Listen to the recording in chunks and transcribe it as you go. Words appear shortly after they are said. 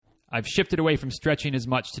I've shifted away from stretching as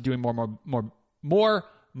much to doing more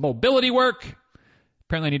mobility work.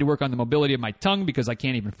 Apparently, I need to work on the mobility of my tongue because I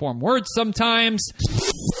can't even form words sometimes.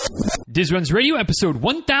 Diz Runs Radio, episode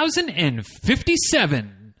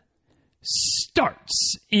 1057,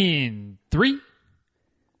 starts in 3,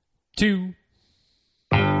 2.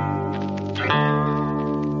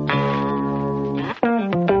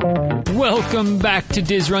 Welcome back to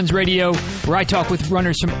Diz Runs Radio, where I talk with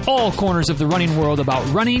runners from all corners of the running world about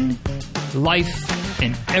running, life,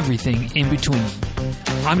 and everything in between.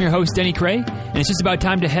 I'm your host, Denny Cray, and it's just about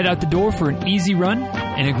time to head out the door for an easy run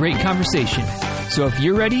and a great conversation. So if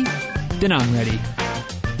you're ready, then I'm ready.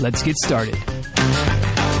 Let's get started.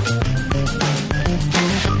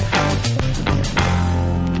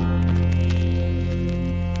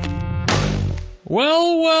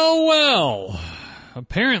 Well.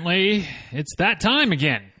 Apparently, it's that time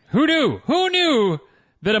again. Who knew? Who knew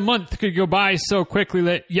that a month could go by so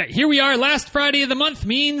quickly? Yet here we are, last Friday of the month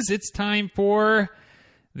means it's time for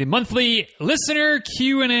the monthly listener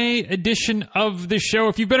Q&A edition of the show.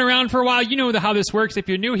 If you've been around for a while, you know how this works. If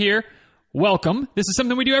you're new here, welcome. This is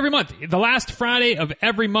something we do every month. The last Friday of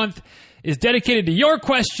every month is dedicated to your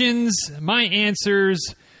questions, my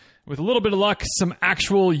answers, with a little bit of luck, some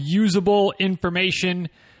actual usable information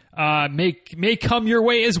may come your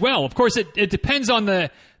way as well. Of course, it depends on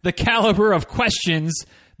the caliber of questions,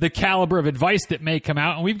 the caliber of advice that may come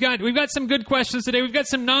out. And we've got some good questions today. We've got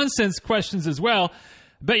some nonsense questions as well.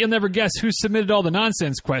 Bet you'll never guess who submitted all the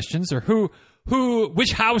nonsense questions or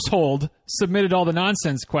which household submitted all the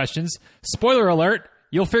nonsense questions. Spoiler alert,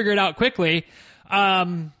 you'll figure it out quickly.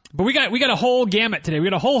 But we got a whole gamut today. We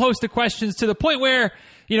got a whole host of questions to the point where,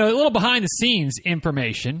 a little behind the scenes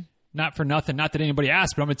information. Not for nothing, not that anybody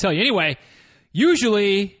asked, but I'm going to tell you anyway.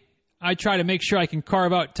 Usually, I try to make sure I can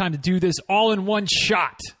carve out time to do this all in one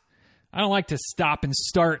shot. I don't like to stop and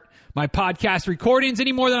start my podcast recordings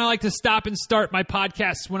any more than I like to stop and start my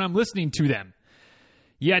podcasts when I'm listening to them.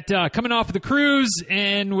 Yet, coming off of the cruise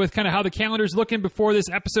and with kind of how the calendar's looking before this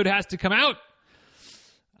episode has to come out,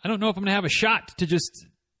 I don't know if I'm going to have a shot to just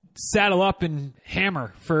saddle up and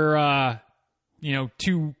hammer for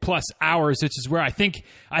 2+ hours, which is where I think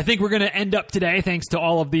we're going to end up today, thanks to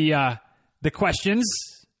all of the questions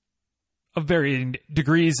of varying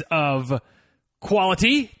degrees of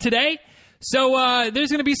quality today. So there's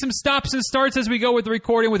going to be some stops and starts as we go with the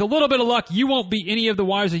recording. With a little bit of luck, you won't be any of the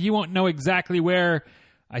wires, or you won't know exactly where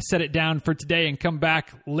I set it down for today and come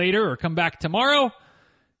back later or come back tomorrow.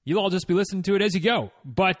 You'll all just be listening to it as you go.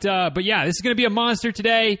 But yeah, this is going to be a monster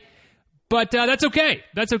today. But that's okay.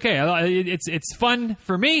 That's okay. It's fun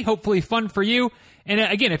for me, hopefully fun for you. And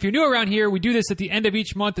again, if you're new around here, we do this at the end of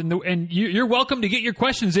each month, and you're welcome to get your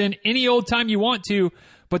questions in any old time you want to.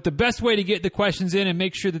 But the best way to get the questions in and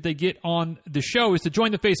make sure that they get on the show is to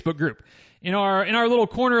join the Facebook group. In our little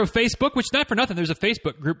corner of Facebook, which not for nothing, there's a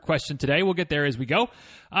Facebook group question today. We'll get there as we go.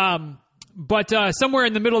 But somewhere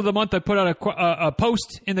in the middle of the month, I put out a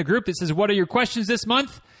post in the group that says, "What are your questions this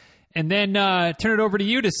month?" And then turn it over to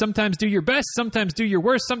you to sometimes do your best, sometimes do your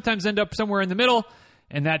worst, sometimes end up somewhere in the middle.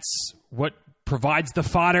 And that's what provides the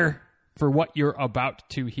fodder for what you're about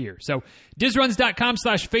to hear. So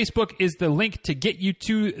dizruns.com/Facebook is the link to get you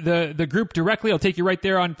to the group directly. I'll take you right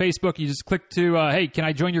there on Facebook. You just click to, hey, can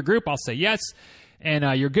I join your group? I'll say yes.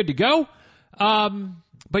 And you're good to go.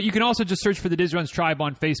 But you can also just search for the Diz Runs Tribe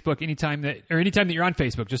on Facebook anytime that you're on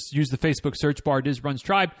Facebook. Just use the Facebook search bar, Diz Runs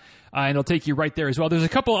Tribe, and it'll take you right there as well. There's a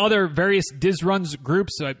couple other various Diz Runs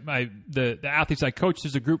groups. The athletes I coach,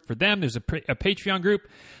 there's a group for them. There's a Patreon group.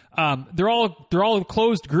 They're all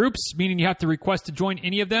closed groups, meaning you have to request to join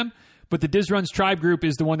any of them. But the Diz Runs Tribe group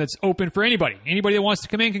is the one that's open for anybody. Anybody that wants to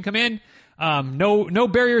come in can come in. No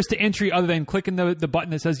barriers to entry other than clicking the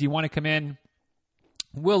button that says you want to come in.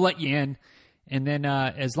 We'll let you in. And then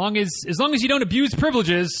as long as you don't abuse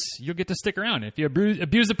privileges, you'll get to stick around. If you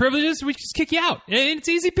abuse the privileges, we just kick you out. And it's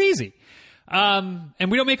easy peasy. And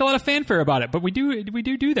we don't make a lot of fanfare about it, but we do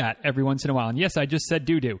that every once in a while. And yes, I just said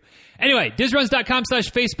do. Anyway,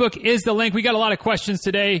 dizruns.com/Facebook is the link. We got a lot of questions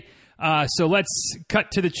today. So let's cut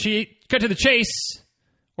to the chase.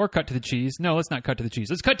 Or cut to the cheese. No, let's not cut to the cheese.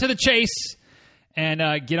 Let's cut to the chase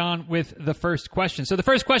and get on with the first question. So the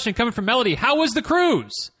first question coming from Melody: how was the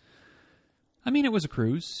cruise? I mean, it was a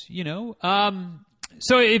cruise,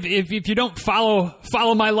 So if you don't follow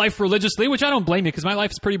my life religiously, which I don't blame you because my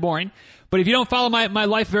life is pretty boring, but if you don't follow my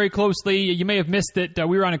life very closely, you may have missed that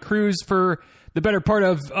we were on a cruise for the better part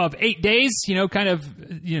of 8 days,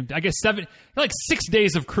 I guess 6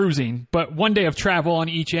 days of cruising, but 1 day of travel on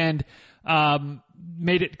each end.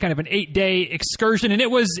 made it kind of an 8-day excursion, and it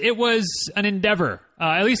was an endeavor.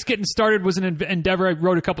 At least getting started was an endeavor. I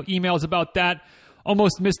wrote a couple emails about that.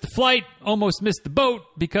 Almost missed the flight, almost missed the boat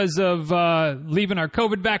because of leaving our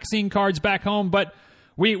COVID vaccine cards back home. But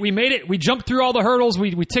we made it. We jumped through all the hurdles.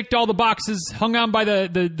 We ticked all the boxes, hung on by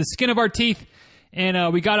the skin of our teeth,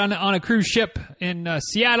 and we got on a cruise ship in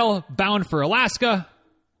Seattle, bound for Alaska.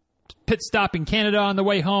 Pit stop in Canada on the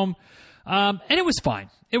way home, and it was fine.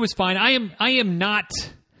 It was fine. I am not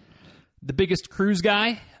the biggest cruise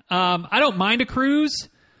guy. I don't mind a cruise,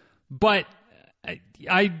 but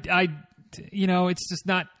I it's just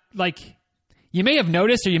not like, you may have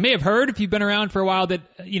noticed or you may have heard if you've been around for a while that,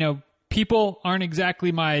 people aren't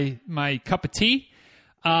exactly my cup of tea.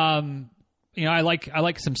 I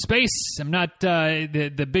like some space. I'm not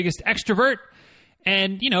the biggest extrovert,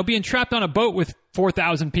 and, being trapped on a boat with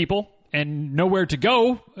 4,000 people and nowhere to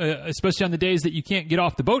go, especially on the days that you can't get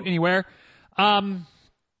off the boat anywhere, not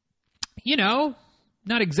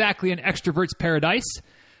exactly an extrovert's paradise.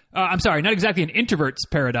 I'm sorry, not exactly an introvert's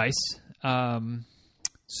paradise. It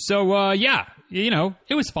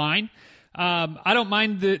was fine. I don't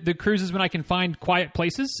mind the cruises when I can find quiet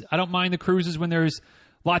places. I don't mind the cruises when there's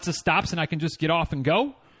lots of stops and I can just get off and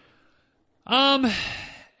go.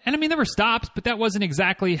 And I mean, there were stops, but that wasn't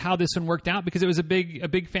exactly how this one worked out because it was a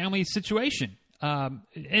big family situation. And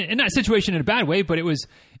not a situation in a bad way, but it was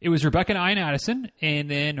Rebecca and I and Addison, and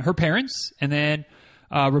then her parents, and then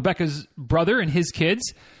Rebecca's brother and his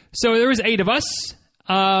kids. So there was 8 of us.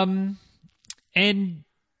 And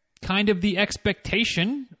kind of the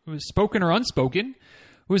expectation, was spoken or unspoken,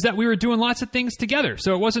 was that we were doing lots of things together.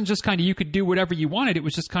 So it wasn't just kind of you could do whatever you wanted. It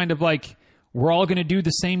was just kind of like, we're all going to do the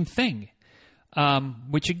same thing.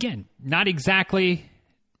 Which again, not exactly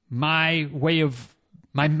my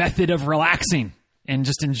method of relaxing and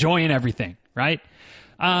just enjoying everything, right?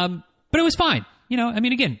 But it was fine.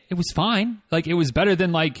 Again, it was fine. Like, it was better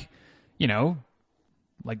than like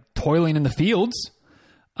toiling in the fields.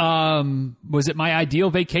 Was it my ideal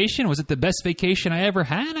vacation? Was it the best vacation I ever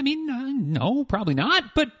had? No, probably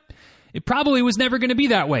not, but it probably was never going to be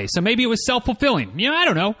that way. So maybe it was self-fulfilling. I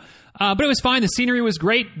don't know. But it was fine. The scenery was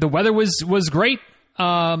great. The weather was great.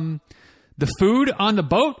 The food on the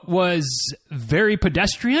boat was very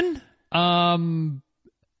pedestrian. Really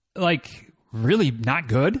not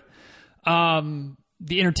good. The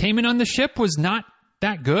entertainment on the ship was not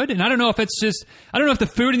that good. And I don't know if the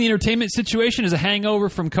food and the entertainment situation is a hangover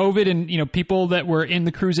from COVID and, people that were in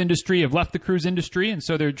the cruise industry have left the cruise industry. And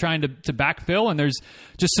so they're trying to backfill and there's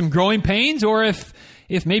just some growing pains, or if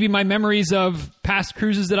maybe my memories of past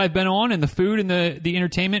cruises that I've been on and the food and the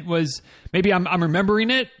entertainment was, maybe I'm remembering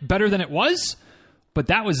it better than it was, but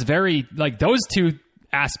that was very, those two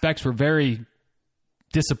aspects were very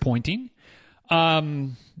disappointing.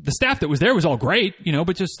 The staff that was there was all great,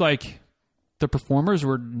 but just the performers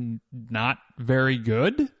were not very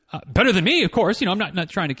good. Better than me, of course. I'm not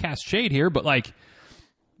trying to cast shade here, but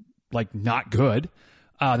not good.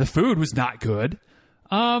 The food was not good.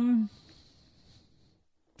 So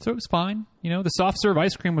it was fine. The soft serve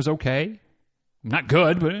ice cream was okay. Not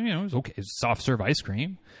good, but it was okay. It was soft serve ice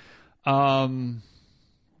cream. The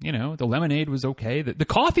lemonade was okay. The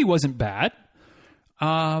coffee wasn't bad.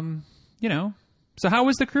 So how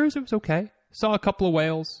was the cruise? It was okay. Saw a couple of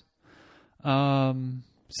whales.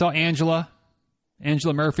 Saw Angela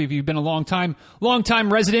Murphy. If you've been a long time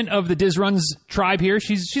resident of the Diz Runs tribe here,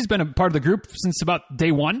 she's been a part of the group since about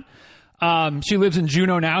day one. She lives in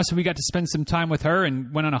Juneau now, so we got to spend some time with her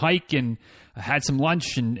and went on a hike and had some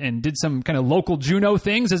lunch and did some kind of local Juneau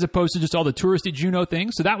things as opposed to just all the touristy Juneau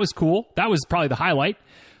things. So that was cool. That was probably the highlight.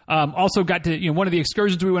 Also got to, one of the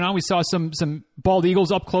excursions we went on, we saw some bald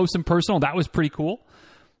eagles up close and personal. That was pretty cool.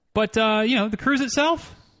 But, the cruise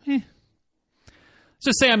itself,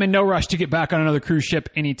 Let's just say I'm in no rush to get back on another cruise ship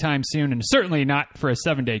anytime soon, and certainly not for a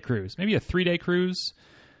 7-day cruise. Maybe a 3-day cruise.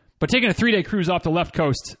 But taking a 3-day cruise off the left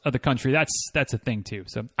coast of the country, that's a thing too.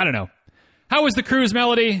 So, I don't know. How was the cruise,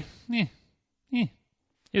 Melody? It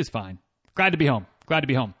was fine. Glad to be home.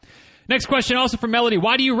 Next question also from Melody.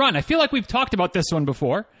 Why do you run? I feel like we've talked about this one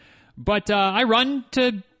before, but I run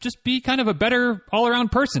to just be kind of a better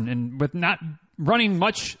all-around person, and with not running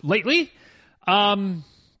much lately,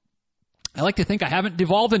 I like to think I haven't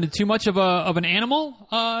devolved into too much of an animal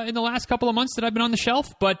in the last couple of months that I've been on the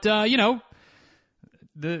shelf. But the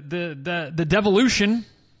devolution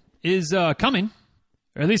is coming,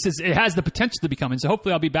 or at least it has the potential to be coming. So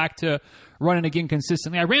hopefully I'll be back to running again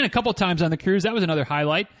consistently. I ran a couple times on the cruise. That was another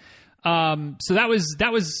highlight. So that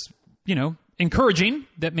was encouraging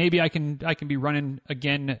that maybe I can be running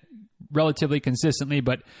again relatively consistently.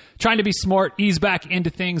 But trying to be smart, ease back into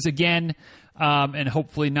things again. and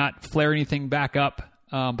hopefully not flare anything back up.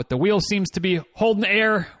 But the wheel seems to be holding the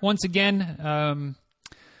air once again.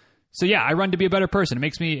 So yeah, I run to be a better person.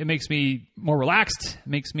 It makes me more relaxed. It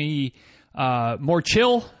makes me more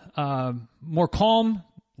chill, more calm,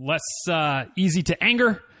 less easy to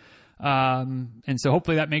anger. And so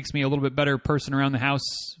hopefully that makes me a little bit better person around the house,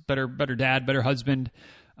 better dad, better husband,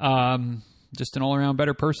 just an all around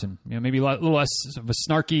better person. Maybe a little less of a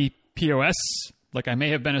snarky POS, like I may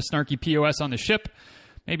have been a snarky POS on the ship.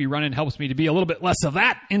 Maybe running helps me to be a little bit less of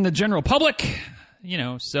that in the general public,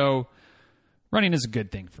 so running is a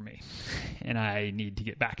good thing for me, and I need to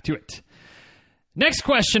get back to it. Next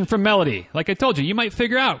question from Melody. Like I told you, you might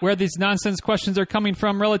figure out where these nonsense questions are coming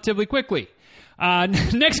from relatively quickly.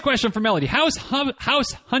 Next question from Melody. How's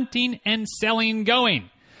house hunting and selling going?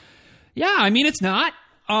 Yeah, I mean, it's not.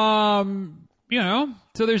 So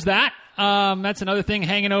there's that. That's another thing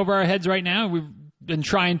hanging over our heads right now. We've been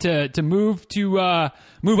trying to move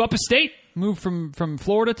up a state, move from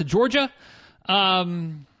Florida to Georgia.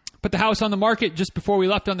 Put the house on the market just before we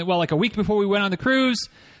left like a week before we went on the cruise.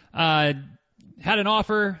 Had an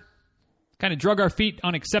offer, kind of drug our feet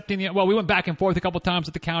on accepting we went back and forth a couple times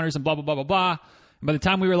at the counters and blah, blah, blah, blah, blah. And by the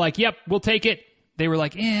time we were like, yep, we'll take it, they were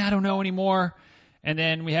like, I don't know anymore. And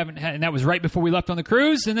then we haven't had, and that was right before we left on the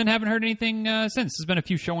cruise, and then haven't heard anything since. There's been a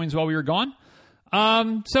few showings while we were gone.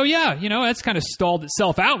 So yeah, that's kind of stalled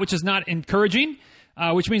itself out, which is not encouraging,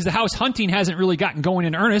 which means the house hunting hasn't really gotten going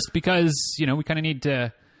in earnest because, we kind of need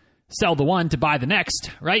to sell the one to buy the next,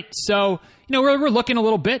 right? So, we're looking a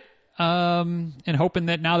little bit, and hoping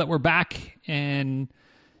that now that we're back in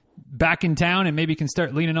town and maybe can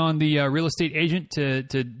start leaning on the real estate agent to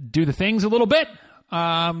do the things a little bit,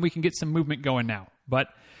 we can get some movement going now. But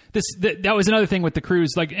that was another thing with the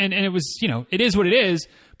cruise, and it was, it is what it is,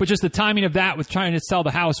 but just the timing of that with trying to sell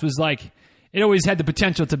the house was like, it always had the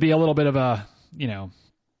potential to be a little bit of a,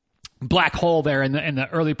 black hole there in the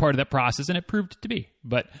early part of that process, and it proved to be.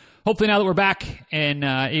 But hopefully now that we're back and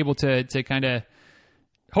able to kind of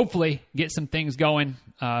hopefully get some things going,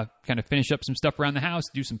 kind of finish up some stuff around the house,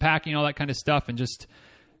 do some packing, all that kind of stuff, and just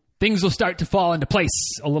things will start to fall into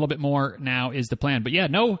place a little bit more now is the plan. But yeah,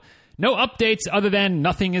 no updates other than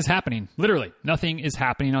nothing is happening. Literally, nothing is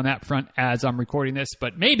happening on that front as I'm recording this.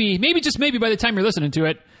 But maybe just maybe by the time you're listening to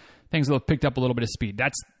it, things will have picked up a little bit of speed.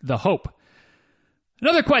 That's the hope.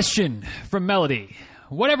 Another question from Melody.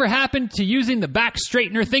 Whatever happened to using the back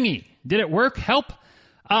straightener thingy? Did it work? Help?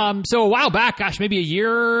 So a while back, maybe a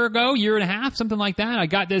year ago, year and a half, something like that, I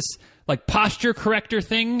got this posture corrector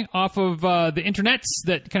thing off of the internets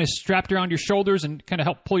that kind of strapped around your shoulders and kind of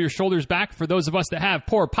help pull your shoulders back for those of us that have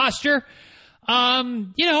poor posture.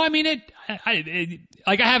 I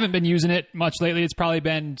haven't been using it much lately. It's probably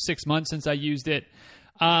been 6 months since I used it.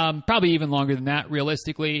 Probably even longer than that,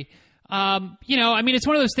 realistically. It's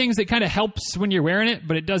one of those things that kind of helps when you're wearing it,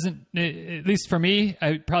 but it doesn't, at least for me,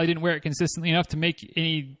 I probably didn't wear it consistently enough to make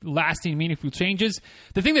any lasting, meaningful changes.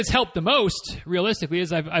 The thing that's helped the most, realistically,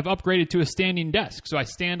 is I've upgraded to a standing desk. So I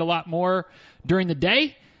stand a lot more during the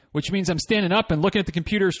day, which means I'm standing up and looking at the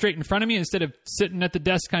computer straight in front of me instead of sitting at the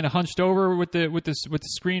desk kind of hunched over with the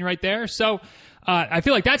screen right there. So I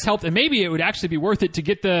feel like that's helped, and maybe it would actually be worth it to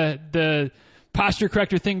get the posture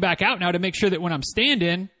corrector thing back out now to make sure that when I'm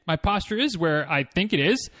standing, my posture is where I think it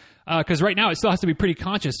is. Because right now it still has to be pretty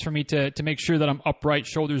conscious for me to make sure that I'm upright,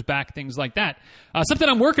 shoulders back, things like that. Something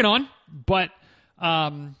I'm working on, but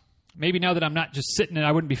maybe now that I'm not just sitting and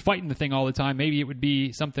I wouldn't be fighting the thing all the time, maybe it would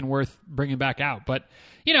be something worth bringing back out. But,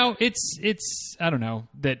 it's I don't know,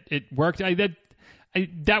 that it worked.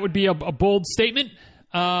 That would be a bold statement.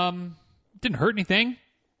 Didn't hurt anything.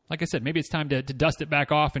 Like I said, maybe it's time to dust it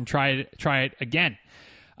back off and try it again.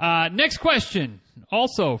 Next question,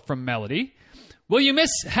 also from Melody. Will you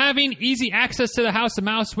miss having easy access to the House of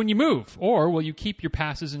Mouse when you move? Or will you keep your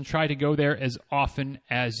passes and try to go there as often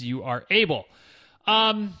as you are able?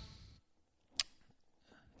 At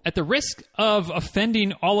the risk of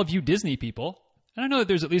offending all of you Disney people, and I know that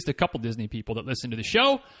there's at least a couple Disney people that listen to the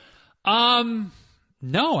show,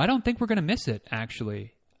 no, I don't think we're going to miss it,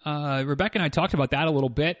 actually. Rebecca and I talked about that a little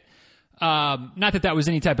bit. Not that was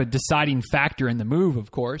any type of deciding factor in the move,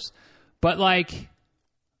 of course, but I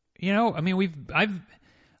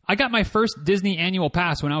got my first Disney annual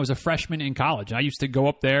pass when I was a freshman in college. I used to go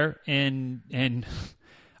up there and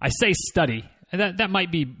I say study. That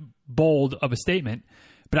might be bold of a statement,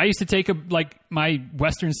 but I used to take my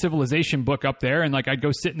Western Civilization book up there, and I'd go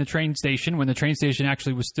sit in the train station when the train station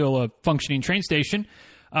actually was still a functioning train station.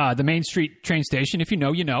 The Main Street train station, if you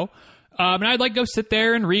know, you know. And I'd like go sit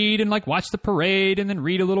there and read and like watch the parade and then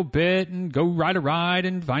read a little bit and go ride a ride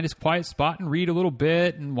and find a quiet spot and read a little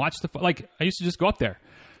bit and watch like I used to just go up there.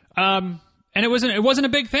 And it wasn't a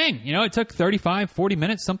big thing. You know, it took 35, 40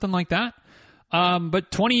 minutes, something like that.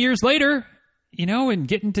 But 20 years later, you know, and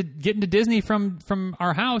getting to Disney from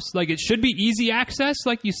our house, like it should be easy access,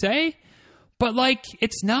 like you say, but like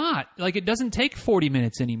it's not. Like it doesn't take 40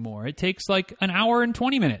 minutes anymore. It takes like an hour and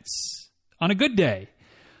 20 minutes on a good day.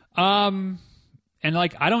 And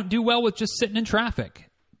like I don't do well with just sitting in traffic,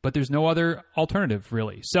 but there's no other alternative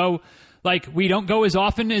really. So like we don't go as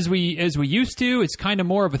often as we used to. It's kind of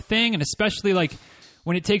more of a thing, and especially like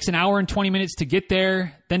when it takes an hour and 20 minutes to get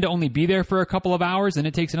there, then to only be there for a couple of hours, and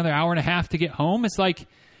it takes another hour and a half to get home. It's like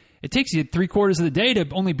it takes you 3/4 of the day to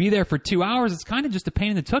only be there for 2 hours. It's kind of just a pain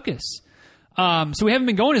in the tuchus. So we haven't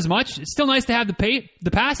been going as much. It's still nice to have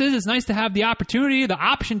the passes. It's nice to have the opportunity, the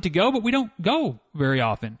option to go, but we don't go very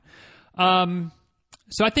often.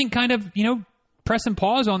 So I think kind of, you know, press and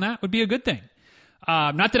pause on that would be a good thing.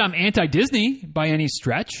 Not that I'm anti-Disney by any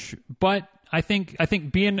stretch, but I think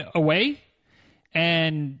being away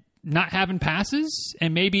and not having passes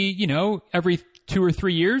and maybe, you know, every 2 or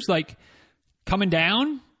 3 years, like coming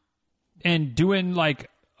down and doing like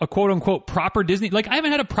a quote unquote proper Disney. Like I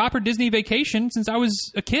haven't had a proper Disney vacation since I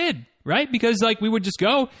was a kid, right? Because like we would just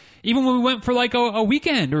go, even when we went for like a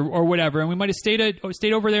weekend or whatever, and we might have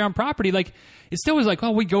stayed over there on property. Like it still was like,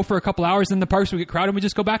 oh, we go for a couple hours, and the parks would get crowded, and we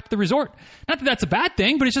just go back to the resort. Not that that's a bad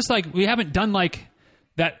thing, but it's just like we haven't done like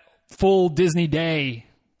that full Disney day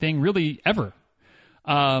thing really ever.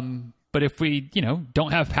 But if we, you know,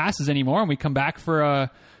 don't have passes anymore and we come back for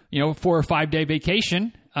a, you know, 4 or 5 day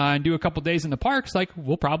vacation, and do a couple days in the parks, like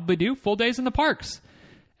we'll probably do full days in the parks.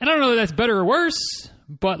 And I don't know that that's better or worse,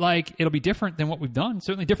 but like it'll be different than what we've done.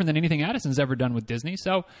 Certainly different than anything Addison's ever done with Disney.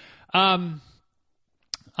 So, I'm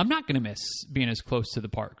not going to miss being as close to the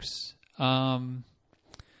parks. I'm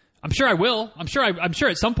sure I will. I'm sure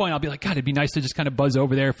at some point I'll be like, God, it'd be nice to just kind of buzz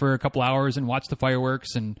over there for a couple hours and watch the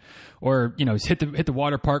fireworks or, you know, hit the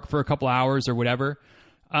water park for a couple hours or whatever.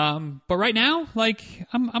 But right now, like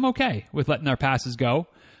I'm okay with letting our passes go.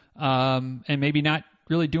 And maybe not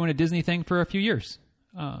really doing a Disney thing for a few years.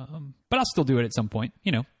 But I'll still do it at some point.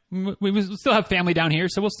 You know, we still have family down here,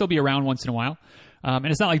 so we'll still be around once in a while. And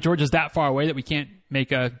it's not like Georgia's that far away that we can't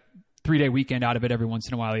make a 3-day weekend out of it every once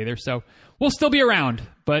in a while either. So we'll still be around,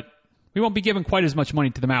 but we won't be giving quite as much money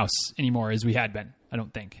to the mouse anymore as we had been, I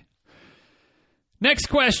don't think. Next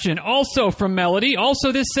question, also from Melody.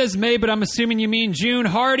 Also, this says May, but I'm assuming you mean June.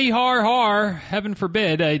 Hardy har har. Heaven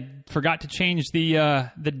forbid. I forgot to change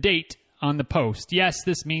the date on the post. Yes,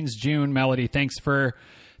 this means June, Melody. Thanks for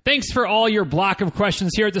all your block of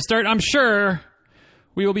questions here at the start. I'm sure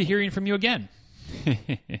we will be hearing from you again.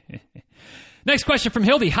 Next question from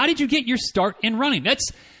Hildy. How did you get your start in running?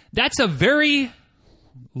 That's a very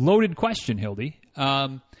loaded question, Hildy.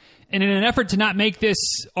 And in an effort to not make this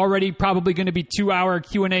already probably going to be 2-hour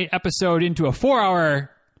Q&A episode into a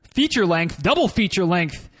 4-hour double feature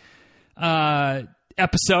length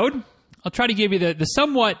episode, I'll try to give you the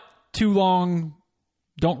somewhat too long,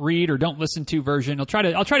 don't read or don't listen to version. I'll try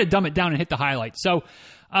to dumb it down and hit the highlights. So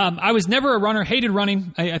I was never a runner, hated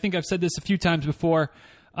running. I think I've said this a few times before.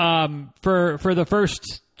 For the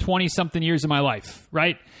first 20-something years of my life,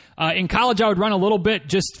 right? In college, I would run a little bit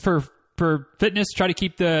just for fitness, try to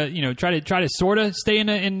keep try to sort of stay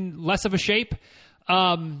in less of a shape.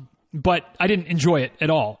 But I didn't enjoy it at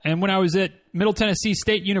all. And when I was at Middle Tennessee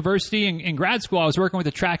State University in grad school, I was working with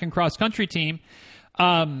a track and cross country team,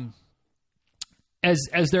 as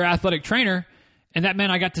their athletic trainer. And that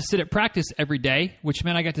meant I got to sit at practice every day, which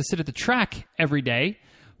meant I got to sit at the track every day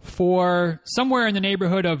for somewhere in the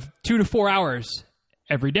neighborhood of 2 to 4 hours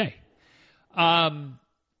every day. And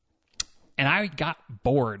I got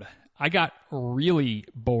bored. I got really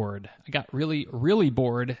bored. I got really, really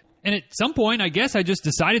bored. And at some point, I guess I just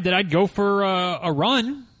decided that I'd go for a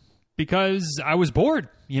run because I was bored.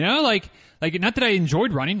 You know, like not that I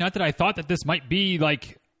enjoyed running, not that I thought that this might be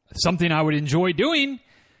like something I would enjoy doing,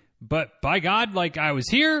 but by God, like I was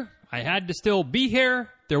here. I had to still be here.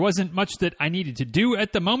 There wasn't much that I needed to do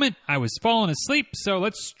at the moment. I was falling asleep, so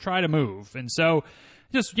let's try to move. And so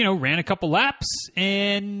just, ran a couple laps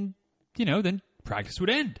and, then practice would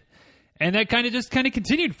end. And that kind of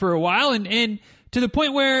continued for a while and to the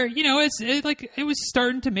point where, it was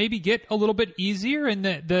starting to maybe get a little bit easier. And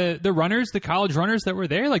the runners, the college runners that were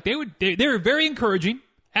there, like they were very encouraging,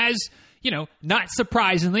 as, not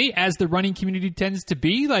surprisingly, as the running community tends to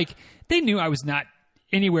be. Like they knew I was not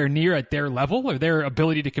anywhere near at their level or their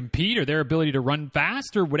ability to compete or their ability to run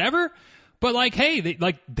fast or whatever. But like, hey,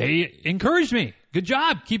 they encouraged me. Good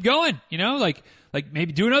job. Keep going. Like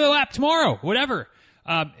maybe do another lap tomorrow, whatever.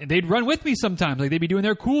 And they'd run with me sometimes. Like they'd be doing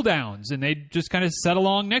their cool downs and they'd just kind of set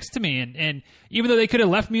along next to me. And even though they could have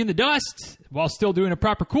left me in the dust while still doing a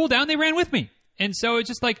proper cool down, they ran with me. And so it's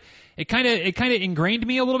just like, it kind of ingrained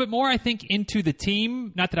me a little bit more, I think, into the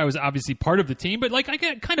team. Not that I was obviously part of the team, but like I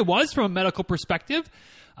kind of was from a medical perspective.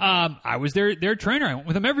 I was their trainer. I went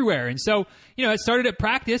with them everywhere. And so, it started at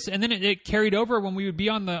practice and then it carried over when we would be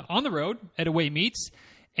on the road at away meets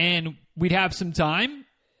and we'd have some time.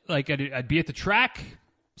 Like I'd be at the track.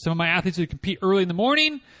 Some of my athletes would compete early in the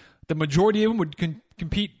morning. The majority of them would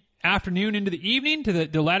compete afternoon into the evening to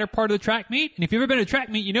the latter part of the track meet. And if you've ever been to a track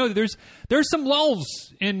meet, you know that there's some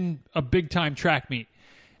lulls in a big time track meet.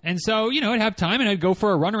 And so, I'd have time and I'd go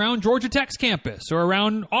for a run around Georgia Tech's campus or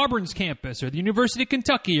around Auburn's campus or the University of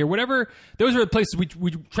Kentucky or whatever. Those are the places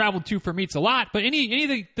we traveled to for meets a lot. But any of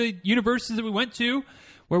the universities that we went to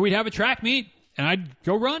where we'd have a track meet and I'd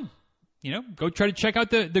go run, go try to check out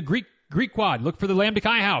the Greek quad, look for the Lambda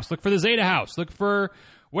Chi house, look for the Zeta house, look for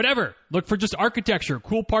whatever, look for just architecture,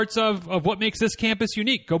 cool parts of what makes this campus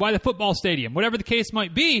unique, go by the football stadium, whatever the case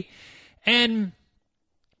might be. And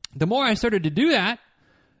the more I started to do that,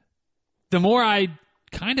 the more I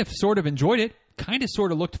kind of sort of enjoyed it, kind of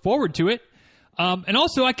sort of looked forward to it. And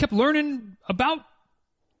also I kept learning about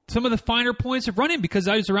some of the finer points of running because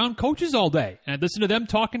I was around coaches all day. And I'd listen to them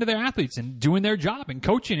talking to their athletes and doing their job and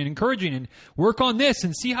coaching and encouraging and work on this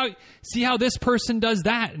and see how this person does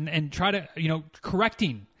that and try to,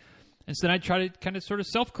 correcting. And so then I'd try to kind of sort of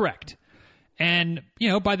self-correct. And,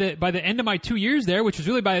 by the end of my 2 years there, which was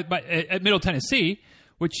really at Middle Tennessee,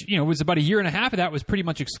 which, was about a year and a half of that was pretty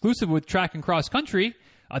much exclusive with track and cross country,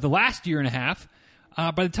 the last year and a half.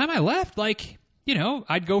 By the time I left,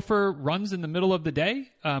 I'd go for runs in the middle of the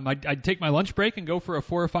day. I'd take my lunch break and go for a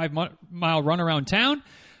 4 or 5 mile run around town.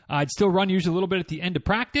 I'd still run usually a little bit at the end of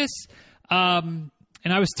practice. And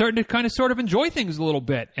I was starting to kind of sort of enjoy things a little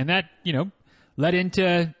bit. And that, led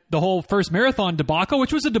into the whole first marathon debacle,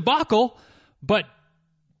 which was a debacle, but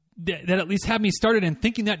that at least had me started in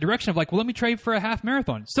thinking that direction of like, well, let me try for a half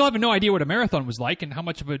marathon. Still have no idea what a marathon was like and how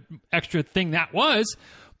much of an extra thing that was,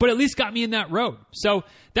 but at least got me in that road. So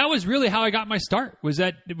that was really how I got my start, was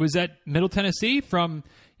at Middle Tennessee from,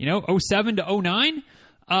 07 to 09,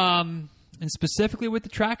 and specifically with the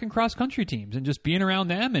track and cross country teams and just being around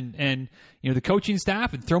them and the coaching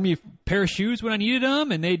staff would throw me a pair of shoes when I needed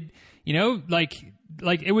them. And they'd, like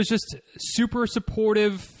it was just super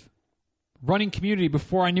supportive running community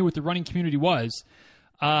before I knew what the running community was,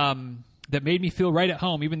 that made me feel right at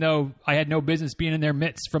home, even though I had no business being in their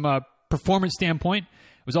midst from a performance standpoint.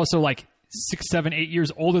 I was also like 6, 7, 8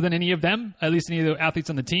 years older than any of them, at least any of the athletes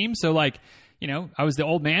on the team. So I was the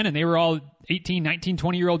old man and they were all 18, 19,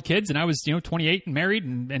 20-year-old kids. And I was, 28 and married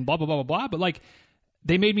and blah, blah, blah, blah, blah. But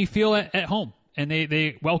they made me feel at home and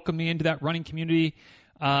they welcomed me into that running community.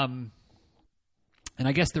 And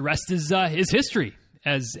I guess the rest is history.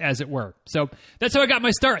 As it were. So that's how I got my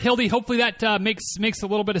start. Hildy, hopefully that makes a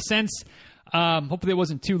little bit of sense. Hopefully it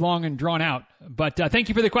wasn't too long and drawn out. But thank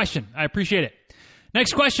you for the question. I appreciate it.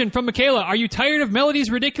 Next question from Michaela. Are you tired of Melody's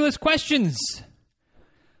ridiculous questions?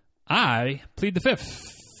 I plead the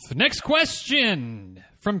fifth. Next question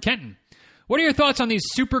from Kenton. What are your thoughts on these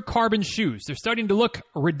super carbon shoes? They're starting to look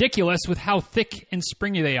ridiculous with how thick and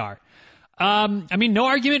springy they are. No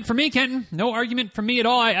argument for me, Kenton. No argument for me at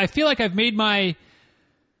all. I feel like I've made my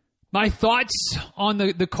thoughts on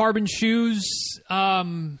the carbon shoes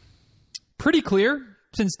pretty clear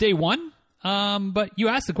since day one. But you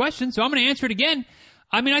asked the question, so I'm going to answer it again.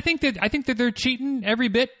 I think that they're cheating every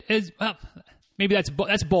bit as well. Maybe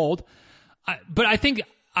that's bold, but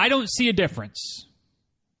I don't see a difference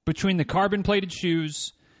between the carbon plated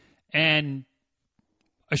shoes and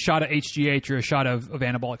a shot of HGH or a shot of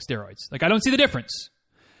anabolic steroids. Like I don't see the difference.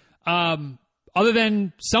 Other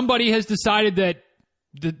than somebody has decided that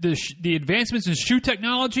the advancements in shoe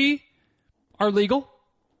technology are legal,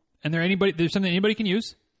 and there's something anybody can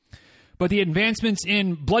use. But the advancements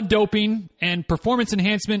in blood doping and performance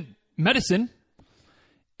enhancement medicine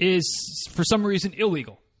is for some reason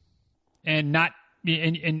illegal, and not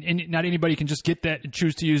anybody can just get that and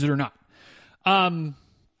choose to use it or not.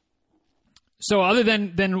 So other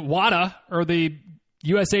than WADA or the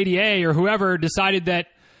USADA or whoever decided that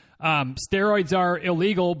steroids are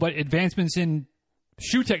illegal, but advancements in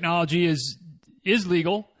shoe technology is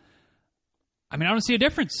legal, I don't see a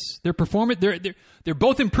difference. They're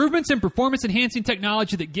both improvements in performance enhancing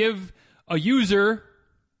technology that give a user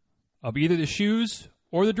of either the shoes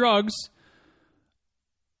or the drugs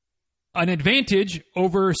an advantage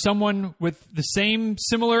over someone with the same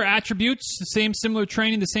similar attributes, the same similar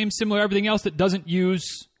training, the same similar everything else that doesn't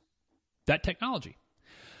use that technology.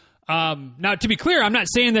 Now, to be clear, I'm not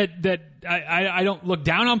saying that I don't look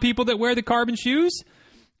down on people that wear the carbon shoes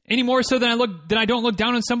any more so than I don't look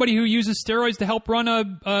down on somebody who uses steroids to help run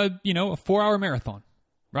a 4-hour marathon,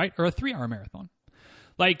 right? Or a 3-hour marathon.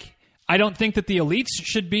 Like, I don't think that the elites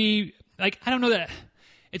should be, like, I don't know that,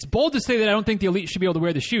 it's bold to say that I don't think the elites should be able to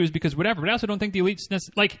wear the shoes because whatever, but I also don't think the elites, and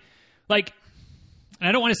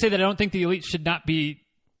I don't want to say that I don't think the elites should not be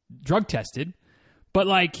drug tested, but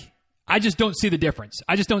like, I just don't see the difference.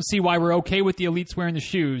 I just don't see why we're okay with the elites wearing the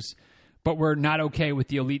shoes, but we're not okay with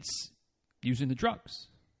the elites using the drugs.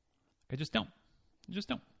 I just don't.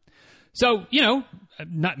 So,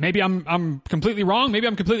 maybe I'm completely wrong. Maybe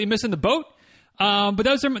I'm completely missing the boat. But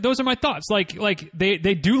those are my thoughts. Like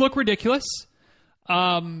they do look ridiculous.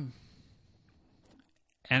 And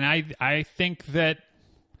I think that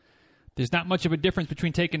there's not much of a difference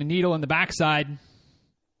between taking a needle in the backside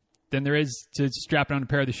than there is to strap it on a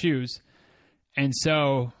pair of the shoes. And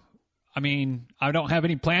so, I mean, I don't have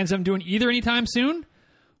any plans on doing either anytime soon,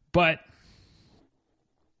 but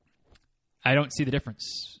I don't see the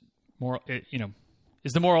difference.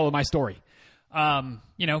 Is the moral of my story.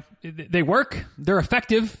 They work, they're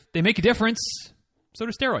effective, they make a difference. So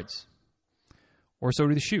do steroids. Or so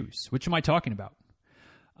do the shoes. Which am I talking about?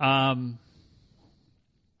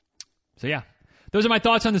 So yeah, those are my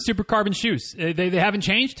thoughts on the Super Carbon shoes. They haven't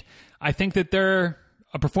changed. I think that they're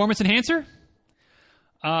a performance enhancer.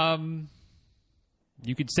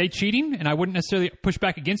 You could say cheating, and I wouldn't necessarily push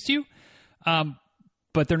back against you.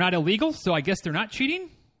 But they're not illegal, so I guess they're not cheating.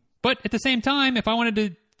 But at the same time, if I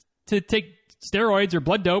wanted to take steroids or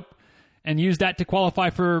blood dope and use that to qualify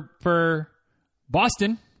for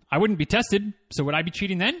Boston, I wouldn't be tested. So would I be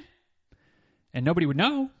cheating then? And nobody would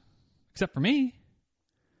know, except for me.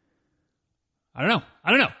 I don't know.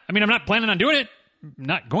 I mean, I'm not planning on doing it. I'm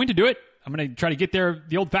not going to do it. I'm going to try to get there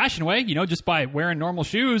the old-fashioned way, just by wearing normal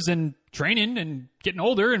shoes and training and getting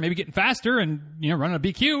older and maybe getting faster and, running a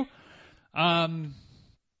BQ. But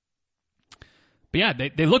yeah,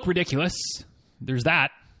 they look ridiculous. There's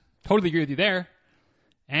that. Totally agree with you there.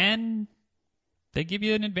 And they give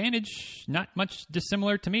you an advantage, not much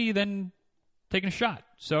dissimilar to me than taking a shot.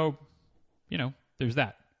 So, there's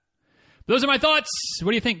that. Those are my thoughts.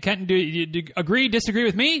 What do you think, Kenton? Do you agree, disagree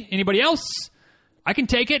with me? Anybody else? I can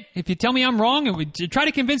take it. If you tell me I'm wrong, and try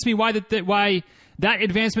to convince me why that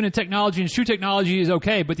advancement in technology and shoe technology is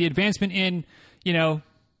okay, but the advancement in,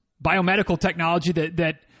 biomedical technology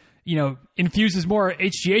that infuses more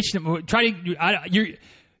HGH.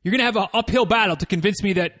 You're going to have an uphill battle to convince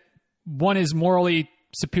me that one is morally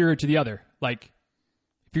superior to the other. Like,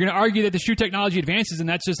 if you're going to argue that the shoe technology advances and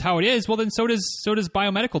that's just how it is, well, then so does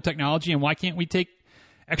biomedical technology. And why can't we take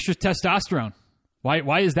extra testosterone?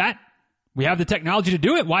 Why is that? We have the technology to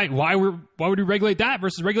do it. Why would we regulate that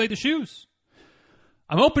versus regulate the shoes?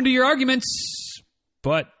 I'm open to your arguments,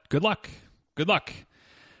 but good luck.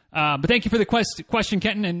 But thank you for the question,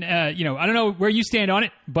 Kenton. And, I don't know where you stand on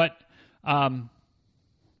it, but I'd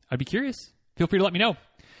be curious. Feel free to let me know.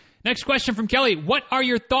 Next question from Kelly. What are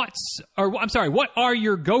your thoughts, what are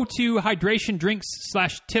your go-to hydration drinks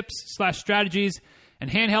 /tips /strategies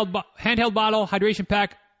and handheld bottle, hydration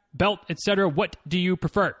pack, belt, etc.? What do you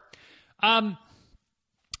prefer?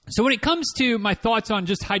 So when it comes to my thoughts on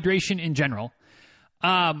just hydration in general,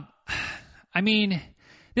 this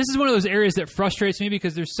is one of those areas that frustrates me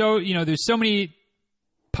because there's so many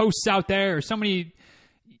posts out there or so many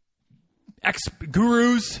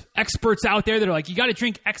experts out there that are like, you got to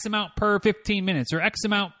drink X amount per 15 minutes or X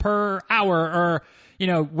amount per hour or,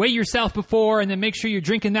 weigh yourself before and then make sure you're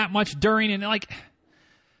drinking that much during. And like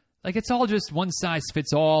it's all just one size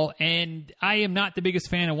fits all. And I am not the biggest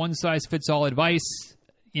fan of one size fits all advice.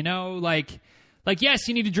 Yes,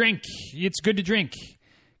 you need to drink. It's good to drink.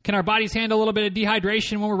 Can our bodies handle a little bit of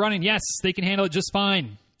dehydration when we're running? Yes, they can handle it just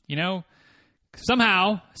fine.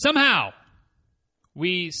 Somehow,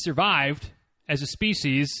 we survived as a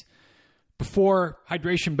species before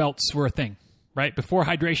hydration belts were a thing, right? Before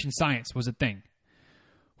hydration science was a thing.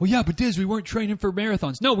 Well, yeah, but Diz, we weren't training for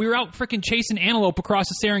marathons. No, we were out freaking chasing antelope across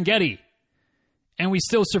the Serengeti, and we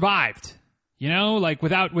still survived.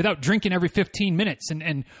 Without drinking every 15 minutes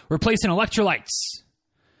and replacing electrolytes.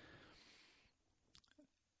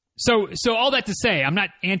 So all that to say, I'm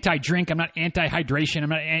not anti-drink, I'm not anti-hydration, I'm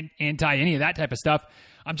not anti any of that type of stuff.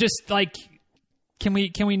 I'm just like, can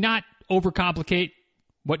we not overcomplicate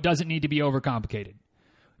what doesn't need to be overcomplicated?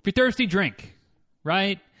 If you're thirsty, drink,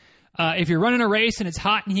 right? If you're running a race and it's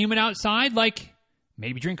hot and humid outside,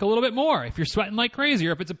 maybe drink a little bit more. If you're sweating like crazy,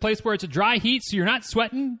 or if it's a place where it's a dry heat so you're not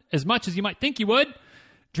sweating as much as you might think you would,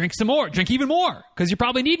 drink some more. Drink even more because you're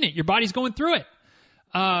probably needing it. Your body's going through it.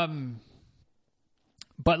 But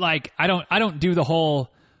like, I don't do the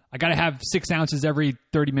whole, I got to have 6 ounces every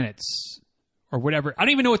 30 minutes or whatever. I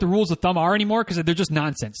don't even know what the rules of thumb are anymore because they're just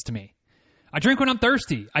nonsense to me. I drink when I'm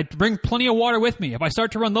thirsty. I bring plenty of water with me. If I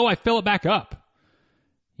start to run low, I fill it back up.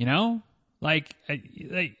 You know, like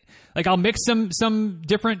I'll mix some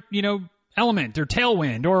different, element or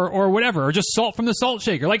tailwind or whatever, or just salt from the salt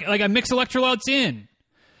shaker. Like I mix electrolytes in,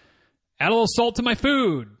 add a little salt to my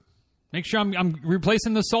food. Make sure I'm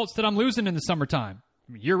replacing the salts that I'm losing in the summertime,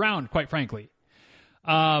 year round, quite frankly.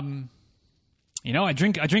 I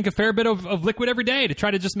drink a fair bit of liquid every day to try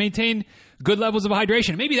to just maintain good levels of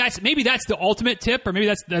hydration. Maybe that's the ultimate tip, or maybe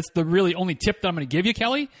that's the really only tip that I'm going to give you,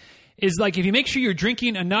 Kelly, is like if you make sure you're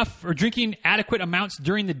drinking enough or drinking adequate amounts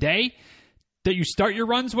during the day that you start your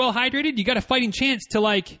runs well hydrated, you got a fighting chance to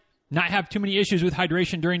like not have too many issues with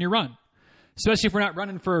hydration during your run. Especially if we're not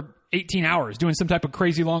running for 18 hours, doing some type of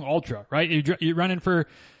crazy long ultra, right? You're running for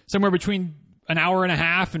somewhere between an hour and a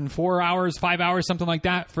half and 4 hours, 5 hours, something like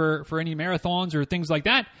that for any marathons or things like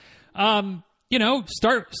that.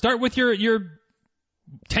 Start with your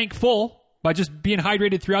tank full by just being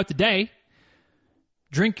hydrated throughout the day.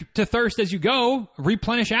 Drink to thirst as you go,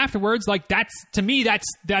 replenish afterwards. Like that's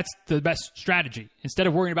the best strategy. Instead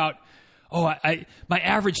of worrying about, my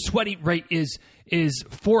average sweating rate is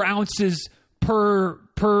 4 ounces per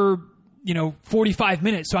 45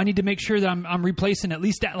 minutes. So I need to make sure that I'm replacing at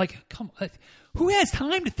least that. Like, come on, who has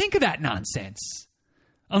time to think of that nonsense?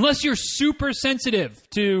 Unless you're super sensitive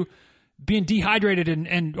to being dehydrated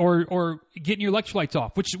or getting your electrolytes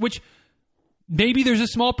off, which maybe there's a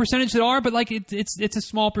small percentage that are, but like it's a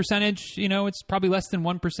small percentage. It's probably less than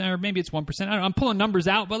 1%, or maybe it's 1%. I don't know, I'm pulling numbers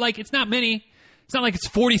out, but like it's not many. It's not like it's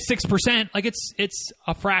 46%. Like it's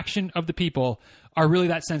a fraction of the people are really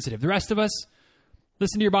that sensitive. The rest of us,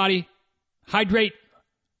 listen to your body, hydrate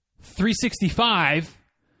 365,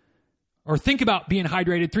 or think about being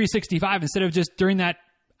hydrated 365 instead of just during that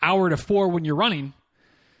hour to 4 when you're running. And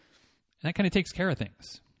that kind of takes care of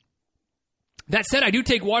things. That said, I do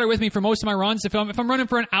take water with me for most of my runs. If I'm running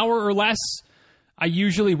for an hour or less, I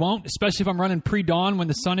usually won't, especially if I'm running pre-dawn when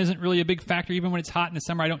the sun isn't really a big factor. Even when it's hot in the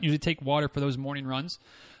summer, I don't usually take water for those morning runs.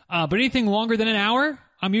 But anything longer than an hour,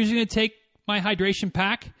 I'm usually going to take my hydration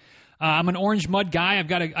pack. I'm an Orange Mud guy. I've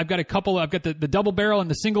got a couple. I've got the double barrel and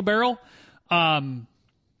the single barrel,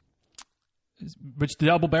 which the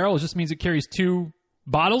double barrel just means it carries 2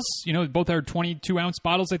 bottles. Both are 22-ounce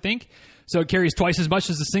bottles, I think. So it carries twice as much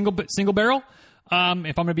as the single barrel. If I'm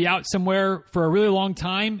going to be out somewhere for a really long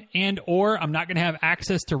time or I'm not going to have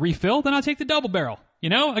access to refill, then I'll take the double barrel.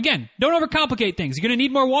 Again, don't overcomplicate things. You're going to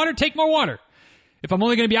need more water, take more water. If I'm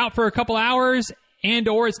only going to be out for a couple hours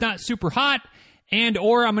or it's not super hot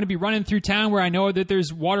or I'm going to be running through town where I know that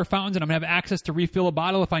there's water fountains and I'm going to have access to refill a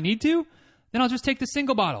bottle if I need to, then I'll just take the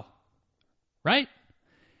single bottle, right?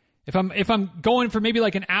 If I'm going for maybe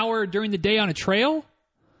like an hour during the day on a trail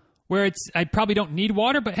where I probably don't need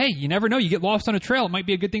water, but hey, you never know. You get lost on a trail. It might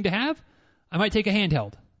be a good thing to have. I might take a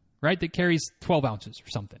handheld, right, that carries 12 ounces or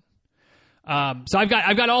something. So I've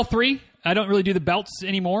got all 3. I don't really do the belts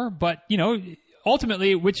anymore, but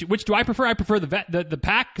ultimately, which do I prefer? I prefer the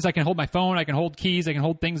pack because I can hold my phone, I can hold keys, I can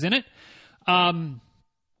hold things in it.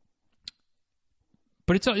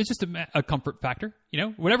 But it's just a comfort factor,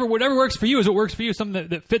 Whatever works for you is what works for you. Something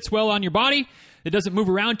that fits well on your body. It doesn't move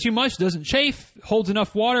around too much, doesn't chafe, holds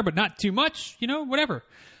enough water, but not too much. Whatever.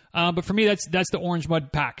 But for me, that's the Orange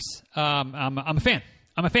Mud packs. I'm a fan.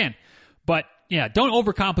 But yeah, don't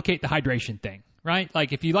overcomplicate the hydration thing, right?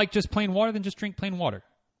 Like if you like just plain water, then just drink plain water.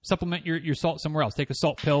 Supplement your salt somewhere else. Take a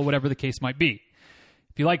salt pill, whatever the case might be.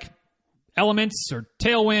 If you like Elements or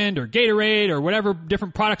Tailwind or Gatorade or whatever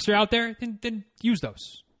different products are out there, then use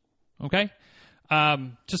those. Okay?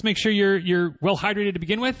 Just make sure you're well hydrated to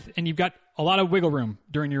begin with and you've got a lot of wiggle room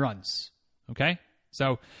during your runs. Okay?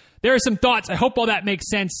 So there are some thoughts. I hope all that makes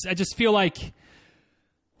sense. I just feel like,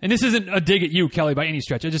 and this isn't a dig at you, Kelly, by any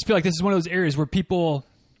stretch. I just feel like this is one of those areas where people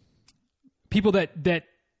just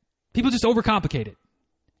overcomplicate it,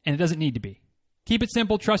 and it doesn't need to be. Keep it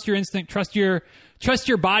simple. Trust your instinct. Trust your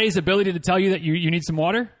body's ability to tell you that you need some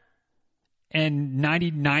water. And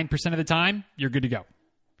 99% of the time, you're good to go.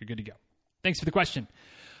 You're good to go. Thanks for the question.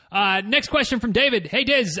 Next question from David. Hey,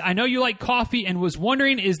 Diz, I know you like coffee and was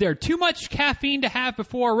wondering, is there too much caffeine to have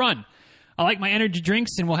before a run? I like my energy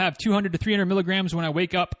drinks and will have 200 to 300 milligrams when I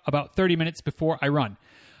wake up about 30 minutes before I run.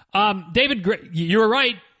 David, you were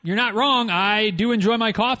right. You're not wrong. I do enjoy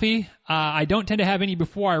my coffee. I don't tend to have any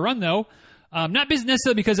before I run, though. Not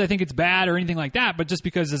necessarily because I think it's bad or anything like that, but just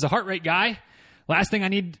because as a heart rate guy, last thing I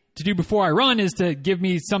need to do before I run is to give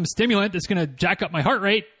me some stimulant that's going to jack up my heart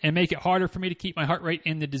rate and make it harder for me to keep my heart rate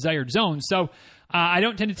in the desired zone. So I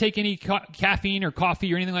don't tend to take any caffeine or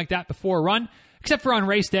coffee or anything like that before a run, except for on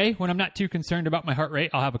race day when I'm not too concerned about my heart rate.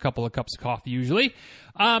 I'll have a couple of cups of coffee usually.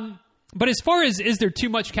 But as far as is there too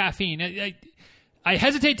much caffeine, I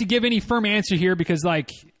hesitate to give any firm answer here because,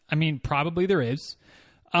 probably there is.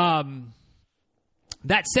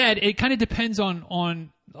 That said, it kind of depends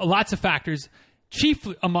on lots of factors. Chief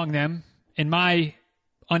among them, in my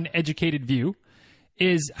uneducated view,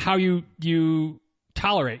 is how you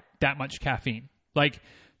tolerate that much caffeine.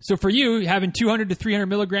 So for you, having 200 to 300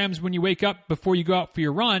 milligrams when you wake up before you go out for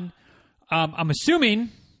your run, I'm assuming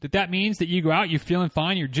that means that you go out, you're feeling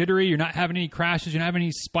fine, you're jittery, you're not having any crashes, you're not having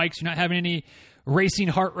any spikes, you're not having any racing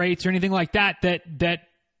heart rates or anything like that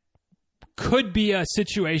could be a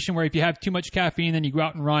situation where if you have too much caffeine, then you go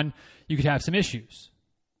out and run, you could have some issues.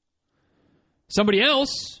 Somebody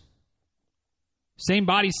else, same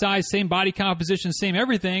body size, same body composition, same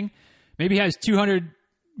everything, maybe has 200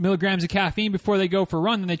 milligrams of caffeine before they go for a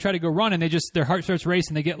run, and they try to go run, and their heart starts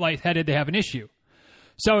racing, they get lightheaded, they have an issue.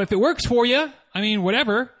 So if it works for you,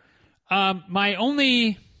 whatever. My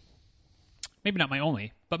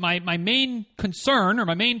main concern or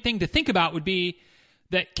my main thing to think about would be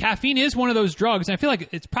that caffeine is one of those drugs, and I feel like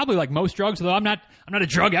it's probably like most drugs, although I'm not a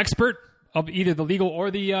drug expert of either the legal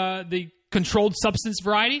or the controlled substance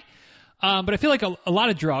variety. But I feel like a lot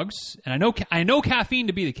of drugs, and I know caffeine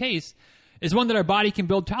to be the case, is one that our body can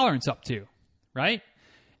build tolerance up to, right?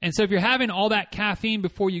 And so if you're having all that caffeine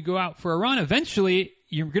before you go out for a run, eventually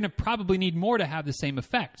you're going to probably need more to have the same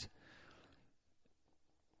effect.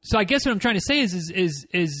 So I guess what I'm trying to say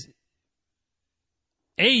is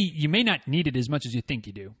A, you may not need it as much as you think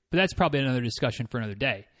you do, but that's probably another discussion for another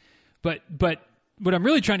day. But what I'm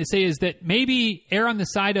really trying to say is that maybe err on the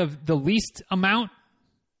side of the least amount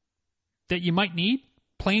that you might need,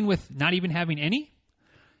 playing with not even having any,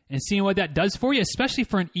 and seeing what that does for you, especially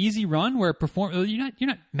for an easy run where you're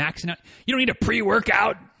not maxing out. You don't need a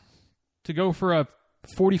pre-workout to go for a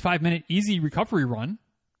 45-minute easy recovery run,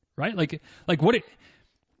 right?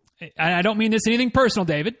 I don't mean this anything personal,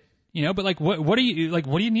 David. But what do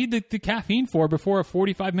you need the caffeine for before a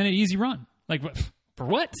 45-minute easy run? For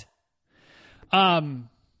what?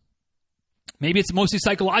 Maybe it's mostly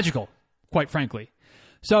psychological, quite frankly.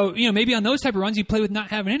 So, maybe on those type of runs, you play with not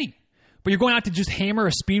having any. But you're going out to just hammer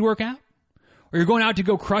a speed workout? Or you're going out to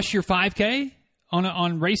go crush your 5K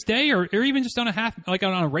on race day? Or even just on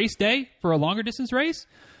on a race day for a longer distance race?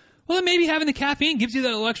 Well, then maybe having the caffeine gives you that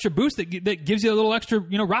little extra boost that gives you a little extra,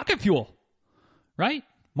 rocket fuel, right?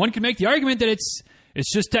 One can make the argument that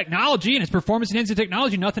it's just technology and it's performance-enhancing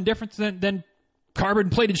technology, nothing different than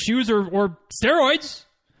carbon-plated shoes or steroids.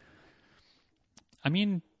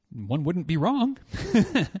 One wouldn't be wrong.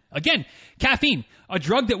 Again, caffeine, a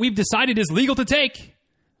drug that we've decided is legal to take,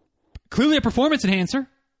 clearly a performance enhancer.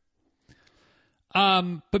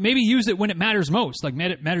 But maybe use it when it matters most,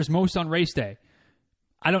 it matters most on race day.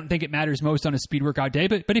 I don't think it matters most on a speed workout day,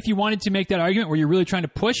 but if you wanted to make that argument where you're really trying to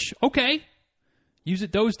push, okay, use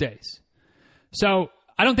it those days. So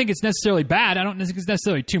I don't think it's necessarily bad. I don't think it's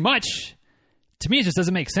necessarily too much. To me, it just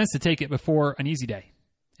doesn't make sense to take it before an easy day.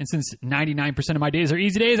 And since 99% of my days are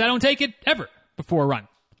easy days, I don't take it ever before a run.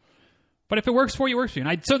 But if it works for you, it works for you.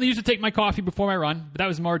 And I certainly used to take my coffee before my run, but that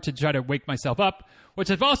was more to try to wake myself up, which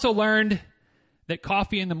I've also learned that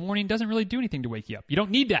coffee in the morning doesn't really do anything to wake you up. You don't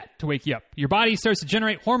need that to wake you up. Your body starts to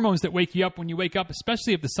generate hormones that wake you up when you wake up,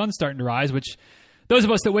 especially if the sun's starting to rise, which those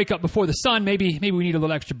of us that wake up before the sun, maybe we need a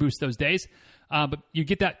little extra boost those days. But you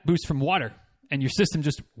get that boost from water and your system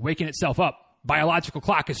just waking itself up. Biological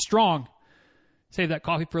clock is strong. Save that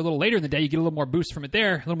coffee for a little later in the day. You get a little more boost from it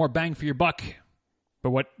there, a little more bang for your buck.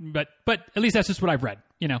 But at least that's just what I've read.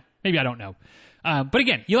 Maybe I don't know. But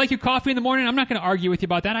again, you like your coffee in the morning. I'm not going to argue with you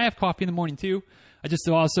about that. I have coffee in the morning too. I just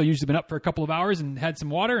also usually been up for a couple of hours and had some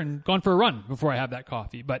water and gone for a run before I have that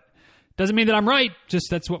coffee. But doesn't mean that I'm right. Just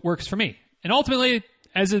that's what works for me. And ultimately,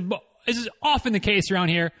 as is often the case around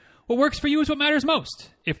here, what works for you is what matters most.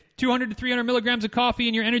 If 200 to 300 milligrams of coffee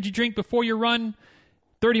in your energy drink before your run,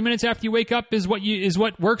 30 minutes after you wake up is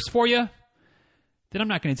what works for you, then I'm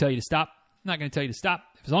not going to tell you to stop. I'm not going to tell you to stop.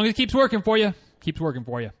 As long as it keeps working for you, it keeps working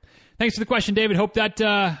for you. Thanks for the question, David. Hope that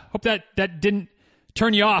didn't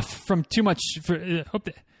turn you off from too much.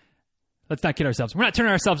 Let's not kid ourselves. We're not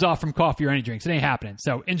turning ourselves off from coffee or any drinks. It ain't happening.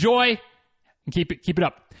 So enjoy and keep it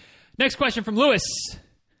up. Next question from Lewis.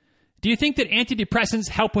 Do you think that antidepressants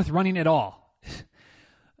help with running at all?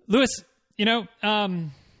 Lewis,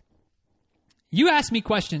 you ask me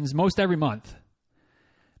questions most every month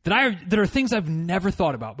that are things I've never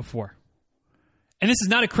thought about before. And this is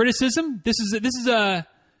not a criticism. This is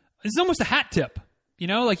almost a hat tip. You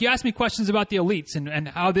know, like you ask me questions about the elites and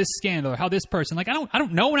how this scandal or how this person, like I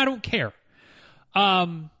don't know and I don't care.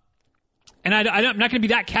 And I'm not going to be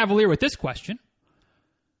that cavalier with this question.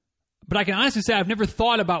 But I can honestly say I've never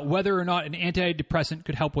thought about whether or not an antidepressant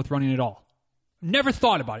could help with running at all. Never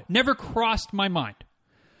thought about it. Never crossed my mind.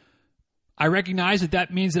 I recognize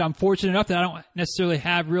that means that I'm fortunate enough that I don't necessarily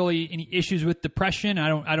have really any issues with depression.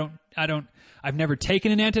 I've never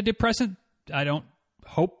taken an antidepressant. I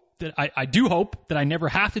do hope that I never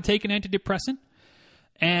have to take an antidepressant.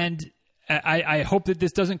 And I hope that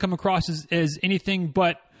this doesn't come across as anything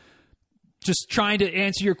but just trying to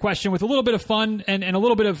answer your question with a little bit of fun and a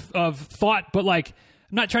little bit of thought, but like,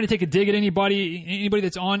 I'm not trying to take a dig at anybody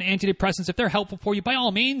that's on antidepressants. If they're helpful for you, by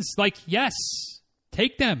all means, like, yes,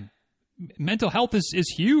 take them. Mental health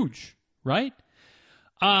is huge, right?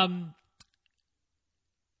 But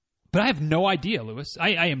I have no idea, Lewis.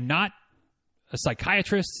 I am not a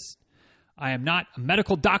psychiatrist. I am not a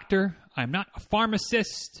medical doctor. I am not a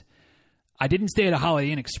pharmacist. I didn't stay at a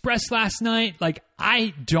Holiday Inn Express last night. Like,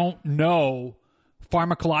 I don't know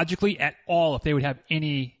pharmacologically at all if they would have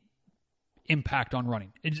any impact on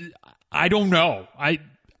running. I don't know.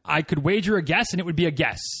 I could wager a guess, and it would be a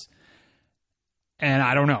guess. And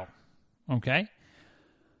I don't know. Okay?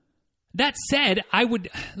 That said, I would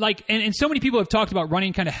like, and so many people have talked about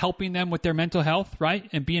running kind of helping them with their mental health, right?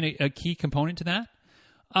 And being a key component to that.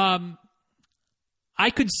 I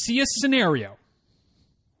could see a scenario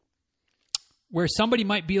where somebody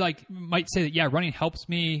might say that, yeah, running helps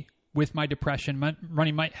me with my depression.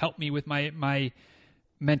 Running might help me with my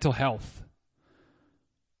mental health.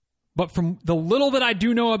 But from the little that I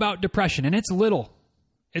do know about depression, and it's little,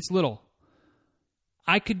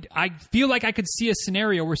 I feel like I could see a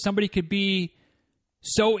scenario where somebody could be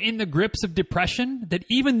so in the grips of depression that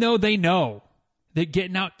even though they know that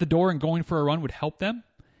getting out the door and going for a run would help them,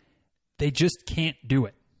 they just can't do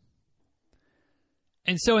it.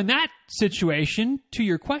 And so in that situation, to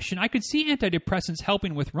your question, I could see antidepressants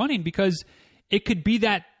helping with running because it could be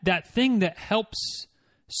that thing that helps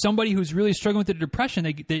somebody who's really struggling with the depression.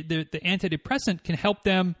 The antidepressant can help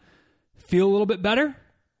them feel a little bit better,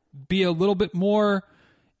 be a little bit more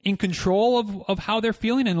in control of how they're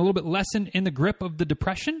feeling and a little bit less in the grip of the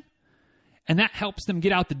depression. And that helps them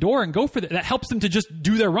get out the door and go for that. That helps them to just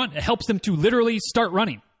do their run. It helps them to literally start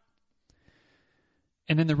running.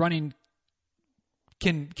 And then the running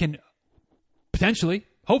can potentially,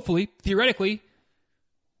 hopefully, theoretically,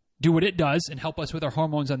 do what it does and help us with our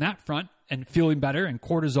hormones on that front and feeling better and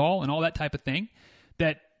cortisol and all that type of thing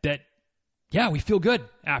that we feel good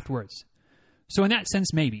afterwards. So in that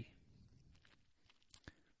sense, maybe.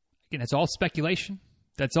 Again, that's all speculation.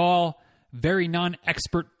 That's all very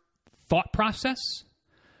non-expert thought process.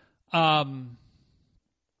 Do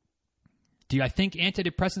I think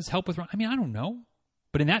antidepressants help with? I mean, I don't know.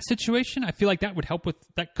 But in that situation, I feel like that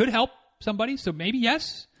could help somebody. So maybe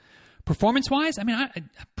yes. Performance-wise, I mean,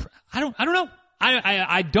 I don't know.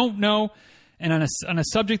 I don't know. And on a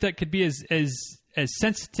subject that could be as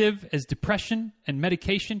sensitive as depression and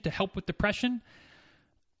medication to help with depression,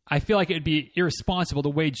 I feel like it would be irresponsible to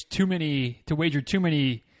wager too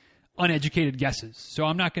many uneducated guesses. So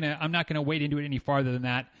I'm not gonna wade into it any farther than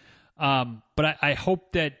that. But I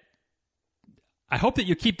hope that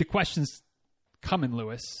you keep the questions coming,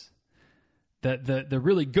 Lewis. The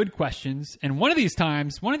really good questions. And one of these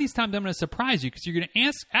times I'm going to surprise you because you're going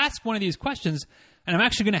to ask one of these questions, and I'm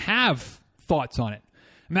actually going to have thoughts on it.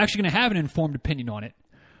 I'm actually going to have an informed opinion on it.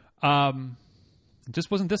 It just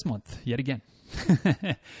wasn't this month yet again.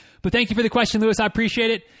 But thank you for the question, Lewis. I appreciate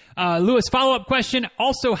it. Lewis, follow-up question.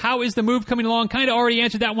 Also, how is the move coming along? Kind of already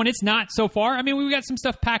answered that one. It's not so far. I mean, we've got some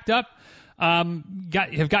stuff packed up.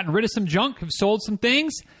 Have gotten rid of some junk. Have sold some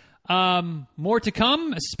things. More to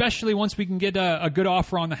come, especially once we can get a good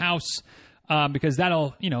offer on the house, because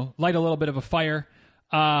that'll, light a little bit of a fire,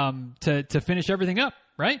 to finish everything up.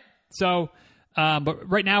 Right. So, but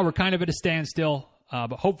right now we're kind of at a standstill,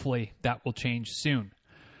 but hopefully that will change soon.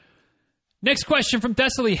 Next question from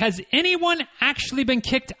Thessaly. Has anyone actually been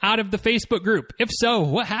kicked out of the Facebook group? If so,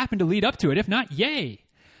 what happened to lead up to it? If not, yay.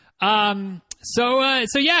 So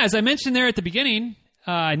yeah, as I mentioned there at the beginning,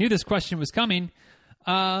 I knew this question was coming.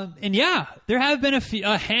 And yeah, there have been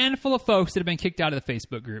a handful of folks that have been kicked out of the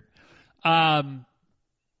Facebook group. And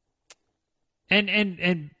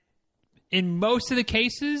in most of the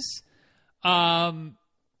cases, the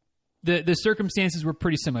circumstances were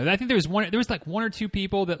pretty similar. I think there was one or two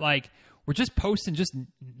people that were just posting just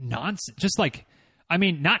nonsense, just like I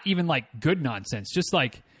mean, not even like good nonsense, just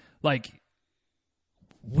like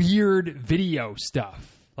weird video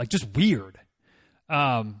stuff, like just weird.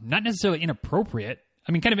 Not necessarily inappropriate.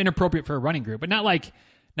 I mean, kind of inappropriate for a running group, but not like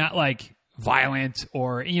violent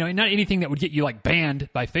or, not anything that would get you like banned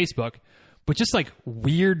by Facebook, but just like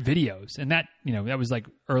weird videos. And that, that was like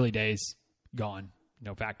early days, gone,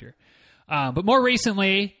 no factor. But more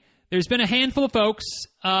recently, there's been a handful of folks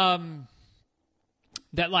that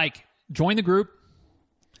like join the group,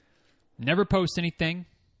 never post anything,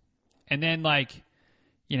 and then like,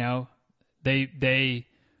 they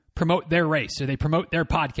promote their race, or they promote their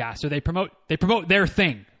podcast, or they promote their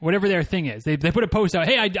thing, whatever their thing is. They put a post out,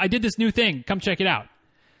 hey, I did this new thing, come check it out.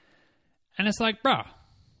 And it's like, bro,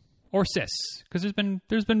 or sis, because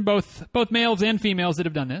there's been both males and females that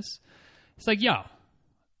have done this. It's like, yo,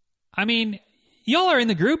 I mean, y'all are in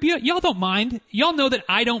the group. Y'all don't mind. Y'all know that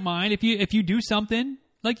I don't mind if you do something.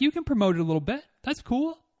 Like, you can promote it a little bit. That's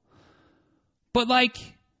cool. But like,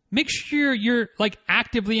 make sure you're like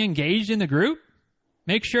actively engaged in the group.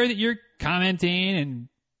 Make sure that you're commenting and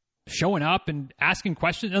showing up and asking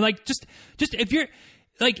questions. And like, just if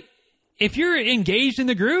you're engaged in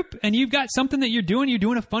the group and you've got something that you're doing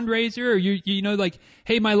a fundraiser, or you like,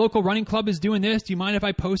 hey, my local running club is doing this. Do you mind if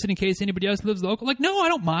I post it in case anybody else lives local? Like, no, I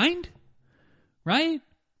don't mind. Right?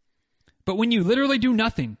 But when you literally do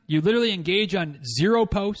nothing, you literally engage on 0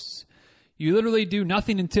 posts, you literally do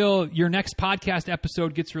nothing until your next podcast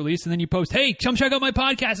episode gets released, and then you post, hey, come check out my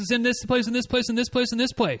podcast. It's in this place, and this place, and this place, and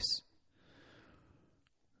this place.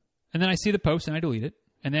 And then I see the post, and I delete it.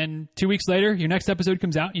 And then 2 weeks later, your next episode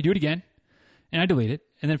comes out, and you do it again, and I delete it.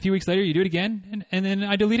 And then a few weeks later, you do it again, and then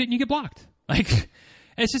I delete it, and you get blocked. Like,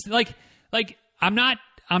 it's just like I'm not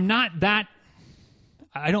that,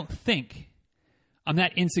 I don't think I'm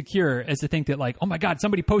that insecure as to think that like, oh my God,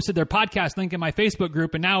 somebody posted their podcast link in my Facebook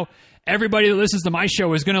group, and now everybody that listens to my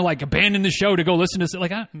show is going to like abandon the show to go listen to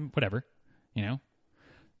like, whatever,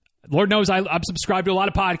 Lord knows I'm subscribed to a lot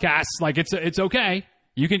of podcasts. Like, it's okay.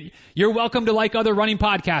 You're welcome to like other running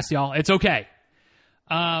podcasts, y'all. It's okay.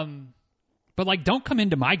 But like, don't come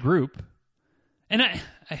into my group. And I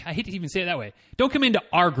hate to even say it that way. Don't come into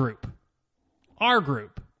our group.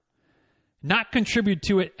 Not contribute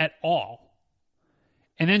to it at all.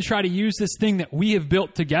 And then try to use this thing that we have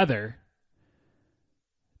built together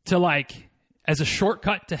to like, as a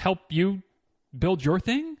shortcut to help you build your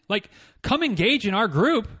thing. Like, come engage in our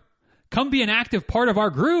group. Come be an active part of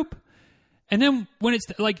our group. And then when it's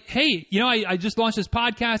like, hey, I just launched this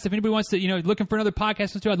podcast. If anybody wants to, looking for another podcast to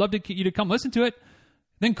listen to, I'd love you to come listen to it.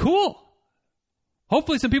 Then cool.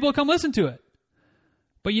 Hopefully some people will come listen to it.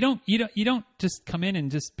 But you don't just come in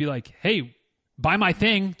and just be like, hey, buy my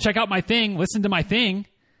thing, check out my thing, listen to my thing,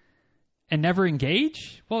 and never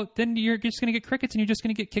engage. Well, then you're just going to get crickets, and you're just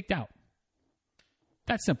going to get kicked out.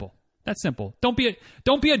 That's simple. Don't be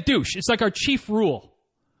a douche. It's like our chief rule,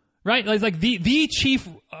 right? It's like the chief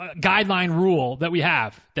guideline rule that we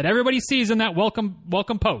have that everybody sees in that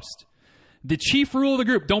welcome post. The chief rule of the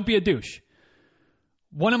group: don't be a douche.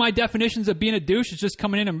 One of my definitions of being a douche is just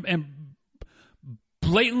coming in and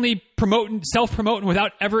blatantly self-promoting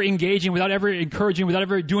without ever engaging, without ever encouraging, without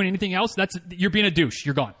ever doing anything else. You're being a douche.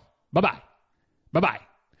 You're gone. Bye-bye.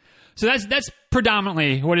 So that's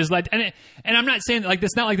predominantly what has led. And I'm not saying like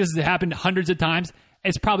this. Not like this has happened hundreds of times.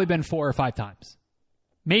 It's probably been 4 or 5 times,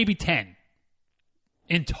 maybe 10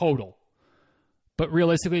 in total. But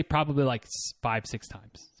realistically, probably like 5, 6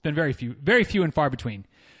 times. It's been very few and far between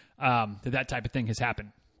that type of thing has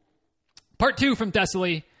happened. Part 2 from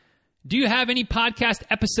Thessaly. Do you have any podcast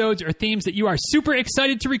episodes or themes that you are super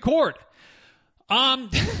excited to record?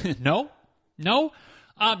 No.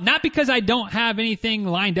 Not because I don't have anything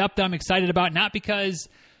lined up that I'm excited about. Not because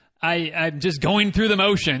I'm just going through the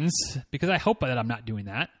motions, because I hope that I'm not doing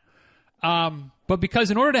that. But because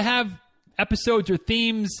in order to have episodes or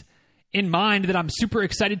themes in mind that I'm super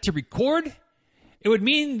excited to record, it would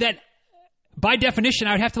mean that by definition,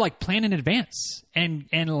 I would have to like plan in advance and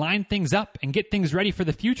line things up and get things ready for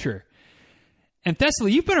the future. And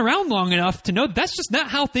Thessaly, you've been around long enough to know that's just not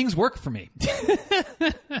how things work for me.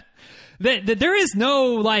 that there is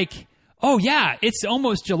no like, oh yeah, it's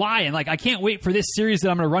almost July and like I can't wait for this series that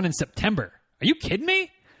I'm going to run in September. Are you kidding me?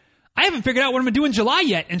 I haven't figured out what I'm going to do in July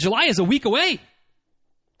yet, and July is a week away.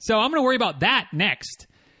 So I'm going to worry about that next.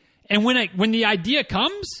 And when the idea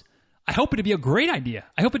comes, I hope it to be a great idea.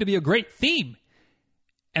 I hope it to be a great theme.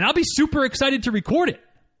 And I'll be super excited to record it.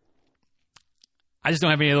 I just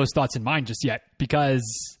don't have any of those thoughts in mind just yet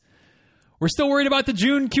because we're still worried about the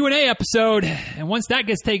June Q&A episode. And once that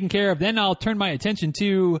gets taken care of, then I'll turn my attention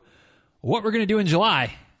to what we're going to do in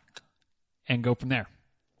July and go from there.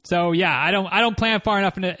 So yeah, I don't plan far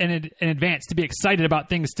enough in advance to be excited about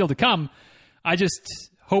things still to come. I just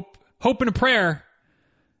hope in a prayer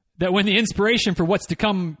that when the inspiration for what's to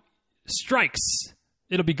come strikes,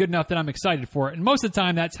 it'll be good enough that I'm excited for it. And most of the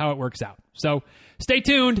time, that's how it works out. So stay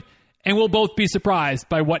tuned, and we'll both be surprised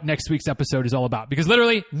by what next week's episode is all about. Because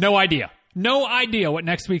literally, no idea. No idea what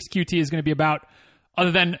next week's QT is going to be about,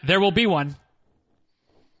 other than there will be one.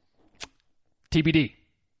 TBD.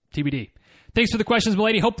 Thanks for the questions,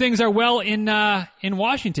 milady. Hope things are well in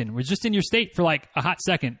Washington. We're just in your state for like a hot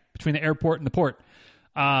second between the airport and the port.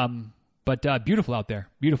 But beautiful out there.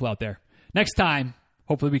 Next time,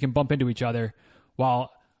 hopefully we can bump into each other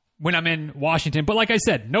when I'm in Washington. But like I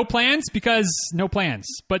said, no plans because no plans.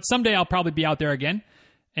 But someday I'll probably be out there again.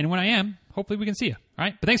 And when I am, hopefully we can see you. All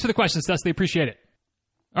right. But thanks for the questions, Dusty. Appreciate it.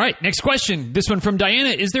 All right. Next question. This one from Diana.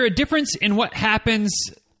 Is there a difference in what happens,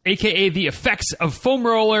 aka the effects of foam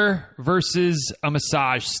roller versus a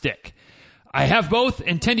massage stick? I have both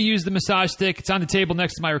and tend to use the massage stick. It's on the table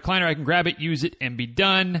next to my recliner. I can grab it, use it, and be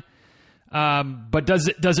done. But does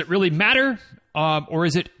it really matter? Or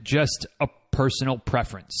is it just a personal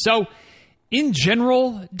preference? So in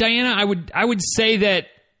general, Diana, I would say that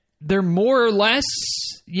they're more or less,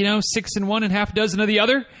 6 in one and half a dozen of the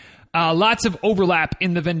other. Lots of overlap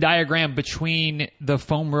in the Venn diagram between the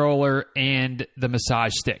foam roller and the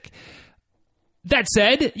massage stick. That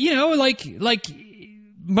said, like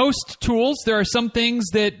most tools, there are some things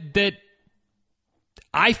that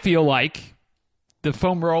I feel like the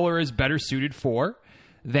foam roller is better suited for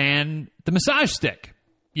than the massage stick.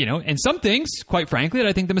 And some things, quite frankly, that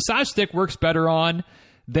I think the massage stick works better on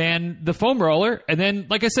than the foam roller. And then,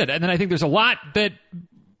 like I said, I think there's a lot that,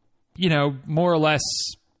 more or less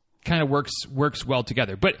kind of works well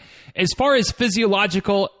together. But as far as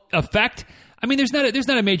physiological effect, I mean, there's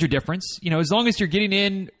not a major difference. As long as you're getting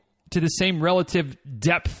in to the same relative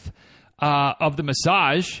depth of the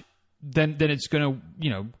massage, then it's going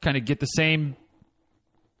to, kind of get the same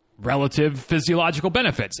relative physiological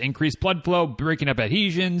benefits, increased blood flow, breaking up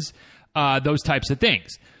adhesions, those types of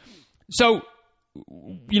things. So,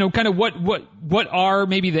 kind of what are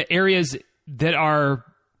maybe the areas that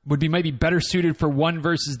would be maybe better suited for one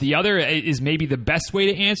versus the other is maybe the best way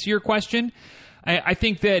to answer your question. I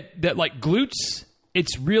think that like glutes,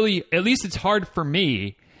 it's really, at least it's hard for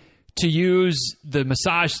me to use the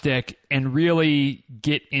massage stick and really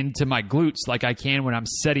get into my glutes like I can when I'm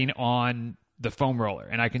sitting on the foam roller,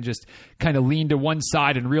 and I can just kind of lean to one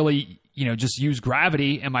side and really, just use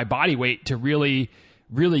gravity and my body weight to really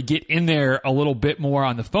get in there a little bit more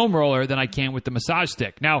on the foam roller than I can with the massage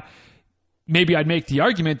stick. Now, maybe I'd make the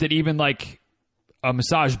argument that even like a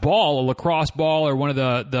massage ball, a lacrosse ball, or one of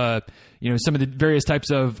the some of the various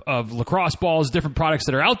types of lacrosse balls, different products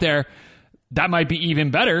that are out there, that might be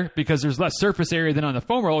even better because there's less surface area than on the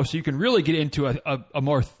foam roller, so you can really get into a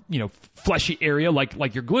more fleshy area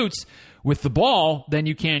like your glutes with the ball than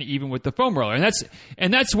you can even with the foam roller.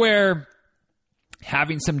 And that's where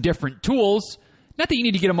having some different tools, not that you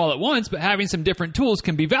need to get them all at once, but having some different tools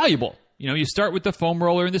can be valuable. You start with the foam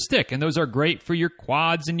roller and the stick, and those are great for your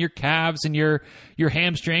quads and your calves and your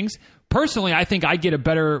hamstrings. Personally, I think I get a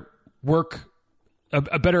better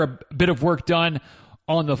bit of work done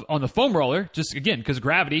on the foam roller, just again because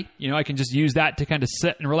gravity. I can just use that to kind of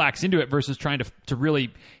sit and relax into it versus trying to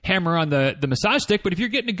really hammer on the massage stick. But if you're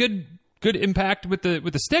getting a good impact with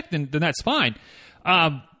the stick, then that's fine.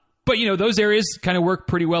 But those areas kind of work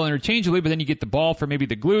pretty well interchangeably. But then you get the ball for maybe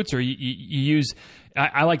the glutes, or you use.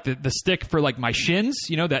 I like the stick for like my shins.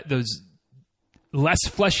 Those less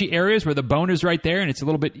fleshy areas where the bone is right there, and it's a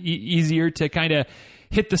little bit easier to kind of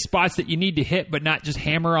hit the spots that you need to hit, but not just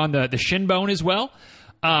hammer on the shin bone as well.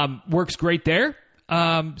 Works great there.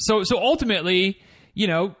 So ultimately,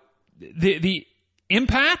 the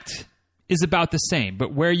impact is about the same,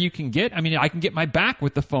 but where you can get, I can get my back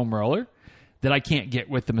with the foam roller that I can't get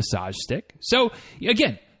with the massage stick. So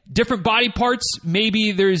again, different body parts,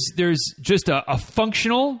 maybe there's just a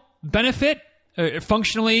functional benefit.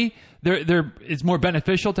 Functionally, it's more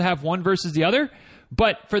beneficial to have one versus the other.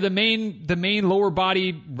 But for the main lower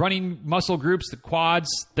body running muscle groups, the quads,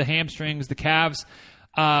 the hamstrings, the calves,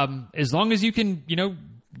 as long as you can,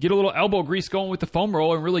 get a little elbow grease going with the foam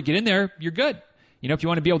roller and really get in there, you're good. If you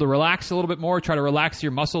want to be able to relax a little bit more, try to relax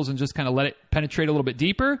your muscles and just kind of let it penetrate a little bit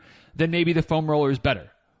deeper, then maybe the foam roller is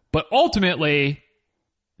better. But ultimately,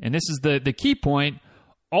 and this is the key point,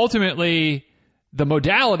 ultimately, the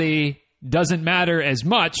modality doesn't matter as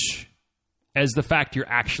much as the fact you're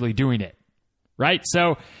actually doing it. Right?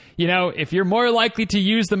 So, if you're more likely to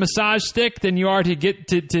use the massage stick than you are to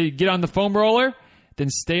get on the foam roller, then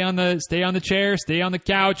stay on the chair, stay on the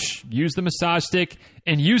couch, use the massage stick,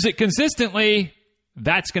 and use it consistently.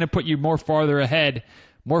 That's going to put you more farther ahead.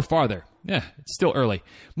 Yeah, it's still early.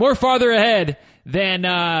 More farther ahead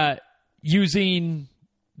than using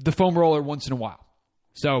the foam roller once in a while.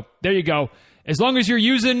 So there you go. As long as you're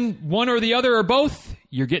using one or the other or both,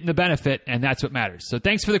 you're getting the benefit, and that's what matters. So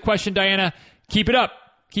thanks for the question, Diana. Keep it up,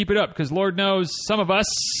 because Lord knows some of us,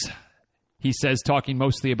 he says, talking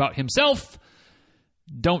mostly about himself,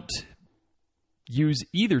 don't use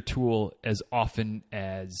either tool as often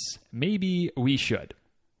as maybe we should.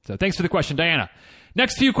 So thanks for the question, Diana.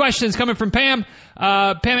 Next few questions coming from Pam.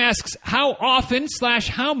 Pam asks, how often /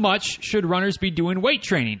 how much should runners be doing weight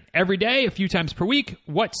training? Every day, a few times per week?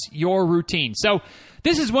 What's your routine? So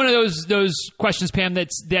this is one of those questions, Pam,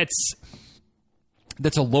 that's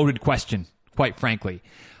a loaded question, quite frankly.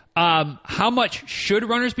 How much should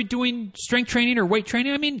runners be doing strength training or weight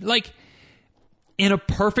training? I mean, like, in a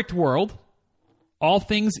perfect world, all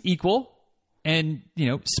things equal, and,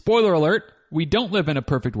 spoiler alert, we don't live in a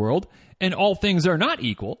perfect world, and all things are not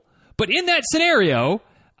equal. But in that scenario,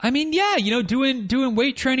 I mean, yeah, doing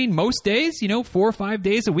weight training most days, 4 or 5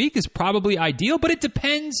 days a week is probably ideal, but it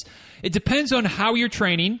depends. It depends on how you're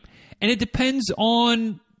training, and it depends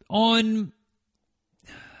on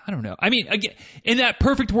I don't know. I mean, again, in that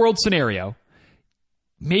perfect world scenario,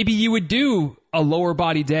 maybe you would do a lower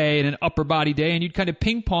body day and an upper body day, and you'd kind of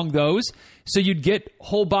ping pong those. So you'd get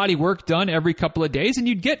whole body work done every couple of days, and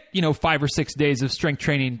you'd get, 5 or 6 days of strength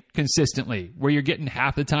training consistently, where you're getting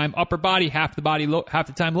half the time upper body, half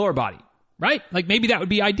the time lower body, right? Like, maybe that would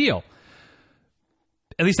be ideal.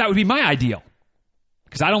 At least that would be my ideal,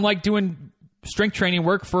 because I don't like doing strength training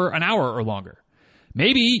work for an hour or longer.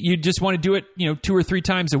 Maybe you just want to do it, 2 or 3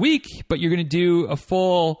 times a week, but you're going to do a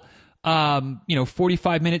full,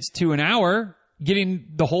 45 minutes to an hour getting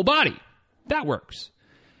the whole body. That works.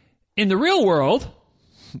 In the real world,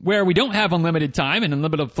 where we don't have unlimited time and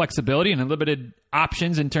unlimited flexibility and unlimited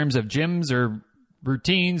options in terms of gyms or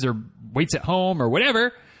routines or weights at home or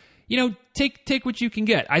whatever, take what you can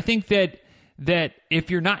get. I think that if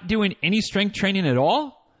you're not doing any strength training at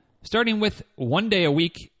all, starting with 1 day a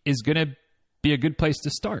week is going to be a good place to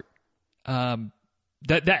start.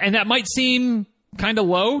 That might seem kind of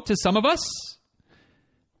low to some of us,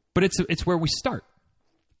 but it's where we start.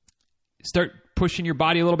 Start pushing your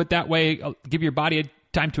body a little bit that way. Give your body a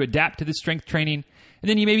time to adapt to the strength training, and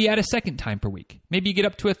then you maybe add a second time per week. Maybe you get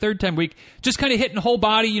up to a third time a week. Just kind of hitting whole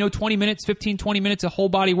body, 20 minutes, 15, 20 minutes of whole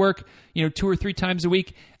body work, 2 or 3 times a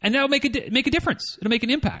week, and that'll make a difference. It'll make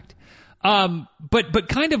an impact. But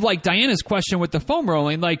kind of like Diana's question with the foam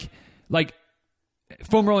rolling, like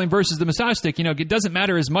foam rolling versus the massage stick, it doesn't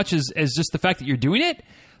matter as much as just the fact that you're doing it.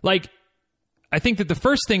 Like, I think that the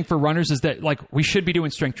first thing for runners is that, like, we should be doing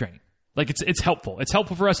strength training. Like, it's helpful. It's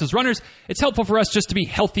helpful for us as runners. It's helpful for us just to be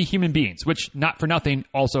healthy human beings, which, not for nothing,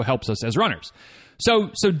 also helps us as runners.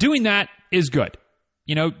 So doing that is good.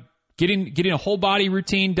 Getting a whole body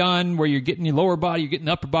routine done where you're getting your lower body, you're getting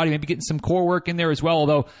the upper body, maybe getting some core work in there as well.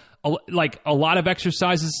 Although, like, a lot of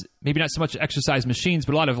exercises, maybe not so much exercise machines,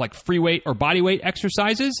 but a lot of, like, free weight or body weight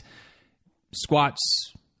exercises,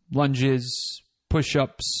 squats, lunges,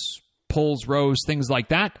 push-ups, pulls, rows, things like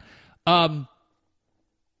that.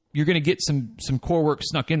 You're going to get some core work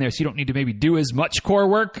snuck in there, so you don't need to maybe do as much core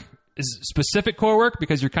work, as specific core work,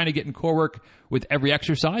 because you're kind of getting core work with every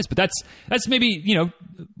exercise. But that's maybe,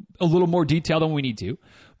 a little more detail than we need to.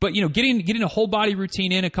 But, getting a whole body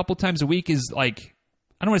routine in a couple times a week is, like,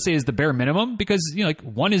 I don't want to say is the bare minimum, because,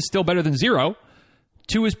 1 is still better than 0.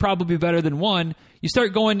 2 is probably better than 1. You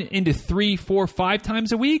start going into 3, 4, 5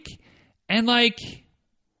 times a week, and, like,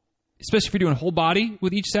 especially if you're doing whole body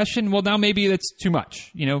with each session, well, now maybe that's too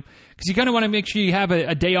much, because you kind of want to make sure you have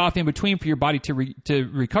a day off in between for your body to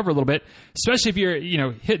recover a little bit, especially if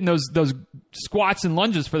you're, hitting those squats and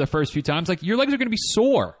lunges for the first few times. Like, your legs are going to be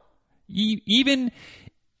sore, even,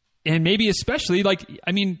 and maybe especially, like,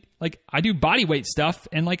 I mean, like, I do body weight stuff,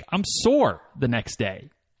 and, like, I'm sore the next day,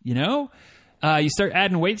 you start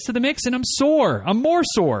adding weights to the mix, and I'm sore. I'm more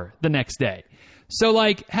sore the next day. So,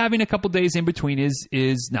 like, having a couple days in between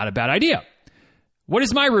is not a bad idea. What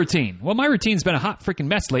is my routine? Well, my routine's been a hot freaking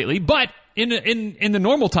mess lately, but in the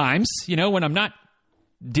normal times, when I'm not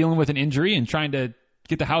dealing with an injury and trying to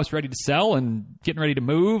get the house ready to sell and getting ready to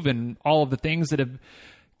move and all of the things that have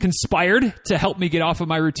conspired to help me get off of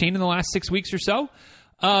my routine in the last 6 weeks or so,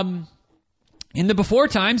 in the before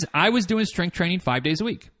times, I was doing strength training 5 days a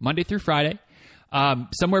week, Monday through Friday,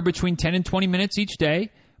 somewhere between 10 and 20 minutes each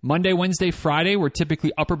day. Monday, Wednesday, Friday were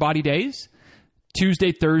typically upper body days.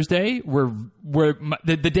 Tuesday, Thursday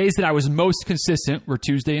the days that I was most consistent were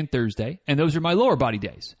Tuesday and Thursday, and those are my lower body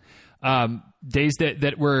days. Days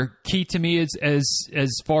that were key to me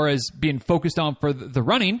as far as being focused on for the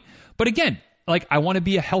running. But again, like I want to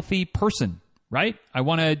be a healthy person, right? I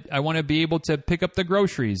want to be able to pick up the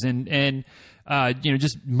groceries and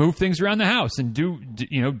just move things around the house and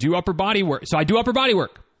do upper body work. So I do upper body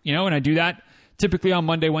work, and I do that typically on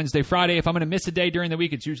Monday, Wednesday, Friday. If I'm going to miss a day during the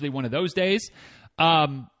week, it's usually one of those days.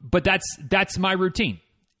 But that's my routine.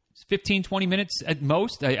 It's 15, 20 minutes at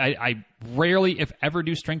most. I rarely, if ever,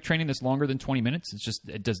 do strength training that's longer than 20 minutes.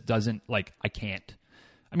 It just doesn't, I can't.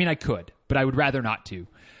 I mean, I could, but I would rather not to.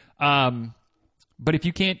 But if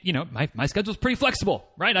you can't, my schedule's pretty flexible,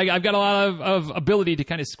 right? I've got a lot of ability to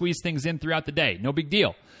kind of squeeze things in throughout the day. No big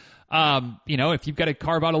deal. If you've got to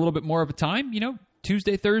carve out a little bit more of a time,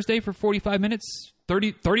 Tuesday, Thursday for 45 minutes,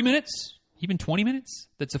 30 minutes, even 20 minutes,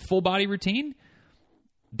 that's a full body routine.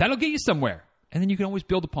 That'll get you somewhere. And then you can always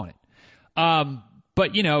build upon it.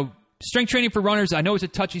 But strength training for runners, I know it's a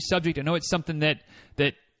touchy subject. I know it's something that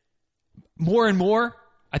more and more,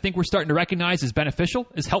 I think we're starting to recognize as beneficial,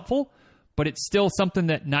 as helpful, but it's still something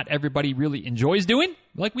that not everybody really enjoys doing.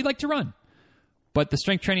 Like we like to run. But the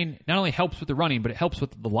strength training not only helps with the running, but it helps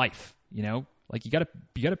with the life, Like you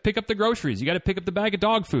gotta pick up the groceries. You gotta pick up the bag of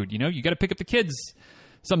dog food. You gotta pick up the kids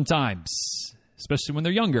sometimes, especially when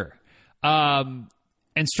they're younger.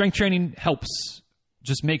 And strength training helps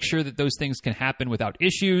just make sure that those things can happen without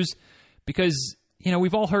issues because,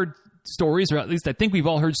 we've all heard stories, or at least I think we've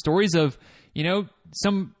all heard stories of,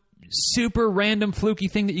 some super random fluky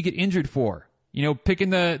thing that you get injured for. Picking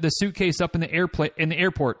the suitcase up in the airport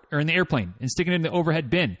or in the airplane and sticking it in the overhead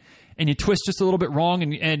bin. And you twist just a little bit wrong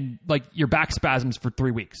and your back spasms for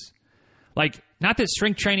 3 weeks. Not that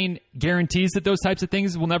strength training guarantees that those types of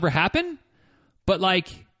things will never happen, but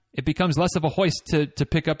it becomes less of a hoist to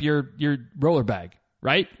pick up your roller bag,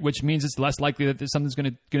 right? Which means it's less likely that something's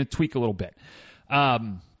going to tweak a little bit.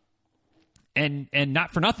 And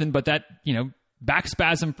not for nothing, but that, back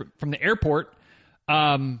spasm from the airport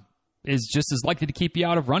is just as likely to keep you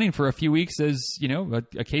out of running for a few weeks as,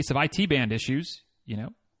 a case of IT band issues,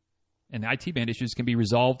 And the IT band issues can be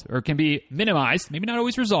resolved or can be minimized, maybe not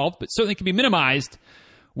always resolved, but certainly can be minimized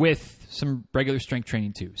with some regular strength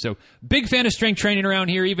training too. So big fan of strength training around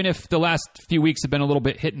here, even if the last few weeks have been a little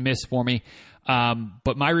bit hit and miss for me.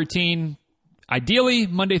 But my routine, ideally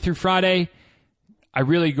Monday through Friday, I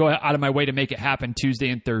really go out of my way to make it happen Tuesday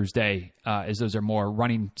and Thursday, as those are more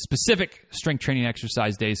running specific strength training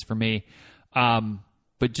exercise days for me.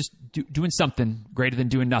 But just doing something greater than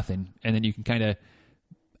doing nothing. And then you can kind of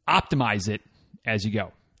optimize it as you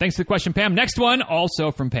go. Thanks for the question, Pam. Next one,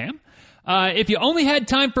 also from Pam. If you only had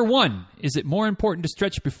time for one, is it more important to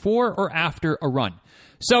stretch before or after a run?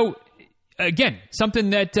 So, again,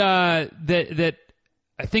 something that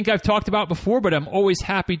I think I've talked about before, but I'm always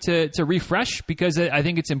happy to refresh because I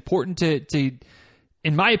think it's important to,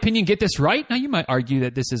 in my opinion, get this right. Now, you might argue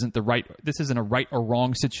that this isn't a right or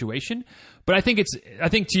wrong situation, but I think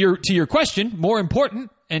to your question, more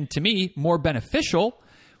important and to me more beneficial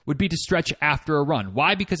would be to stretch after a run.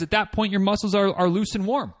 Why? Because at that point your muscles are loose and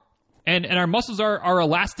warm. And our muscles are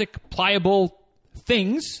elastic, pliable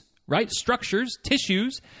things, right? Structures,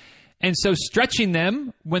 tissues. And so stretching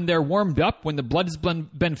them when they're warmed up, when the blood has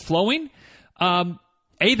been flowing, A,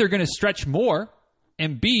 they're going to stretch more,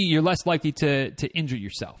 and B, you're less likely to injure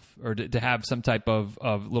yourself or to have some type of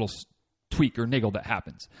little tweak or niggle that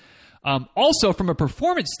happens. Also, from a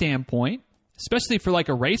performance standpoint, especially for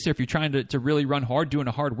a race or if you're trying to really run hard, doing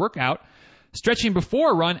a hard workout, stretching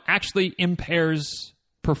before a run actually impairs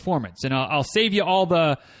performance. And I'll save you all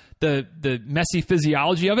the messy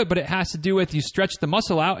physiology of it, but it has to do with you stretch the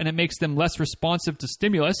muscle out and it makes them less responsive to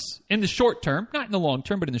stimulus in the short term, not in the long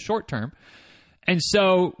term, but in the short term. And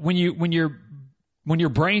so when your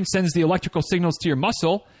brain sends the electrical signals to your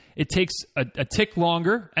muscle, it takes a tick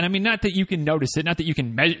longer. And I mean, not that you can notice it, not that you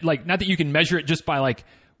can measure it just by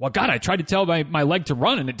well, God, I tried to tell my leg to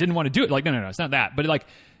run and it didn't want to do it. No, it's not that. But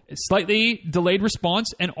it's slightly delayed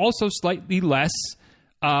response and also slightly less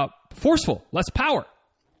forceful, less power.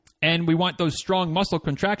 And we want those strong muscle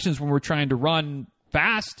contractions when we're trying to run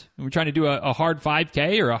fast and we're trying to do a hard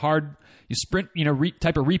 5K or a hard sprint,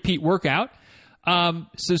 type of repeat workout.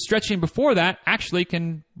 So stretching before that actually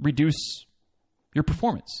can reduce your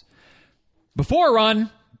performance. Before a run,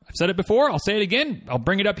 I've said it before, I'll say it again, I'll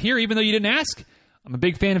bring it up here even though you didn't ask. I'm a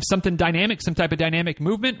big fan of something dynamic, some type of dynamic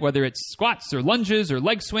movement, whether it's squats or lunges or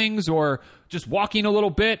leg swings or just walking a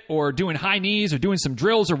little bit or doing high knees or doing some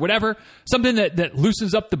drills or whatever. Something that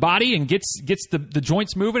loosens up the body and gets the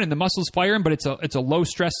joints moving and the muscles firing, but it's a low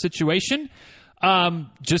stress situation.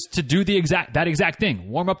 just to do that exact thing.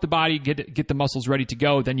 Warm up the body, get the muscles ready to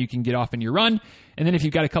go. Then you can get off in your run. And then if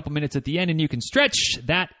you've got a couple minutes at the end and you can stretch,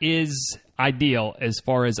 that is ideal as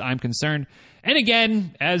far as I'm concerned. And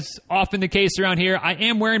again, as often the case around here, I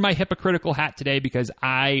am wearing my hypocritical hat today because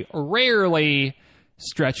I rarely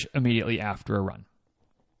stretch immediately after a run.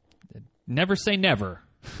 Never say never.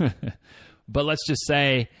 But let's just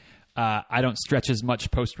say I don't stretch as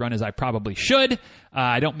much post-run as I probably should.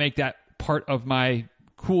 I don't make that part of my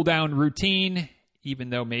cool-down routine,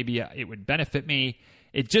 even though maybe it would benefit me.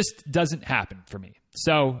 It just doesn't happen for me.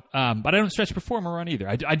 So, but I don't stretch before my run either.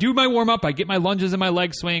 I do my warm-up, I get my lunges and my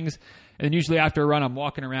leg swings, and then usually after a run, I'm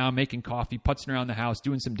walking around, making coffee, putzing around the house,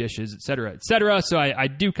 doing some dishes, et cetera, et cetera. So I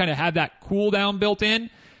do kind of have that cool-down built in,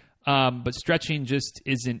 but stretching just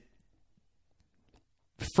isn't,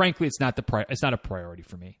 frankly, it's not a priority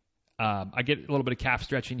for me. I get a little bit of calf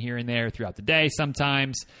stretching here and there throughout the day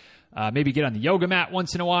sometimes. Maybe get on the yoga mat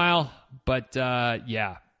once in a while. But,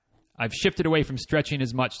 yeah, I've shifted away from stretching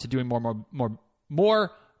as much to doing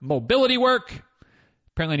more mobility work.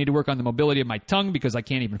 Apparently I need to work on the mobility of my tongue because I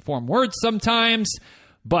can't even form words sometimes.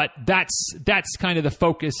 But that's kind of the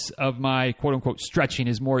focus of my quote-unquote stretching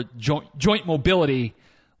is more joint mobility,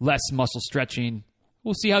 less muscle stretching.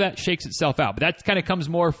 We'll see how that shakes itself out. But that kind of comes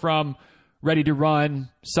more from Ready to Run,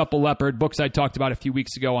 Supple Leopard, books I talked about a few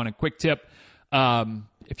weeks ago on a quick tip,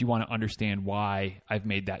 if you want to understand why I've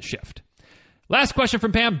made that shift. Last question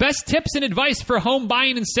from Pam. Best tips and advice for home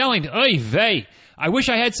buying and selling. Oy vey. I wish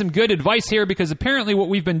I had some good advice here because apparently what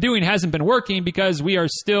we've been doing hasn't been working because we are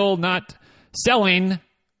still not selling,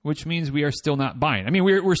 which means we are still not buying. I mean,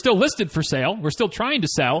 we're still listed for sale. We're still trying to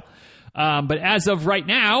sell. But as of right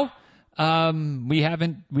now, we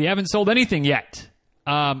haven't sold anything yet.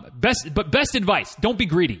 Best advice, don't be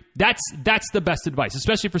greedy. That's the best advice,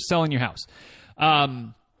 especially for selling your house.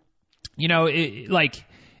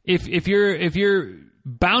 If you're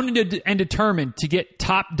bound and determined to get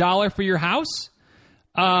top dollar for your house,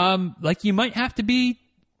 you're going to have to be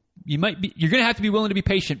willing to be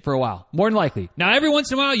patient for a while, more than likely. Now, every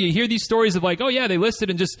once in a while, you hear these stories of oh yeah, they listed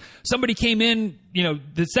and just somebody came in,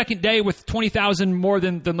 the second day with $20,000 more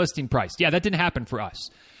than listing price. Yeah, that didn't happen for us.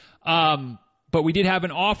 But we did have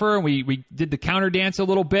an offer, and we did the counter dance a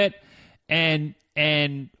little bit, and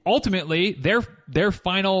ultimately their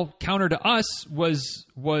final counter to us was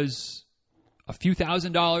a few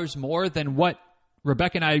 $1,000s more than what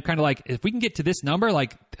Rebecca and I kind of if we can get to this number,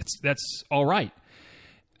 that's all right.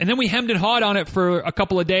 And then we hemmed and hawed on it for a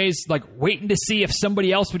couple of days, waiting to see if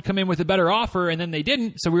somebody else would come in with a better offer, and then they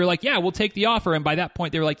didn't. So we were yeah, we'll take the offer. And by that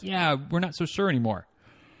point, they were yeah, we're not so sure anymore.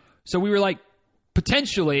 So we were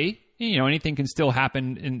potentially, anything can still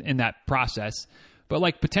happen in that process.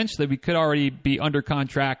 But potentially we could already be under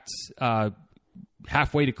contract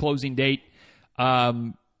halfway to closing date.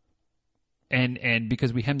 And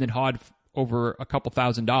because we hemmed and hawed over a couple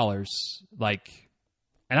 $1,000s,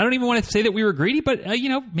 and I don't even want to say that we were greedy, but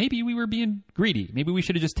maybe we were being greedy. Maybe we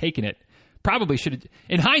should have just taken it. Probably should have.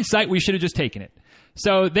 In hindsight, we should have just taken it.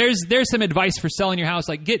 So there's some advice for selling your house.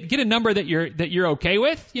 Get a number that you're okay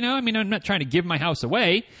with. I'm not trying to give my house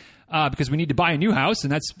away because we need to buy a new house,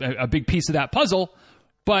 and that's a big piece of that puzzle.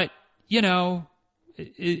 But a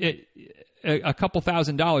couple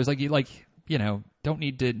 $1,000s, don't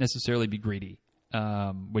need to necessarily be greedy.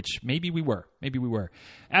 Which maybe we were.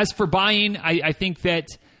 As for buying, I think that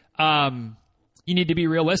you need to be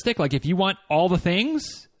realistic. If you want all the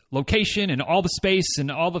things, location and all the space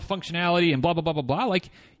and all the functionality and blah blah blah blah blah,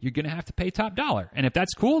 you're going to have to pay top dollar. And if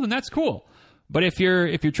that's cool, then that's cool. But if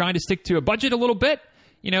you're trying to stick to a budget a little bit,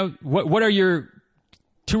 what are your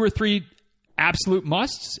 2 or 3 absolute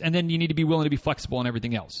musts, and then you need to be willing to be flexible on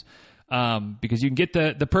everything else. Because you can get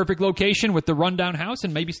the perfect location with the rundown house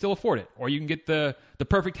and maybe still afford it. Or you can get the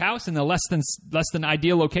perfect house in the less than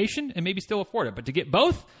ideal location and maybe still afford it. But to get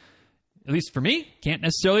both, at least for me, can't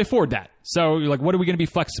necessarily afford that. So you're what are we going to be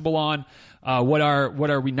flexible on? What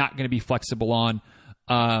are we not going to be flexible on?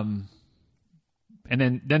 And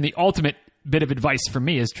then the ultimate bit of advice for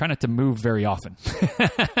me is try not to move very often.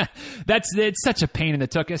 It's such a pain in the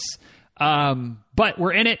tuchus. But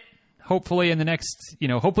we're in it. Hopefully in the next,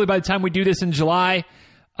 hopefully by the time we do this in July,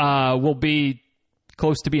 we'll be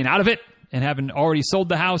close to being out of it and having already sold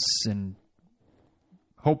the house and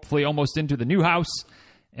hopefully almost into the new house.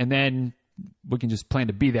 And then we can just plan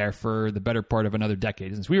to be there for the better part of another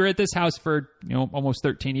decade. Since we were at this house for, almost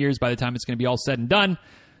 13 years, by the time it's going to be all said and done,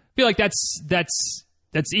 I feel like that's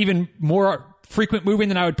even more frequent moving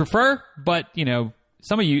than I would prefer. But,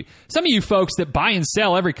 some of you folks that buy and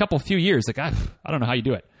sell every few years, I don't know how you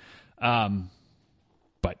do it.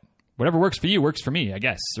 But whatever works for you works for me, I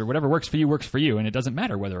guess, or whatever works for you, and it doesn't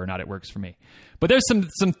matter whether or not it works for me. But there's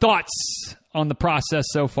some thoughts on the process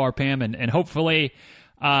so far, Pam, and hopefully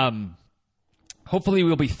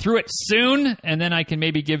we'll be through it soon, and then I can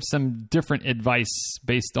maybe give some different advice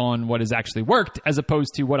based on what has actually worked as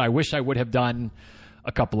opposed to what I wish I would have done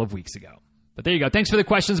a couple of weeks ago. But there you go. Thanks for the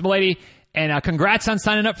questions, milady, and congrats on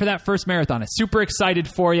signing up for that first marathon. I'm super excited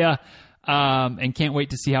for you, and can't wait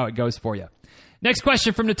to see how it goes for you. Next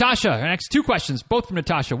question from Natasha. Or next two questions, both from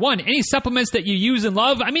Natasha. One, any supplements that you use and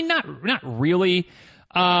love? I mean, not really.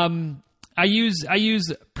 I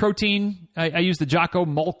use protein. I use the Jocko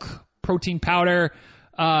Mulk protein powder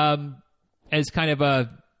as kind of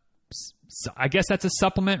I guess that's a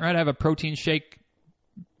supplement, right? I have a protein shake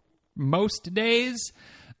most days.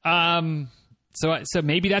 So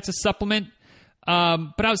maybe that's a supplement.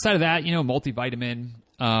 But outside of that, multivitamin,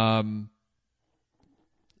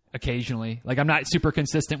 occasionally. Like, I'm not super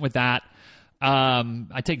consistent with that.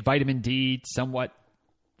 I take vitamin D somewhat.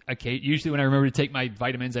 Okay, usually when I remember to take my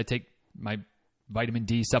vitamins, I take my vitamin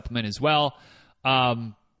D supplement as well.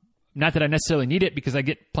 Not that I necessarily need it because I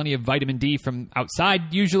get plenty of vitamin D from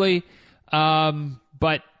outside usually.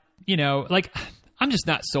 But, I'm just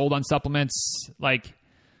not sold on supplements. Like,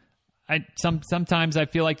 sometimes I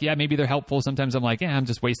feel like, yeah, maybe they're helpful. Sometimes I'm like, yeah, I'm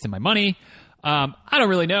just wasting my money. I don't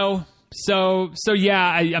really know. So yeah,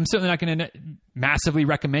 I'm certainly not going to massively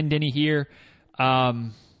recommend any here.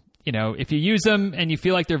 If you use them and you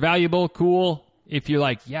feel like they're valuable, cool. If you're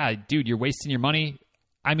like, yeah, dude, you're wasting your money.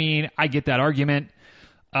 I mean, I get that argument.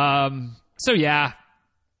 So yeah,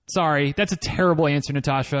 sorry. That's a terrible answer,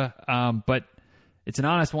 Natasha. But it's an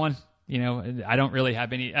honest one. I don't really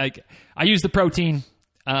have any, I use the protein,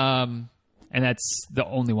 and that's the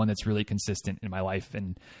only one that's really consistent in my life.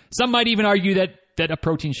 And some might even argue that a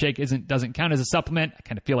protein shake doesn't count as a supplement. I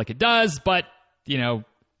kind of feel like it does, but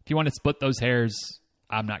if you want to split those hairs,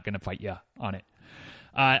 I'm not going to fight you on it.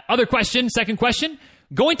 Second question,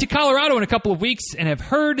 going to Colorado in a couple of weeks and have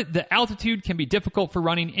heard the altitude can be difficult for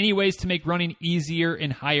running. Any ways to make running easier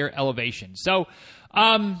in higher elevation? So,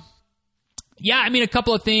 yeah, I mean, a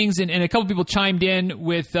couple of things, and a couple of people chimed in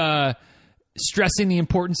with stressing the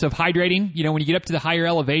importance of hydrating. When you get up to the higher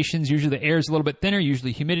elevations, usually the air is a little bit thinner.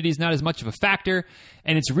 Usually humidity is not as much of a factor,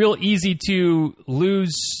 and it's real easy to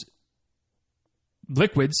lose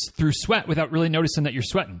liquids through sweat without really noticing that you're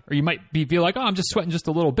sweating. Or you might feel like, oh, I'm just sweating just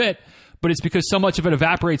a little bit, but it's because so much of it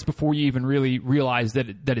evaporates before you even really realize that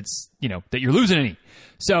it's, that you're losing any.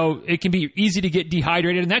 So it can be easy to get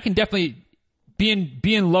dehydrated, and that can definitely,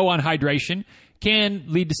 being low on hydration can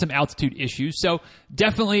lead to some altitude issues. So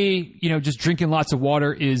definitely, just drinking lots of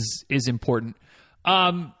water is important.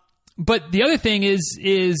 But the other thing is,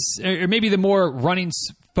 or maybe the more running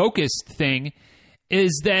focused thing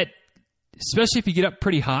is that, especially if you get up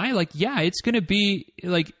pretty high, like, yeah, it's going to be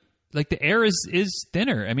like the air is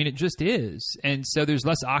thinner. I mean, it just is. And so there's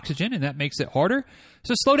less oxygen, and that makes it harder.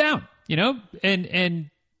 So slow down, and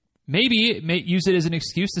maybe use it as an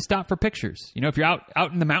excuse to stop for pictures. If you're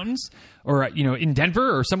out in the mountains or, in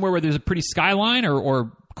Denver or somewhere where there's a pretty skyline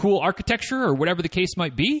or cool architecture or whatever the case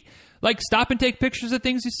might be, like, stop and take pictures of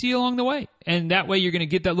things you see along the way. And that way you're going to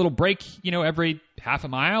get that little break, every half a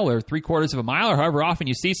mile or 3/4 of a mile or however often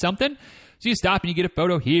you see something. So you stop and you get a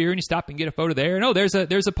photo here and you stop and get a photo there. And oh, there's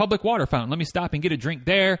a public water fountain. Let me stop and get a drink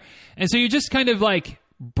there. And so you're just kind of like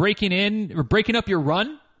breaking up your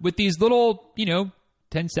run with these little,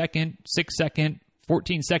 10-second, 6-second,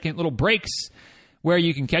 14-second little breaks where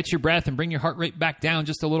you can catch your breath and bring your heart rate back down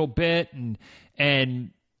just a little bit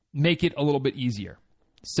and make it a little bit easier.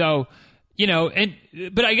 So,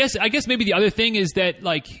 but I guess maybe the other thing is that,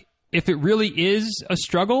 like, if it really is a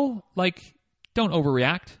struggle, like, don't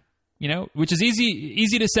overreact, which is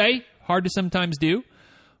easy to say, hard to sometimes do.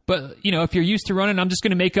 But, if you're used to running, I'm just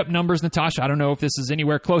going to make up numbers, Natasha. I don't know if this is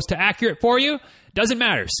anywhere close to accurate for you. Doesn't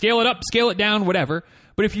matter. Scale it up, scale it down, whatever.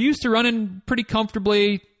 But if you're used to running pretty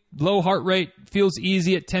comfortably, low heart rate, feels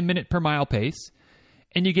easy at 10-minute per mile pace,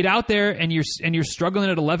 and you get out there and you're struggling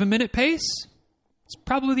at 11-minute pace, it's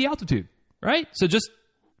probably the altitude, right? So just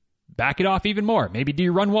back it off even more. Maybe do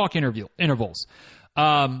your run-walk intervals.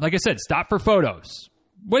 Like I said, stop for photos.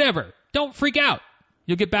 Whatever. Don't freak out.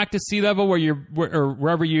 You'll get back to sea level or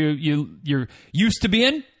wherever you're used to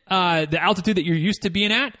being, the altitude that you're used to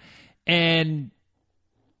being at, and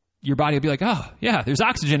your body will be like, oh, yeah, there's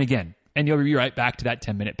oxygen again. And you'll be right back to that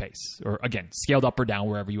 10-minute pace, or again, scaled up or down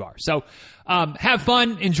wherever you are. So have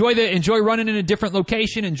fun, enjoy running in a different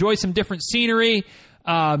location, enjoy some different scenery,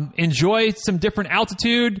 enjoy some different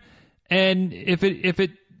altitude. And if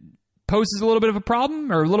it poses a little bit of a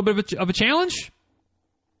problem or a little bit of a challenge,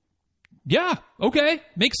 Yeah, okay,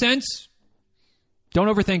 makes sense. Don't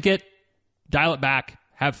overthink it. Dial it back.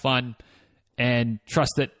 Have fun. And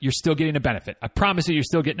trust that you're still getting a benefit. I promise you, you're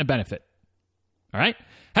still getting a benefit. All right?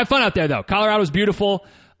 Have fun out there, though. Colorado's beautiful.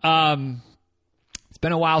 It's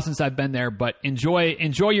been a while since I've been there, but enjoy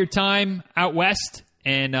your time out west,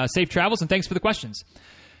 and safe travels, and thanks for the questions.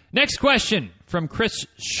 Next question from Chris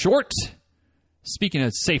Short. Speaking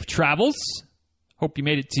of safe travels, hope you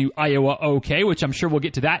made it to Iowa okay, which I'm sure we'll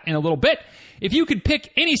get to that in a little bit. If you could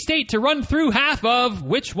pick any state to run through half of,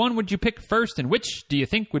 which one would you pick first, and which do you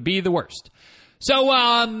think would be the worst? So,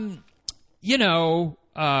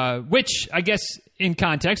 which, I guess, in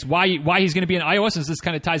context, why he's going to be in Iowa, since this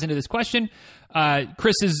kind of ties into this question.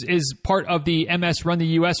 Chris is part of the MS Run the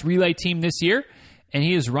US relay team this year, and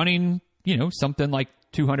he is running, something like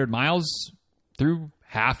 200 miles through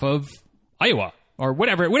half of Iowa, or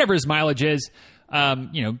whatever his mileage is,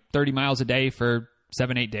 30 miles a day for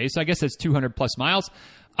 7-8 days. So I guess that's 200 plus miles.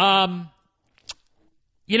 I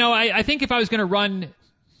think if I was going to run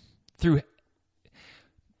through,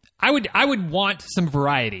 I would want some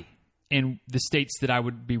variety in the states that I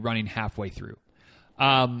would be running halfway through.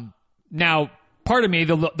 Now, part of me,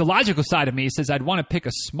 the logical side of me says I'd want to pick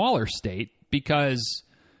a smaller state because,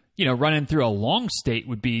 running through a long state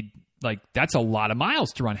would be like, that's a lot of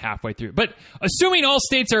miles to run halfway through. But assuming all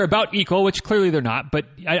states are about equal, which clearly they're not, but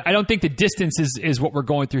I don't think the distance is what we're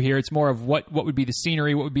going through here. It's more of what would be the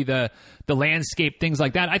scenery, what would be the landscape, things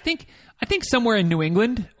like that. I think somewhere in New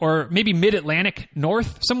England, or maybe mid-Atlantic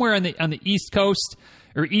north, somewhere on the East Coast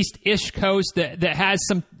or East-ish coast that has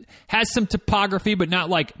some topography, but not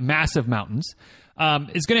like massive mountains.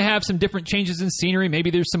 Is going to have some different changes in scenery.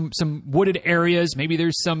 Maybe there's some wooded areas. Maybe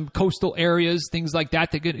there's some coastal areas, things like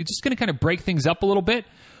that. It's just going to kind of break things up a little bit.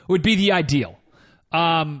 Would be the ideal.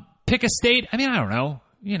 Pick a state. I mean, I don't know.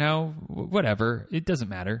 Whatever. It doesn't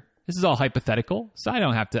matter. This is all hypothetical, so I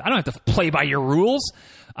don't have to play by your rules.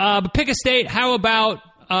 But pick a state. How about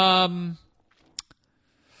how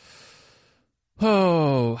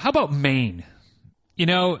about Maine?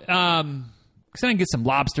 Because I can get some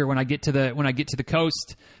lobster when I get to the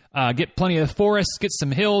coast, get plenty of forests, get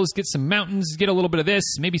some hills, get some mountains, get a little bit of this,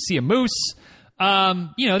 maybe see a moose.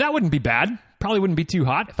 That wouldn't be bad. Probably wouldn't be too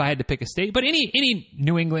hot if I had to pick a state. But any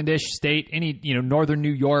New England-ish state, any northern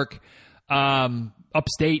New York,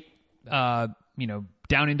 upstate, down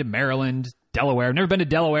into Maryland, Delaware. I've never been to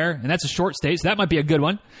Delaware, and that's a short state, so that might be a good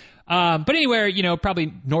one. But anywhere,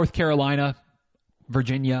 probably North Carolina,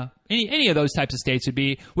 Virginia, any of those types of states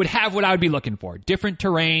would have what I would be looking for. Different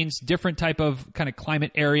terrains, different type of kind of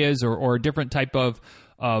climate areas, or different type of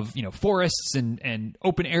forests and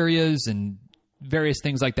open areas and various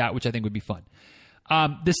things like that, which I think would be fun.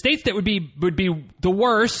 The states that would be the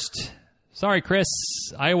worst, sorry, Chris,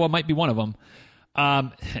 Iowa might be one of them.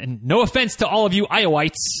 And no offense to all of you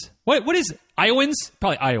Iowites. What is Iowans?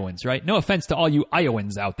 Probably Iowans, right? No offense to all you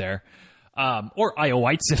Iowans out there. Or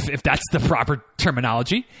Iowites, if that's the proper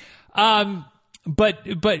terminology. But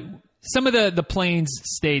some of the plains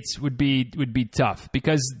states would be tough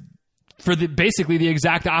because for basically the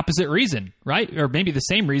exact opposite reason, right? Or maybe the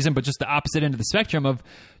same reason, but just the opposite end of the spectrum of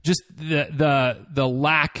just the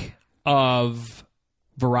lack of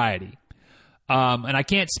variety. And I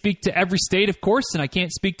can't speak to every state, of course, and I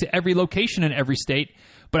can't speak to every location in every state,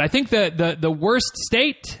 but I think the worst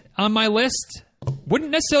state on my list wouldn't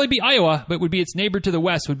necessarily be Iowa, but would be its neighbor to the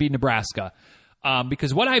west, would be Nebraska.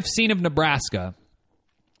 Because what I've seen of Nebraska,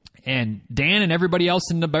 and Dan and everybody else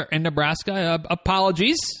in Nebraska,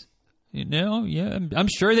 apologies. I'm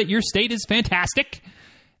sure that your state is fantastic,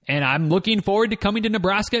 and I'm looking forward to coming to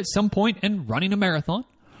Nebraska at some point and running a marathon.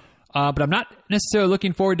 But I'm not necessarily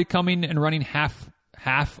looking forward to coming and running half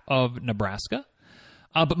of Nebraska.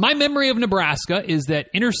 But my memory of Nebraska is that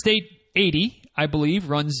Interstate 80, I believe,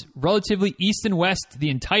 runs relatively east and west the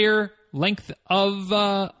entire length of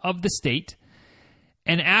the state.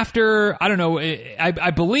 And after, I don't know,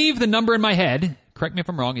 I believe the number in my head, correct me if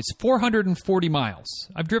I'm wrong, is 440 miles.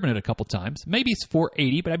 I've driven it a couple times. Maybe it's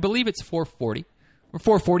 480, but I believe it's 440 or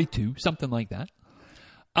 442, something like that.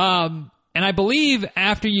 And I believe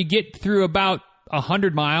after you get through about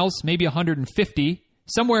 100 miles, maybe 150,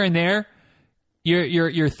 somewhere in there,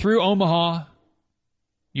 you're through Omaha,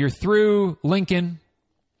 you're through Lincoln,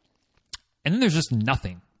 and then there's just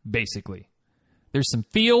nothing, basically. There's some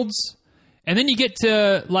fields, and then you get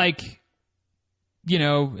to,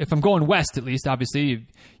 if I'm going west, at least, obviously,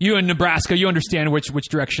 you in Nebraska, you understand which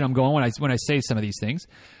direction I'm going when I say some of these things.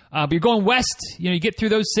 But you're going west, you get through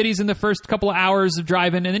those cities in the first couple of hours of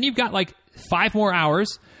driving, and then you've got 5 more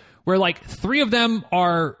hours where 3 of them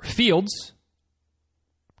are fields,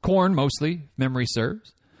 corn mostly, if memory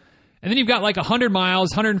serves. And then you've got like 100 miles,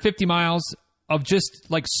 150 miles of just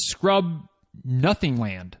like scrub nothing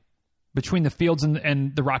land between the fields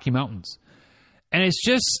and the Rocky Mountains. And it's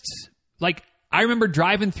just like, I remember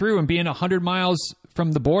driving through and being 100 miles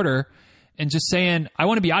from the border and just saying, I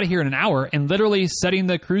want to be out of here in an hour, and literally setting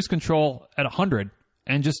the cruise control at 100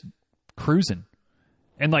 and just cruising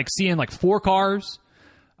and like seeing like 4 cars.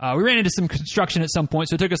 We ran into some construction at some point,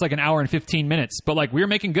 so it took us like an hour and 15 minutes. But like, we were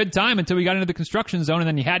making good time until we got into the construction zone, and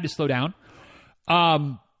then you had to slow down.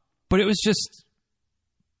 But it was just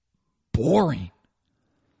boring.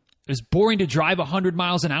 It was boring to drive 100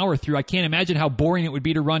 miles an hour through. I can't imagine how boring it would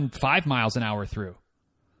be to run 5 miles an hour through.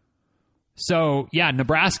 So yeah,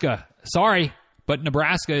 Nebraska. Sorry, but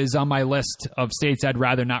Nebraska is on my list of states I'd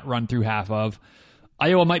rather not run through half of.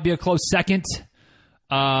 Iowa might be a close second.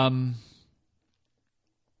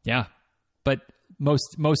 Yeah, but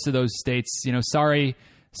most of those states, sorry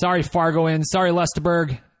Fargoans, sorry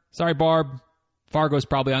Lesteberg, sorry Barb. Fargo's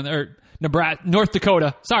probably on there. Nebraska, North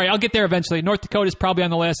Dakota. Sorry, I'll get there eventually. North Dakota's probably on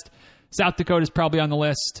the list. South Dakota's probably on the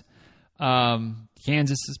list.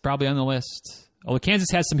 Kansas is probably on the list. Although Kansas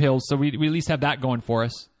has some hills, so we at least have that going for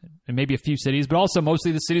us, and maybe a few cities. But also,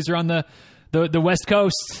 mostly the cities are on the West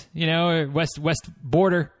Coast, west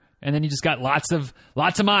border, and then you just got lots of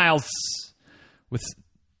miles with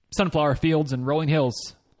sunflower fields and rolling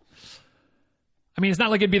hills. I mean, it's not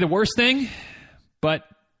like it'd be the worst thing, but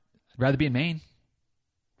I'd rather be in Maine.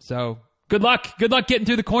 So good luck getting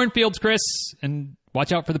through the cornfields, Chris, and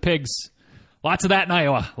watch out for the pigs. Lots of that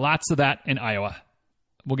in Iowa.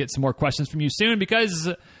 We'll get some more questions from you soon, because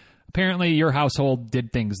apparently your household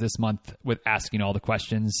did things this month with asking all the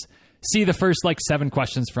questions. See the first 7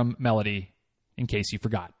 questions from Melody, in case you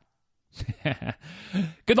forgot.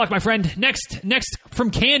 Good luck, my friend. Next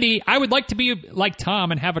from Candy. I would like to be like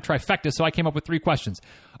Tom and have a trifecta, so I came up with 3 questions.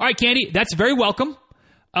 All right, Candy, that's very welcome.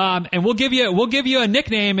 And we'll give you a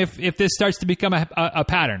nickname if this starts to become a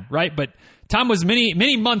pattern, right? But Tom was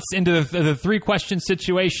many months into the 3-question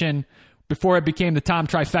situation before it became the Tom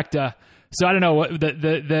trifecta. So I don't know,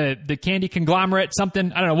 the Candy conglomerate,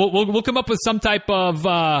 something. I don't know. We'll come up with some type of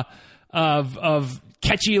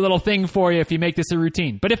catchy little thing for you if you make this a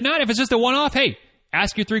routine. But if not, if it's just a one-off, hey,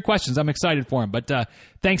 ask your 3 questions. I'm excited for them. But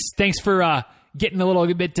thanks for getting a little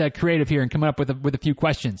bit creative here and coming up with a few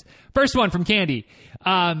questions. First one from Candy.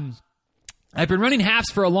 I've been running halves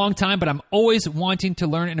for a long time, but I'm always wanting to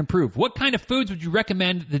learn and improve. What kind of foods would you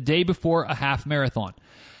recommend the day before a half marathon?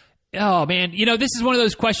 Oh, man. This is one of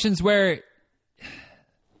those questions where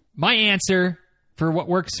my answer for what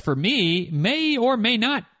works for me may or may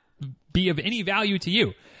not be of any value to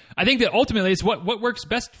you. I think that ultimately it's what works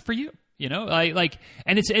best for you, and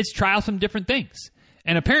it's try out some different things.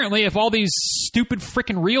 And apparently, if all these stupid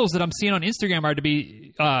freaking reels that I'm seeing on Instagram are to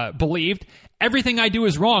be believed, everything I do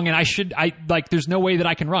is wrong, and there's no way that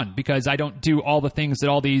I can run, because I don't do all the things that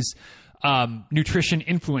all these nutrition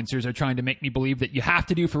influencers are trying to make me believe that you have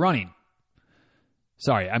to do for running.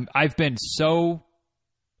 Sorry, I've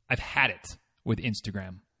had it with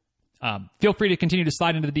Instagram. Feel free to continue to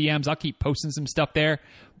slide into the DMs. I'll keep posting some stuff there,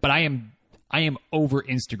 but I am over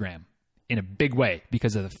Instagram in a big way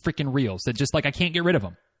because of the freaking reels that just I can't get rid of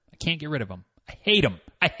them. I hate them.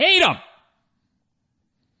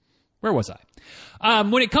 Where was I?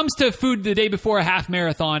 When it comes to food the day before a half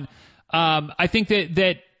marathon, I think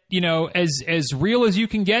that as real as you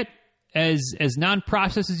can get, as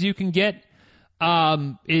non-processed as you can get,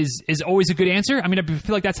 is always a good answer. I mean, I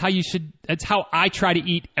feel like that's how I try to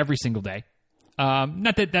eat every single day.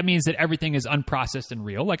 Not that means that everything is unprocessed and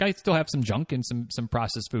real. I still have some junk and some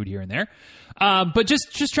processed food here and there. But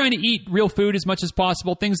just trying to eat real food as much as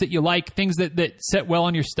possible, things that you like, things that sit well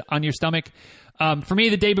on your stomach. For me,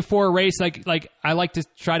 the day before a race, I like to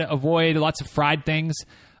try to avoid lots of fried things.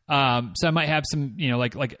 So I might have some,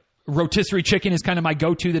 like rotisserie chicken is kind of my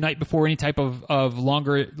go-to the night before any type of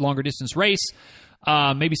longer distance race.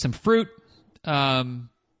 Maybe some fruit. That's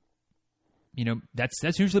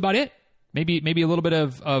usually about it. Maybe a little bit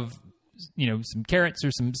of some carrots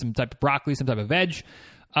or some type of broccoli, some type of veg.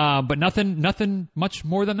 But nothing much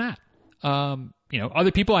more than that.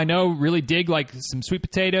 Other people I know really dig some sweet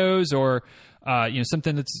potatoes or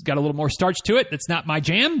something that's got a little more starch to it. That's not my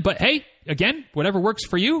jam, but hey, again, whatever works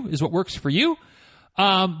for you is what works for you.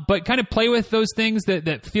 But kind of play with those things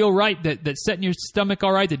that feel right, that set in your stomach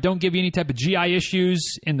all right, that don't give you any type of GI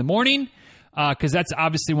issues in the morning. Because that's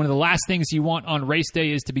obviously one of the last things you want on race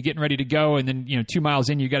day is to be getting ready to go, and then 2 miles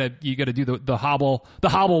in you gotta do the hobble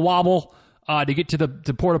wobble to get to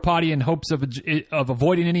the porta potty in hopes of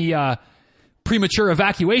avoiding any premature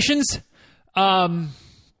evacuations. But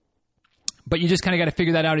you just kind of got to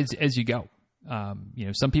figure that out as you go.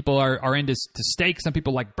 Some people are into steak. Some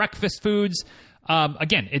people like breakfast foods.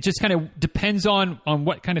 Again, it just kind of depends on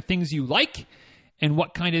what kind of things you like and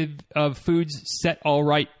what kind of foods set all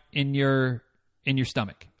right in your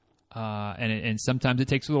stomach. And sometimes it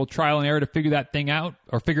takes a little trial and error to figure that thing out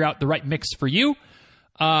or figure out the right mix for you.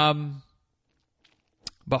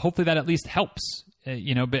 But hopefully that at least helps, but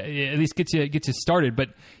at least gets you started. But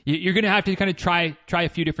you're going to have to kind of try a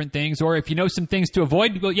few different things, or if you know some things to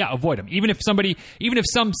avoid, well, yeah, avoid them. Even if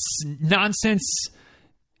some nonsense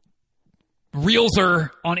reelser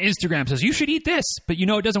on Instagram says you should eat this, but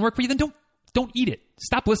it doesn't work for you, then don't eat it.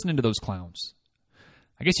 Stop listening to those clowns.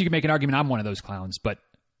 I guess you could make an argument I'm one of those clowns, but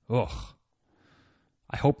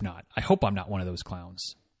I hope not. I hope I'm not one of those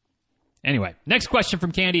clowns. Anyway, next question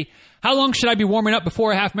from Candy. How long should I be warming up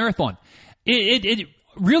before a half marathon? It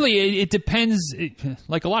really depends,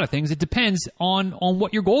 like a lot of things, it depends on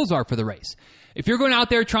what your goals are for the race. If you're going out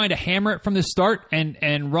there trying to hammer it from the start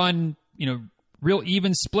and run, real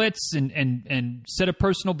even splits and set a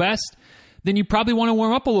personal best, then you probably want to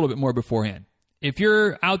warm up a little bit more beforehand. If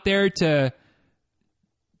you're out there to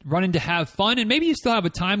running to have fun, and maybe you still have a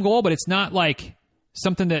time goal, but it's not like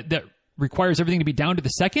something that requires everything to be down to the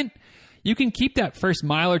second, you can keep that first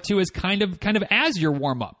mile or two as kind of as your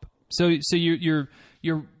warm up. So you're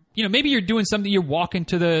maybe you're doing something, you're walking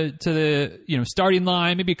to the starting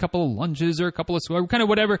line, maybe a couple of lunges or a couple of kind of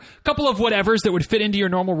whatever, couple of whatevers that would fit into your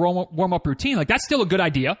normal warm up routine. Like that's still a good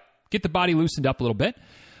idea. Get the body loosened up a little bit,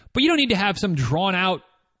 but you don't need to have some drawn out,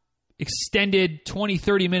 extended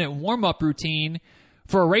 20-30 minute warm up routine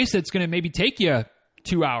for a race that's going to maybe take you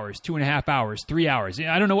 2 hours, 2.5 hours, 3 hours.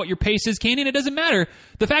 I don't know what your pace is, Canyon. It doesn't matter.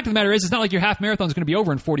 The fact of the matter is, it's not like your half marathon is going to be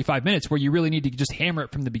over in 45 minutes where you really need to just hammer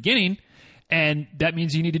it from the beginning. And that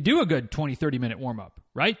means you need to do a good 20, 30 minute warm up,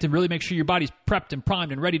 right? To really make sure your body's prepped and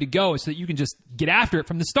primed and ready to go so that you can just get after it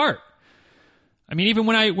from the start. I mean, even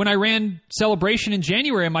when I ran Celebration in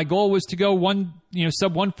January, and my goal was to go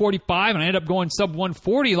sub 145, and I ended up going sub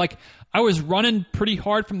 140. Like I was running pretty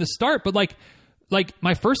hard from the start, but like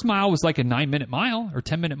my first mile was like a 9-minute mile or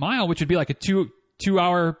 10-minute mile, which would be like a 2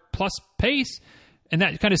 hour plus pace. And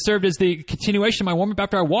that kind of served as the continuation of my warm up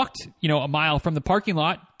after I walked, a mile from the parking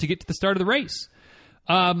lot to get to the start of the race.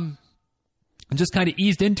 And just kind of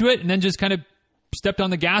eased into it and then just kind of stepped on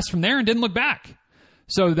the gas from there and didn't look back.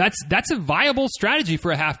 So that's a viable strategy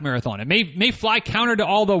for a half marathon. It may fly counter to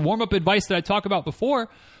all the warm up advice that I talked about before,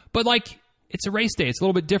 but like it's a race day. It's a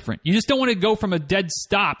little bit different. You just don't want to go from a dead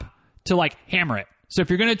stop to like hammer it. So if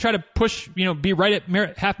you're going to try to push, be right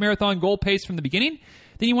at half marathon goal pace from the beginning,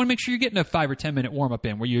 then you want to make sure you're getting a 5 or 10 minute warm up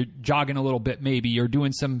in where you're jogging a little bit, maybe, or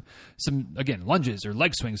doing some again, lunges or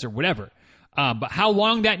leg swings or whatever. But how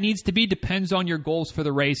long that needs to be depends on your goals for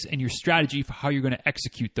the race and your strategy for how you're going to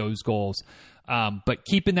execute those goals. But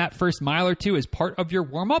keeping that first mile or two as part of your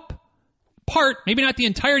warm up, maybe not the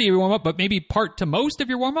entirety of your warm up, but maybe part to most of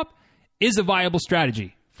your warm up, is a viable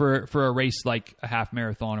strategy for a race like a half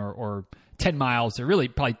marathon or 10 miles or really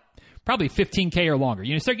probably 15K or longer.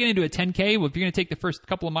 You start getting into a 10K, well, if you're going to take the first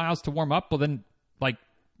couple of miles to warm up, well then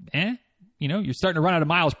you're starting to run out of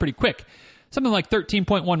miles pretty quick. Something like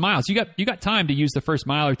 13.1 miles. You got time to use the first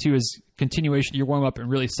mile or two as continuation of your warm up and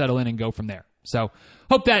really settle in and go from there. So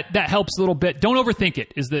hope that helps a little bit. Don't overthink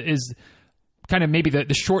it is kind of maybe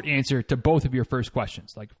the short answer to both of your first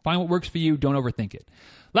questions. Like find what works for you. Don't overthink it.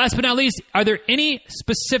 Last but not least, are there any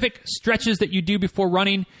specific stretches that you do before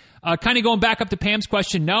running? Kind of going back up to Pam's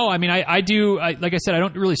question, no. I mean, I do, like I said, I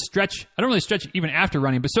don't really stretch even after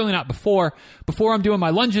running, but certainly not before. Before I'm doing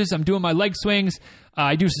my lunges, I'm doing my leg swings.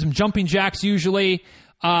 I do some jumping jacks usually,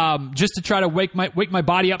 just to try to wake my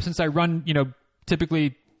body up since I run,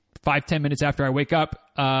 typically 5-10 minutes after I wake up.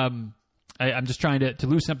 I'm just trying to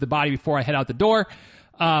loosen up the body before I head out the door.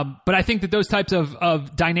 But I think that those types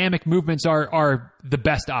of dynamic movements are the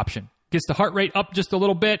best option. Gets the heart rate up just a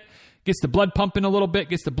little bit, gets the blood pumping a little bit,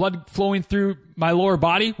 gets the blood flowing through my lower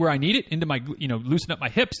body where I need it, into my, loosen up my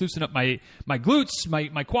hips, loosen up my glutes,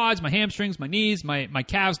 my quads, my hamstrings, my knees, my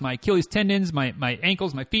calves, my Achilles tendons, my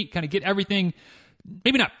ankles, my feet, kind of get everything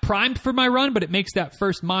maybe not primed for my run, but it makes that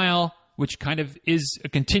first mile, which kind of is a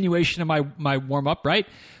continuation of my warm up, right?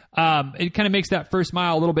 It kind of makes that first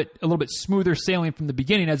mile a little bit smoother sailing from the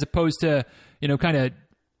beginning, as opposed to, kind of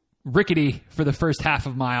rickety for the first half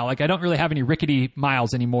of mile. Like I don't really have any rickety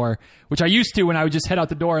miles anymore, which I used to when I would just head out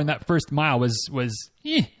the door and that first mile was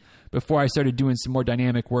before I started doing some more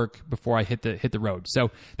dynamic work before I hit the road.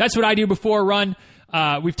 So that's what I do before a run.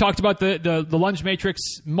 We've talked about the lunge matrix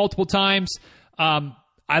multiple times.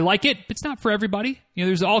 I like it, but it's not for everybody.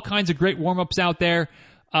 There's all kinds of great warm-ups out there.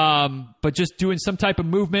 But just doing some type of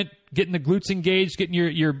movement, getting the glutes engaged, getting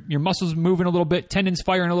your muscles moving a little bit, tendons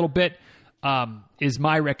firing a little bit, is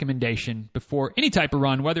my recommendation before any type of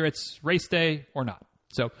run, whether it's race day or not.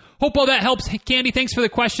 So hope all that helps. Hey, Candy, thanks for the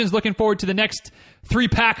questions. Looking forward to the next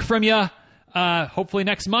 3-pack from you. Hopefully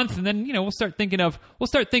next month, and then we'll start thinking of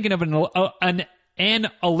an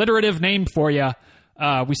alliterative name for you.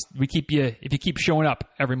 We keep you if you keep showing up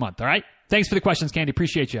every month. All right. Thanks for the questions, Candy.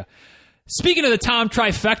 Appreciate you. Speaking of the Tom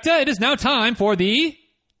Trifecta, it is now time for the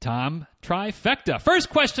Tom Trifecta. First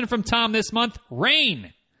question from Tom this month: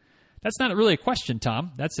 rain. That's not really a question,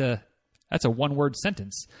 Tom. That's a one-word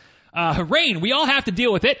sentence. Rain. We all have to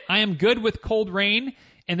deal with it. I am good with cold rain,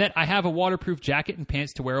 and that I have a waterproof jacket and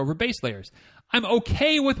pants to wear over base layers. I'm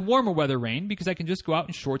okay with warmer weather rain because I can just go out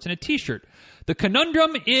in shorts and a t-shirt. The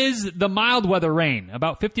conundrum is the mild weather rain,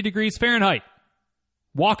 about 50 degrees Fahrenheit.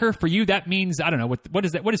 Walker, for you, that means, I don't know, what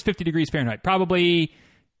is that? What is 50 degrees Fahrenheit? Probably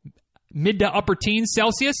mid to upper teens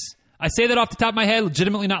Celsius. I say that off the top of my head,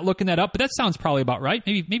 legitimately not looking that up, but that sounds probably about right.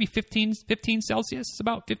 Maybe 15 Celsius is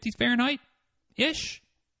about 50 Fahrenheit-ish.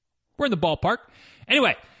 We're in the ballpark.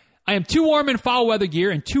 Anyway, I am too warm in foul weather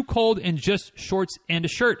gear and too cold in just shorts and a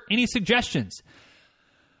shirt. Any suggestions?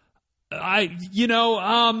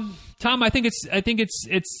 Tom, I think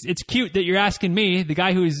it's cute that you're asking me, the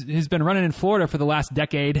guy who's been running in Florida for the last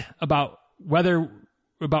decade, about weather,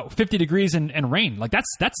 about 50 degrees and rain. Like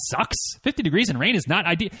that sucks. 50 degrees and rain is not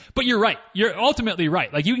ideal. But you're right. You're ultimately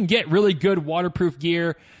right. Like you can get really good waterproof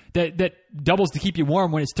gear that doubles to keep you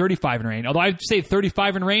warm when it's 35 in rain. Although I'd say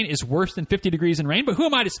 35 in rain is worse than 50 degrees in rain, but who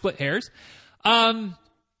am I to split hairs?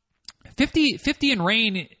 50 in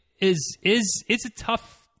rain is a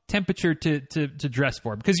tough temperature to dress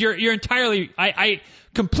for, because you're entirely, I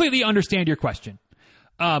completely understand your question.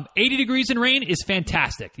 80 degrees in rain is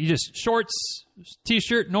fantastic. You just shorts,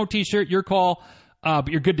 t-shirt, no t-shirt, your call. But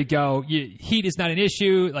you're good to go. Heat is not an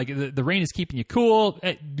issue. Like the rain is keeping you cool.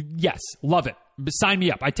 Yes, love it. Sign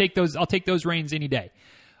me up. I'll take those rains any day.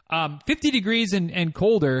 50 degrees and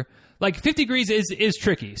colder, like 50 degrees is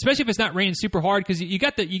tricky, especially if it's not raining super hard, because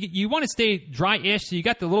you want to stay dry-ish, so you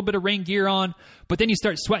got the little bit of rain gear on, but then you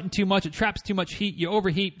start sweating too much. It traps too much heat. You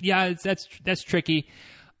overheat. Yeah, that's tricky.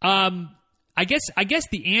 I guess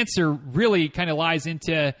the answer really kind of lies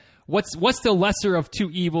into what's the lesser of two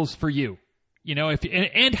evils for you.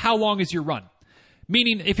 And how long is your run?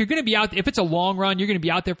 Meaning, if you're going to be out, if it's a long run, you're going to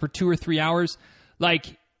be out there for 2 or 3 hours. Like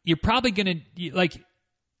you're probably going to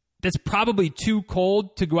that's probably too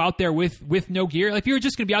cold to go out there with no gear. Like if you're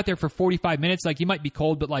just going to be out there for 45 minutes, like you might be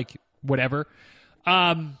cold, but like whatever.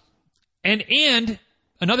 And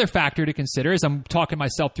another factor to consider as I'm talking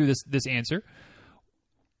myself through this answer: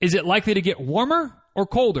 is it likely to get warmer or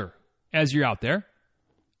colder as you're out there?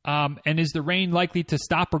 And is the rain likely to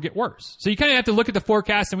stop or get worse? So you kind of have to look at the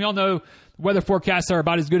forecast, and we all know weather forecasts are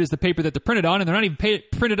about as good as the paper that they're printed on, and they're not even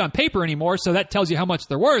printed on paper anymore, so that tells you how much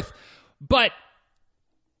they're worth. But,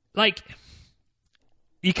 like,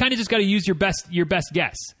 you kind of just got to use your best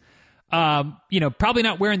guess. Probably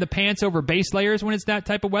not wearing the pants over base layers when it's that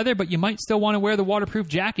type of weather, but you might still want to wear the waterproof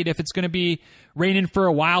jacket if it's going to be raining for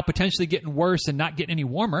a while, potentially getting worse and not getting any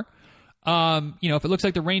warmer. If it looks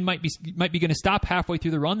like the rain might be going to stop halfway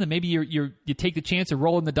through the run, then maybe you take the chance of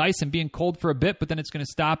rolling the dice and being cold for a bit, but then it's going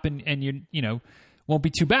to stop and you won't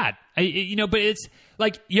be too bad. But it's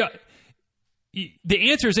like,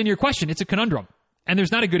 the answer is in your question. It's a conundrum, and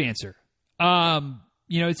there's not a good answer.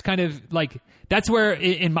 It's kind of like, that's where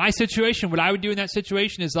in my situation, what I would do in that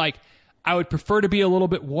situation is like, I would prefer to be a little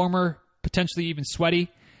bit warmer, potentially even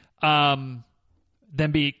sweaty, than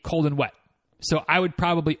be cold and wet. So I would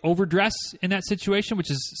probably overdress in that situation,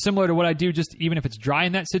 which is similar to what I do just even if it's dry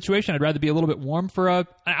in that situation. I'd rather be a little bit warm for an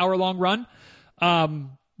hour-long run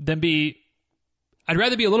I'd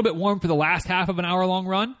rather be a little bit warm for the last half of an hour-long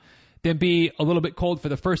run than be a little bit cold for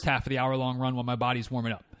the first half of the hour-long run while my body's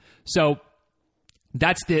warming up. So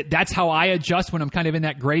that's how I adjust when I'm kind of in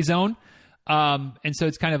that gray zone. And so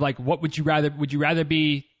it's kind of like, what would you rather? Would you rather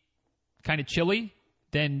be kind of chilly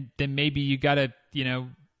than maybe you got to,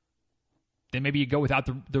 then maybe you go without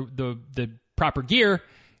the proper gear,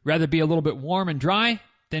 rather be a little bit warm and dry,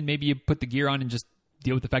 then maybe you put the gear on and just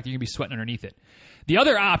deal with the fact that you're going to be sweating underneath it. The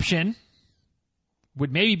other option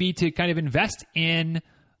would maybe be to kind of invest in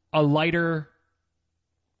a lighter,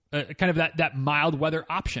 kind of that mild weather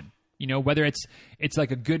option. Whether it's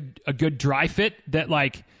like a good dry fit that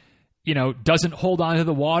doesn't hold on to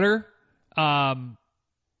the water,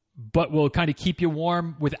 but will kind of keep you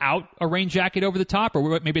warm without a rain jacket over the top,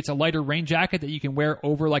 or maybe it's a lighter rain jacket that you can wear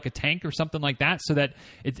over like a tank or something like that, so that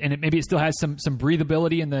maybe it still has some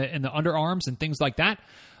breathability in the underarms and things like that.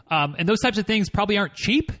 And those types of things probably aren't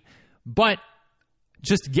cheap, but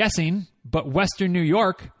just guessing, but Western New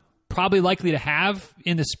York probably likely to have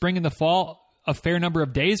in the spring and the fall a fair number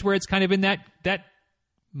of days where it's kind of in that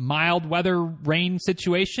mild weather rain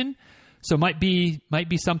situation. So might be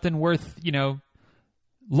something worth,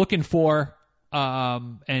 looking for,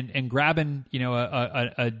 and grabbing,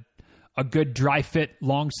 a good dry fit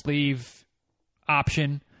long sleeve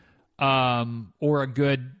option, or a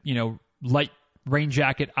good, light rain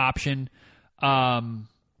jacket option,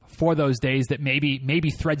 for those days that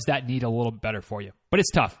maybe threads that need a little better for you. But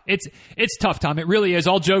it's tough. It's tough, Tom. It really is.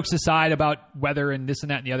 All jokes aside about weather and this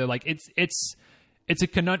and that and the other, like it's a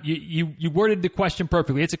conundrum. You worded the question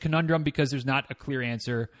perfectly. It's a conundrum because there's not a clear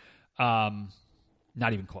answer,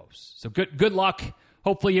 not even close. So good luck.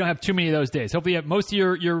 Hopefully you don't have too many of those days. Hopefully most of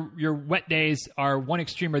your wet days are one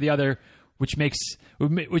extreme or the other, which makes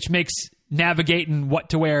navigating what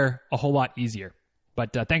to wear a whole lot easier.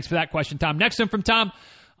 But thanks for that question, Tom. Next one from Tom.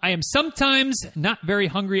 I am sometimes not very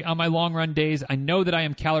hungry on my long run days. I know that I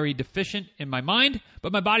am calorie deficient in my mind,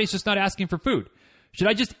 but my body's just not asking for food. Should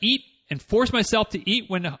I just eat and force myself to eat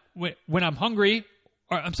when I'm hungry?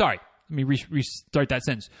 Or I'm sorry, let me restart that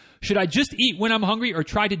sentence. Should I just eat when I'm hungry or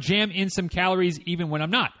try to jam in some calories even when I'm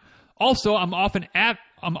not? Also, I'm often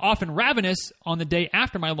ravenous on the day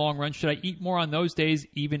after my long run. Should I eat more on those days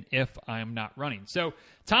even if I'm not running? So,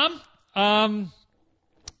 Tom,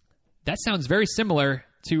 that sounds very similar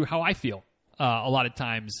to how I feel a lot of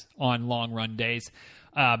times on long run days.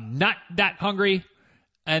 Not that hungry,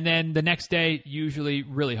 and then the next day, usually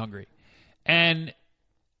really hungry. And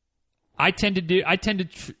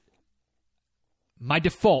my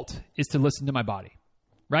default is to listen to my body,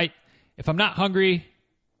 right? If I'm not hungry,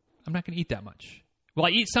 I'm not going to eat that much. Will I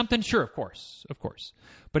eat something? Sure, of course.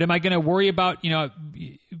 But am I going to worry about,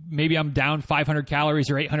 maybe I'm down 500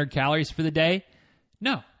 calories or 800 calories for the day?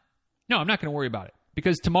 No, I'm not going to worry about it.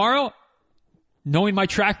 Because tomorrow, knowing my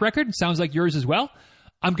track record, sounds like yours as well,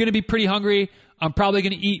 I'm going to be pretty hungry. I'm probably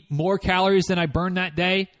going to eat more calories than I burned that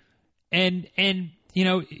day. And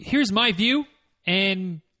here's my view,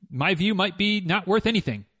 and my view might be not worth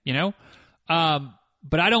anything,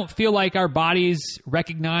 But I don't feel like our bodies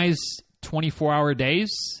recognize 24-hour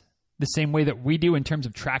days the same way that we do in terms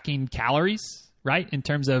of tracking calories, right? In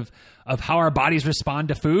terms of how our bodies respond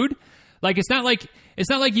to food. Like it's not like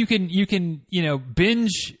you can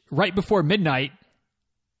binge right before midnight,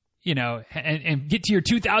 and get to your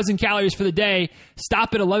 2,000 calories for the day,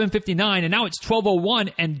 stop at 11:59, and now it's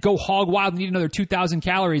 12:01, and go hog wild and eat another 2,000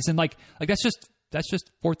 calories, and like that's just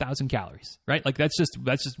 4,000 calories, right? Like that's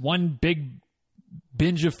just one big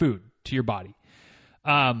binge of food to your body.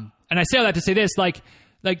 And I say all that to say this,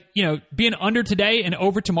 being under today and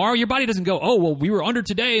over tomorrow, your body doesn't go, oh, well, we were under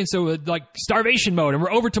today, and so starvation mode, and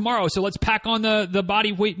we're over tomorrow, so let's pack on the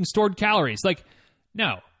body weight and stored calories.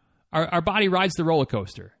 No. Our body rides the roller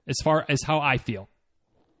coaster as far as how I feel.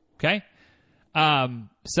 Okay?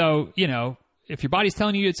 So, if your body's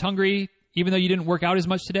telling you it's hungry, even though you didn't work out as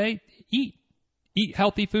much today, eat. Eat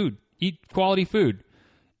healthy food. Eat quality food.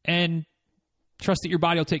 And trust that your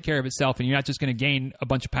body will take care of itself, and you're not just going to gain a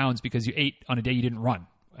bunch of pounds because you ate on a day you didn't run,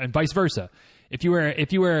 and vice versa. If you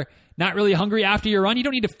were not really hungry after your run, you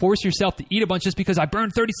don't need to force yourself to eat a bunch just because I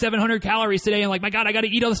burned 3,700 calories today, and my God, I got to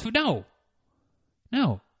eat all this food. No.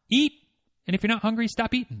 Eat, and if you're not hungry,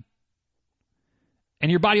 stop eating.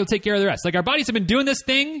 And your body will take care of the rest. Our bodies have been doing this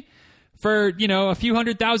thing for, a few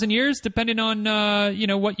 100,000 years, depending on,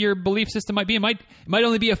 what your belief system might be. It might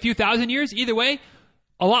only be a few thousand years. Either way,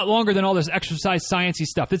 a lot longer than all this exercise science-y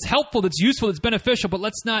stuff. That's helpful, that's useful, that's beneficial, but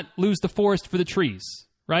let's not lose the forest for the trees,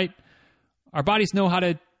 right? Our bodies know how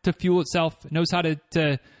to fuel itself, knows how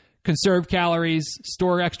to conserve calories,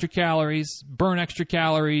 store extra calories, burn extra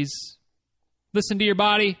calories. Listen to your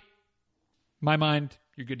body. My mind,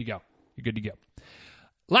 you're good to go.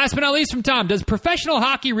 Last but not least from Tom, does professional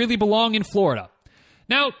hockey really belong in Florida?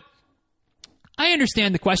 Now, I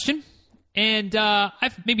understand the question, and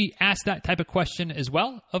I've maybe asked that type of question as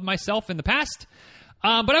well of myself in the past.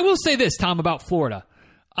 But I will say this, Tom, about Florida.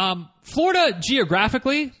 Florida,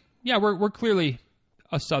 geographically, yeah, we're clearly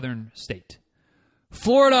a southern state.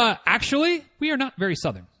 Florida, actually, we are not very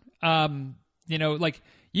southern.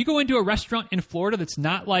 You go into a restaurant in Florida that's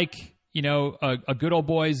not a good old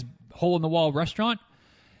boy's hole-in-the-wall restaurant,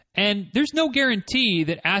 and there's no guarantee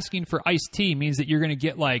that asking for iced tea means that you're going to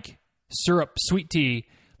get, syrup sweet tea.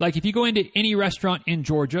 If you go into any restaurant in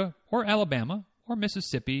Georgia or Alabama or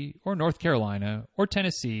Mississippi or North Carolina or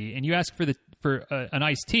Tennessee, and you ask for an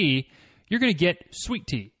iced tea, you're going to get sweet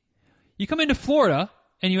tea. You come into Florida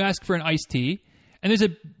and you ask for an iced tea, and there's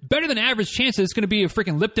a better than average chance that it's going to be a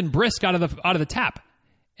freaking Lipton Brisk out of the tap.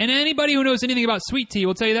 And anybody who knows anything about sweet tea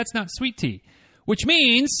will tell you that's not sweet tea, which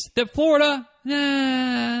means that Florida,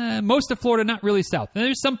 most of Florida, not really south. And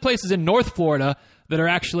there's some places in North Florida that are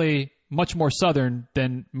actually much more southern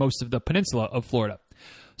than most of the peninsula of Florida.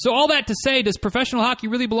 So all that to say, does professional hockey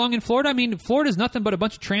really belong in Florida? I mean, Florida's nothing but a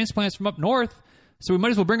bunch of transplants from up north, so we might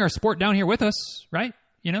as well bring our sport down here with us, right?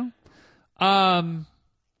 You know? And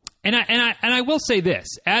I will say this,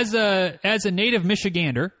 as a native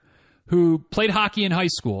Michigander who played hockey in high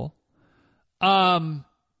school,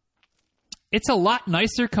 it's a lot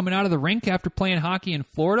nicer coming out of the rink after playing hockey in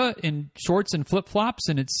Florida in shorts and flip-flops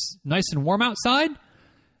and it's nice and warm outside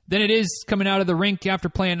than it is coming out of the rink after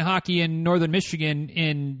playing hockey in northern Michigan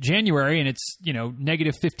in January and it's,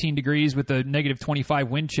 negative 15 degrees with a negative 25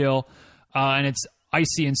 wind chill and it's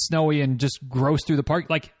icy and snowy and just gross through the park.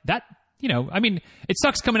 Like that, it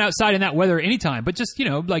sucks coming outside in that weather anytime, but just,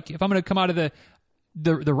 like if I'm going to come out of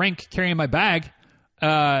the rink carrying my bag,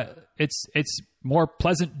 it's more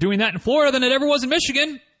pleasant doing that in Florida than it ever was in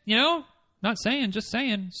Michigan, Not saying, just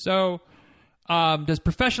saying. So, does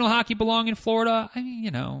professional hockey belong in Florida? I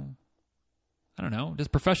mean, I don't know. Does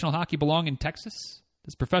professional hockey belong in Texas?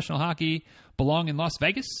 Does professional hockey belong in Las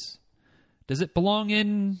Vegas? Does it belong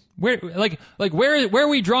in where are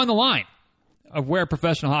we drawing the line of where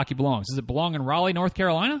professional hockey belongs? Does it belong in Raleigh, North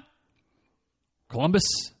Carolina? Columbus,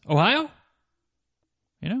 Ohio?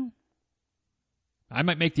 I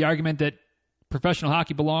might make the argument that professional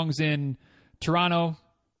hockey belongs in Toronto,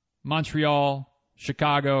 Montreal,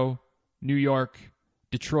 Chicago, New York,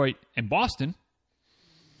 Detroit, and Boston.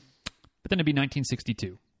 But then it'd be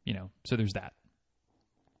 1962, so there's that.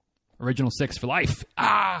 Original six for life.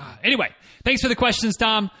 Anyway, thanks for the questions,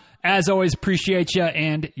 Tom. As always, appreciate you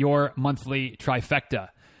and your monthly trifecta.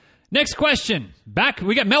 Next question.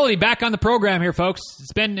 We got Melody back on the program here, folks.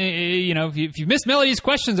 It's been, if you've missed Melody's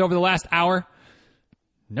questions over the last hour,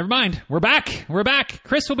 never mind. We're back.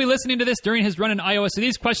 Chris will be listening to this during his run in Iowa, so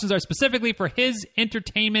these questions are specifically for his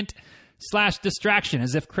entertainment/distraction,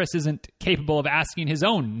 as if Chris isn't capable of asking his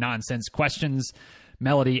own nonsense questions.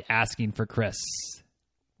 Melody asking for Chris.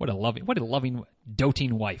 What a loving,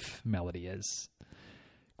 doting wife Melody is.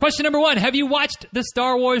 Question number 1. Have you watched the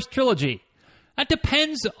Star Wars trilogy? That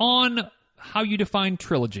depends on how you define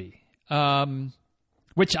trilogy.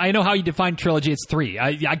 Which I know how you define trilogy. It's 3.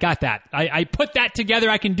 I got that. I put that together.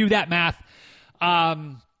 I can do that math.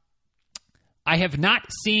 I have not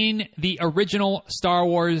seen the original Star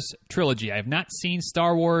Wars trilogy. I have not seen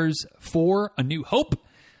Star Wars 4, A New Hope.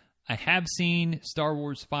 I have seen Star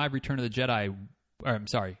Wars 5, Return of the Jedi.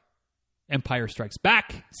 Empire Strikes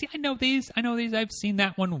Back. See, I know these. I've seen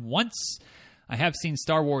that one once. I have seen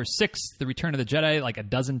Star Wars 6, The Return of the Jedi, like a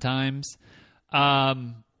dozen times.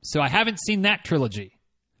 So I haven't seen that trilogy.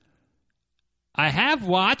 I have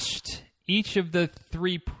watched each of the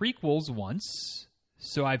 3 prequels once,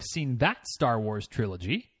 so I've seen that Star Wars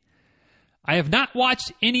trilogy. I have not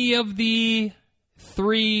watched any of the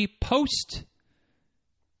 3 post-release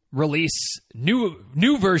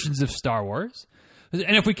new versions of Star Wars.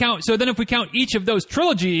 And if we count each of those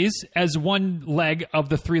trilogies as one leg of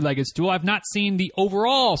the 3-legged stool, I've not seen the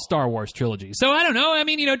overall Star Wars trilogy. So I don't know. I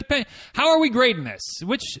mean, depend. How are we grading this?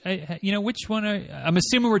 Which one? I'm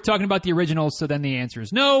assuming we're talking about the originals. So then the answer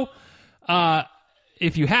is no.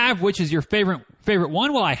 If you have, which is your favorite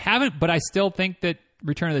one? Well, I haven't, but I still think that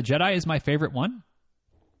Return of the Jedi is my favorite one.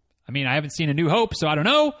 I mean, I haven't seen A New Hope, so I don't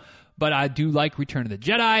know, but I do like Return of the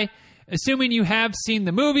Jedi. Assuming you have seen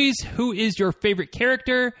the movies, who is your favorite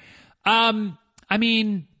character? I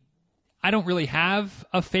mean, I don't really have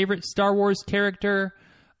a favorite Star Wars character,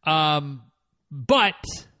 but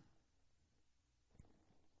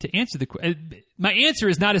to answer my answer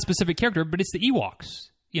is not a specific character, but it's the Ewoks.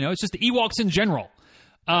 It's just the Ewoks in general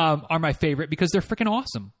are my favorite because they're freaking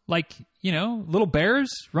awesome. Like, little bears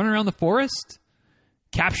running around the forest,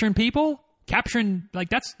 capturing people,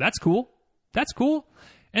 that's cool. That's cool.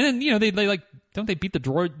 And then, they like, don't they beat the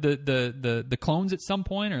droid, the clones at some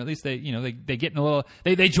point? Or at least they get in a little,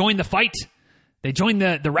 they join the fight. They join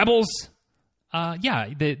the rebels. The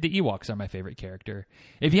Ewoks are my favorite character.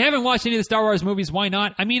 If you haven't watched any of the Star Wars movies, why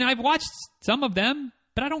not? I mean, I've watched some of them,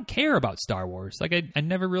 but I don't care about Star Wars. Like, I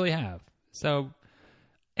never really have. So,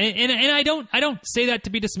 and I don't say that to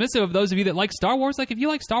be dismissive of those of you that like Star Wars. Like, if you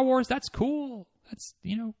like Star Wars, that's cool. That's,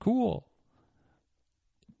 cool.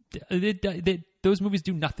 Those movies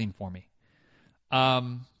do nothing for me.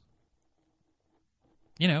 Sorry,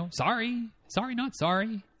 not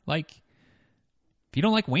sorry. Like, if you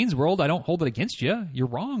don't like Wayne's World, I don't hold it against you. You're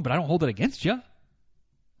wrong, but I don't hold it against you.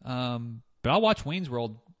 But I'll watch Wayne's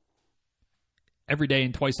World every day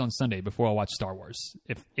and twice on Sunday before I'll watch Star Wars,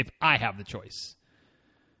 if I have the choice.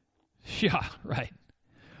 Yeah, right.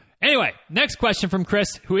 Anyway, next question from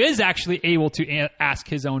Chris, who is actually able to ask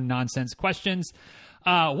his own nonsense questions.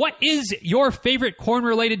 What is your favorite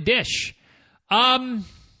corn-related dish? I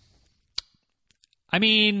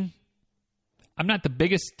mean, I'm not the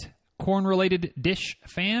biggest corn-related dish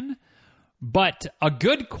fan, but a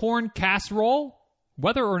good corn casserole,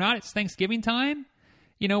 whether or not it's Thanksgiving time,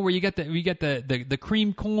 you know, where you get the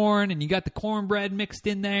cream corn and you got the cornbread mixed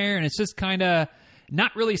in there, and it's just kind of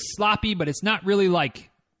not really sloppy, but it's not really like,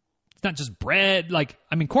 it's not just bread. Like,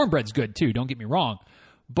 I mean, cornbread's good too, don't get me wrong.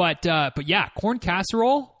 But yeah, corn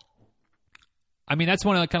casserole, I mean, that's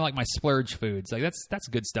one of the kind of like my splurge foods. Like, that's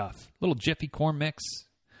good stuff. Little Jiffy corn mix,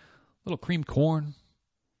 little cream corn,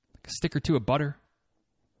 like a stick or two of butter.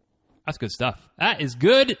 That's good stuff. That is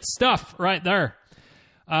good stuff right there.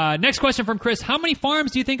 Next question from Chris. How many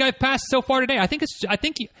farms do you think I've passed so far today? I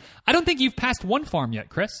don't think you've passed one farm yet,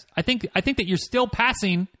 Chris. I think that you're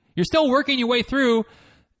still working your way through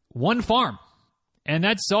one farm. And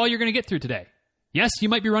that's all you're going to get through today. Yes, you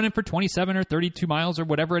might be running for 27 or 32 miles or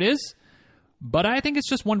whatever it is, but I think it's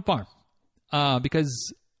just one farm.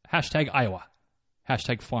 Because hashtag Iowa,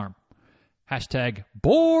 hashtag farm, hashtag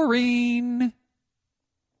boring.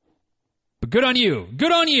 But good on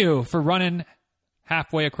you for running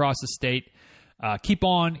halfway across the state. Keep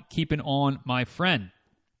on keeping on, my friend.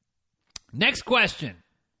 Next question.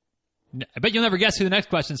 I bet you'll never guess who the next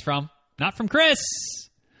question's from. Not from Chris,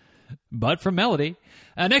 but from Melody.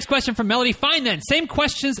 Next question from Melody. Fine then. Same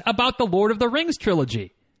questions about the Lord of the Rings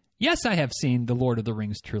trilogy. Yes, I have seen the Lord of the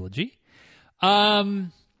Rings trilogy.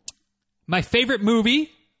 My favorite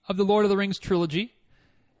movie of the Lord of the Rings trilogy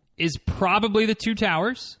is probably The Two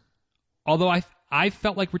Towers. Although I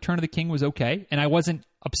felt like Return of the King was okay, and I wasn't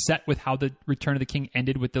upset with how the Return of the King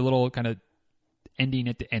ended with the little kind of ending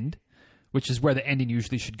at the end, which is where the ending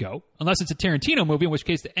usually should go. Unless it's a Tarantino movie, in which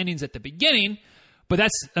case the ending's at the beginning. But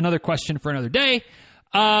that's another question for another day.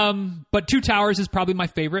 But Two Towers is probably my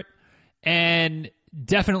favorite. And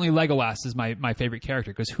definitely Legolas is my favorite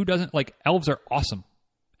character. Because who doesn't, like, elves are awesome.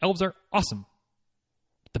 Elves are awesome.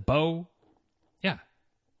 The bow, yeah,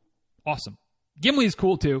 awesome. Gimli's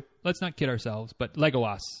cool too. Let's not kid ourselves. But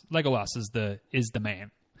Legolas is the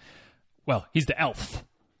man. Well, he's the elf,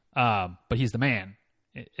 but he's the man,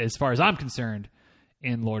 as far as I'm concerned,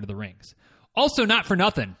 in Lord of the Rings. Also, not for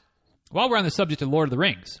nothing, while we're on the subject of Lord of the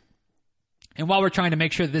Rings, and while we're trying to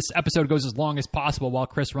make sure that this episode goes as long as possible while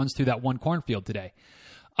Chris runs through that one cornfield today,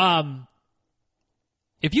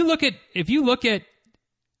 if you look at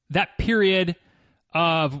that period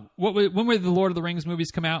of when were the Lord of the Rings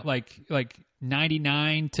movies come out, like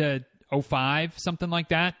 99 to 05, something like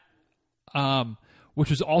that, which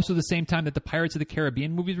was also the same time that the Pirates of the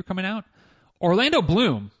Caribbean movies were coming out. Orlando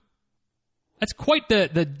Bloom, that's quite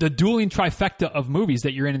the dueling trifecta of movies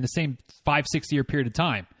that you're in the same 5-6 year period of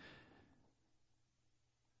time.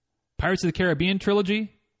 Pirates of the Caribbean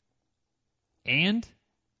trilogy and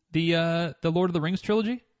the Lord of the Rings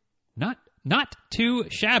trilogy, not too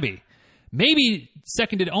shabby. Maybe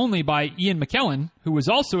seconded only by Ian McKellen, who was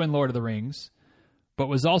also in Lord of the Rings, but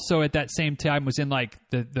was also at that same time was in like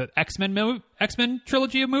the X-Men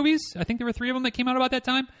trilogy of movies. I think there were 3 of them that came out about that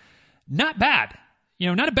time. Not bad. You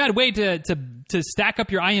know, not a bad way to stack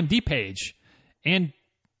up your IMDb page and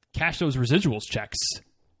cash those residuals checks.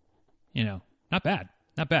 You know, not bad.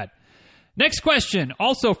 Not bad. Next question,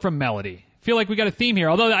 also from Melody. Feel like we got a theme here,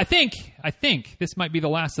 although I think this might be the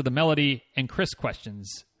last of the Melody and Chris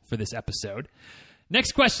questions for this episode.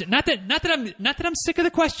 Next question. Not that I'm sick of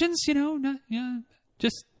the questions, you know.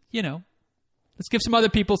 Just, you know, let's give some other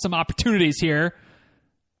people some opportunities here.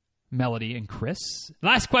 Melody and Chris.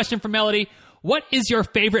 Last question from Melody. What is your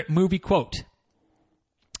favorite movie quote?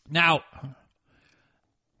 Now,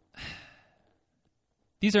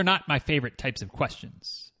 these are not my favorite types of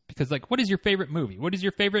questions because, like, what is your favorite movie? What is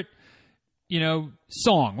your favorite, you know,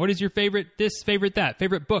 song? What is your favorite this, favorite that,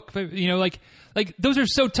 favorite book? You know, like those are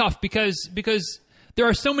so tough because there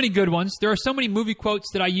are so many good ones. There are so many movie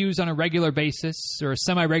quotes that I use on a regular basis or a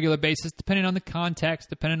semi-regular basis, depending on the context,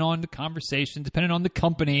 depending on the conversation, depending on the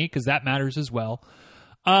company, because that matters as well.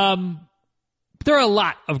 There are a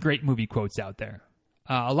lot of great movie quotes out there,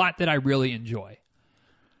 a lot that I really enjoy.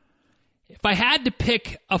 If I had to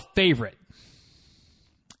pick a favorite,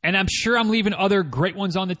 and I'm sure I'm leaving other great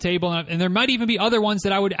ones on the table, and there might even be other ones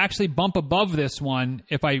that I would actually bump above this one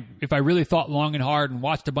if I really thought long and hard and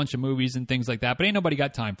watched a bunch of movies and things like that, but ain't nobody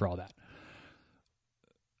got time for all that.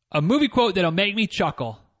 A movie quote that'll make me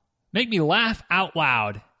chuckle, make me laugh out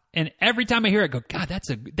loud, and every time I hear it, I go, God,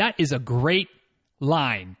 that is a great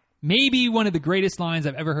line. Maybe one of the greatest lines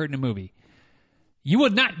I've ever heard in a movie. You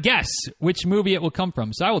would not guess which movie it will come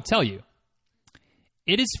from, so I will tell you.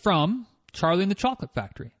 It is from Charlie and the Chocolate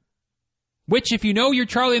Factory. Which, if you know your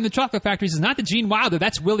Charlie and the Chocolate Factory, is not the Gene Wilder.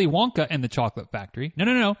 That's Willy Wonka and the Chocolate Factory.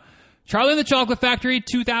 No. Charlie and the Chocolate Factory,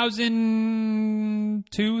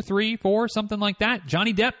 2002, 3, 4, something like that.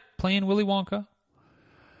 Johnny Depp playing Willy Wonka.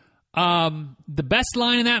 The best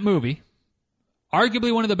line in that movie,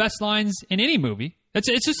 arguably one of the best lines in any movie. It's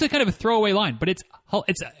just a kind of a throwaway line, but it's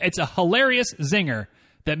a hilarious zinger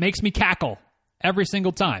that makes me cackle every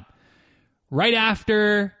single time. Right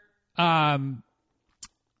after Violet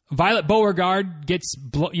Beauregard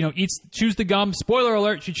chews the gum. Spoiler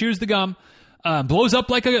alert: she chews the gum, blows up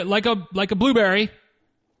like a blueberry,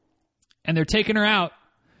 and they're taking her out.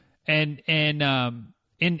 And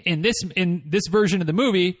in this version of the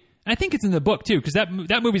movie, and I think it's in the book too, because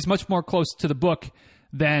that movie is much more close to the book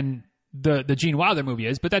than the Gene Wilder movie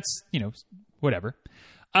is. But that's whatever.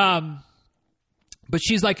 But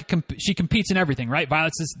she's she competes in everything, right?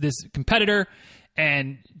 Violet's this competitor.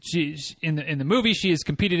 And she's in the movie, she has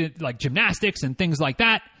competed in like gymnastics and things like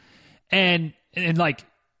that, and like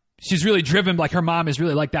she's really driven. Like her mom is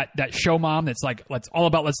really like that show mom that's like let's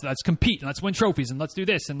compete and let's win trophies and let's do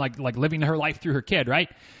this and like living her life through her kid, right?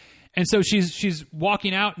 And so she's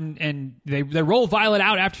walking out and they roll Violet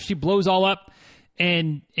out after she blows all up,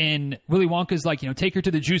 and Willy Wonka's like take her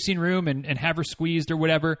to the juicing room and have her squeezed or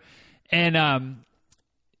whatever, and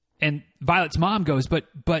Violet's mom goes but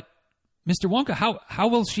Mr. Wonka, how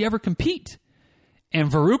will she ever compete?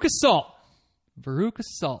 And Veruca Salt,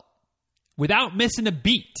 without missing a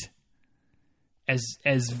beat,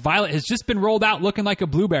 as Violet has just been rolled out looking like a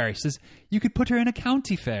blueberry, says, you could put her in a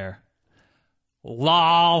county fair.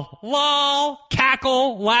 Lol,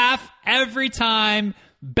 cackle, laugh every time.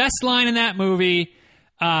 Best line in that movie.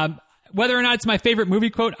 Whether or not it's my favorite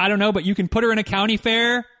movie quote, I don't know, but you can put her in a county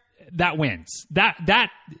fair, that wins.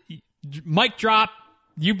 That mic drop.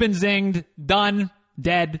 You've been zinged, done,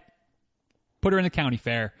 dead. Put her in the county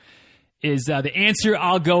fair is the answer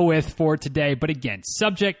I'll go with for today. But again,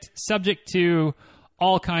 subject to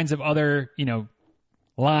all kinds of other,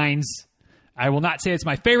 lines. I will not say it's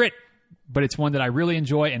my favorite, but it's one that I really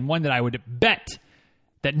enjoy and one that I would bet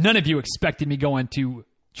that none of you expected me going to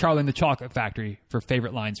Charlie and the Chocolate Factory for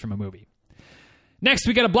favorite lines from a movie. Next,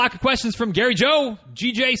 we got a block of questions from Gary Joe,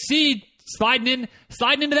 GJC, sliding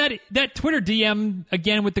into that Twitter DM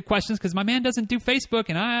again with the questions because my man doesn't do Facebook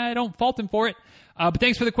and I don't fault him for it. But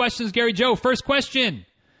thanks for the questions, Gary Joe. First question.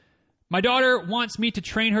 My daughter wants me to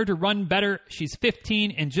train her to run better. She's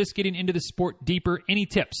 15 and just getting into the sport deeper. Any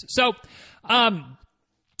tips? So,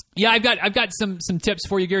 yeah, I've got some tips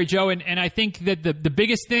for you, Gary Joe, and I think that the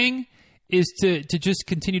biggest thing is to just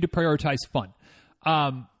continue to prioritize fun.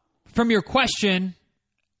 From your question,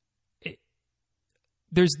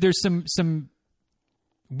 there's some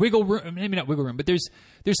wiggle room, maybe not wiggle room, but there's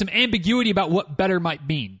some ambiguity about what better might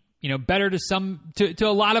mean. Better to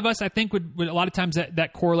a lot of us, I think would a lot of times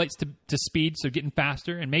that correlates to speed, so getting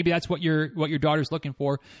faster, and maybe that's what your daughter's looking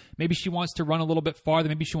for. Maybe she wants to run a little bit farther.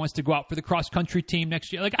 Maybe she wants to go out for the cross country team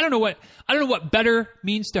next year. Like I don't know what better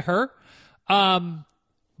means to her.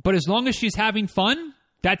 But as long as she's having fun,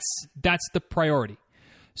 that's the priority.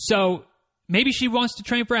 So maybe she wants to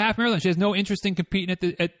train for a half marathon. She has no interest in competing at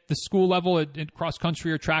the school level at cross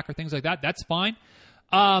country or track or things like that. That's fine.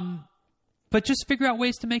 But just figure out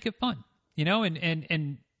ways to make it fun,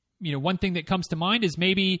 and one thing that comes to mind is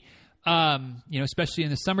maybe, especially in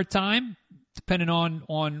the summertime, depending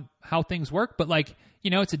on how things work, but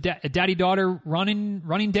it's a daddy-daughter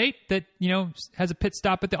running date that, has a pit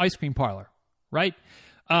stop at the ice cream parlor, right?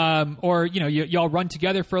 Or y'all run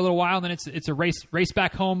together for a little while, and then it's a race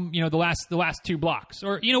back home. The last 2 blocks,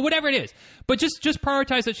 or whatever it is. But just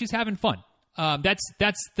prioritize that she's having fun.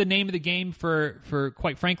 That's the name of the game for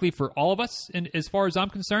quite frankly for all of us, and as far as I'm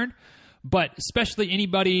concerned. But especially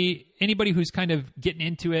anybody who's kind of getting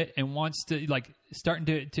into it and wants to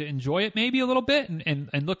starting to enjoy it maybe a little bit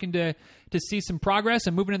and looking to see some progress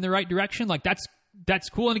and moving in the right direction. That's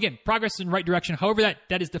cool. And again, progress in the right direction, however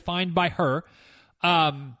that is defined by her.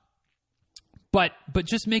 But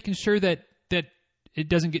just making sure that it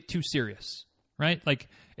doesn't get too serious, right?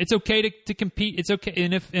 It's okay to compete. It's okay.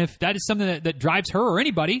 And if that is something that drives her or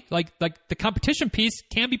anybody, like the competition piece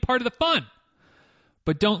can be part of the fun,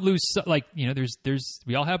 but don't lose,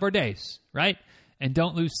 we all have our days, right? And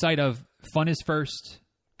don't lose sight of fun is first,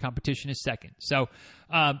 competition is second. So,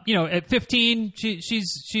 at 15,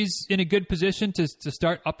 she's in a good position to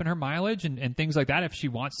start upping her mileage and things like that if she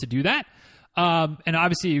wants to do that. And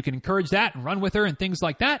obviously you can encourage that and run with her and things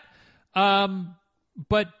like that.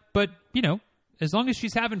 But as long as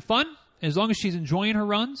she's having fun, as long as she's enjoying her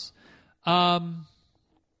runs,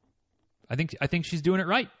 I think she's doing it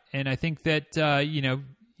right. And I think that,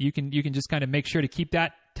 you can just kind of make sure to keep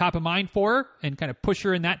that top of mind for her and kind of push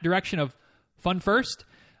her in that direction of fun first.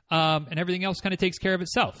 And everything else kind of takes care of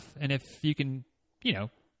itself. And if you can,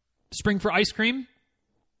 spring for ice cream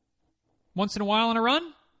once in a while on a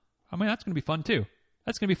run, I mean, that's going to be fun too.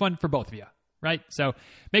 That's going to be fun for both of you, right? So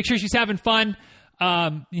make sure she's having fun,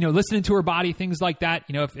 listening to her body, things like that.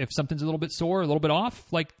 If something's a little bit sore, a little bit off,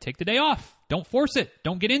 like take the day off. Don't force it.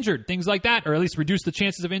 Don't get injured, things like that, or at least reduce the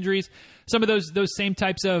chances of injuries. Some of those same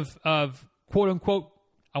types of quote unquote,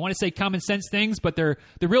 I want to say common sense things, but they're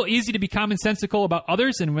real easy to be commonsensical about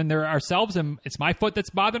others. And when they're ourselves and it's my foot that's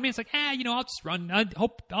bothering me, it's like, I'll just run.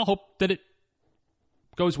 I'll hope that it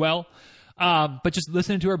goes well. But just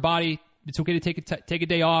listening to her body, it's okay to take a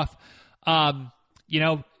day off.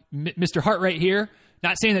 Mr. Heart Rate here,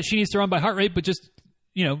 not saying that she needs to run by heart rate, but just,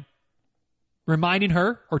 reminding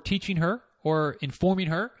her or teaching her or informing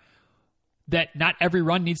her that not every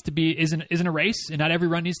run needs to be isn't a race, and not every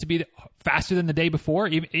run needs to be faster than the day before.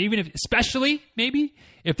 Even if, especially maybe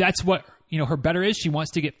if that's what her better is, she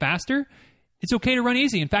wants to get faster. It's okay to run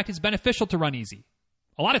easy. In fact, it's beneficial to run easy.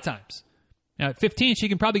 A lot of times. Now at 15, she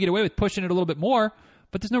can probably get away with pushing it a little bit more,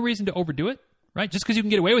 but there's no reason to overdo it, right? Just because you can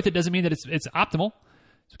get away with it doesn't mean that it's optimal.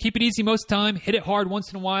 So keep it easy most of the time. Hit it hard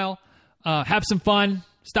once in a while. Have some fun.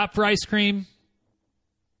 Stop for ice cream.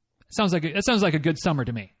 That sounds like a good summer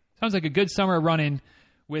to me. Sounds like a good summer running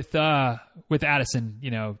with Addison,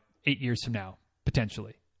 8 years from now,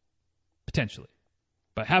 potentially.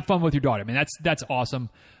 But have fun with your daughter. I mean, that's awesome.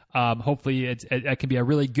 Hopefully it can be a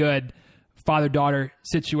really good father-daughter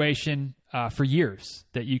situation for years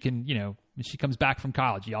that you can, when she comes back from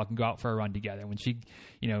college, y'all can go out for a run together. When she,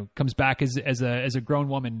 comes back as a grown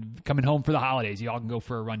woman coming home for the holidays, y'all can go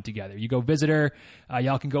for a run together. You go visit her,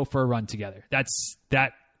 y'all can go for a run together. That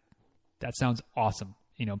sounds awesome.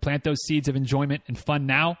 Plant those seeds of enjoyment and fun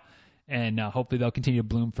now, and hopefully they'll continue to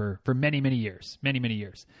bloom for many, many years. Many, many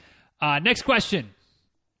years. Next question.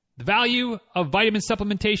 The value of vitamin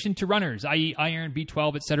supplementation to runners, i.e. iron,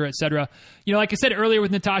 B12, et cetera, et cetera. Like I said earlier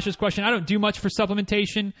with Natasha's question, I don't do much for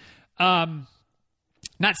supplementation.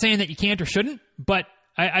 Not saying that you can't or shouldn't, but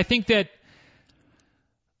I think that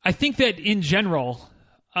in general,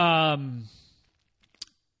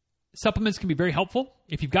 supplements can be very helpful.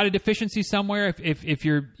 If you've got a deficiency somewhere, if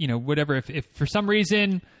you're, whatever, if for some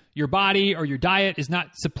reason your body or your diet is not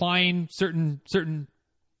supplying certain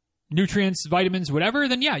nutrients, vitamins, whatever,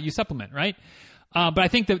 then yeah, you supplement, right? But I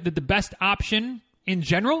think that the best option in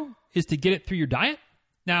general is to get it through your diet.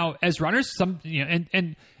 Now, as runners,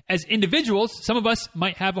 and as individuals, some of us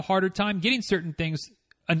might have a harder time getting certain things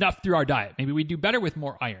enough through our diet. Maybe we do better with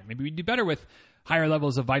more iron. Maybe we do better with higher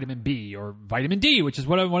levels of vitamin B or vitamin D, which is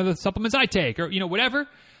one of the supplements I take, or whatever.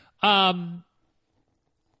 I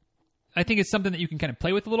think it's something that you can kind of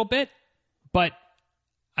play with a little bit. But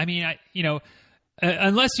I mean,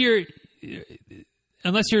 unless you're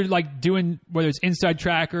like doing, whether it's Inside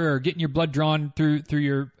Tracker or getting your blood drawn through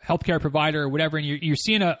your healthcare provider or whatever, and you're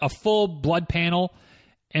seeing a full blood panel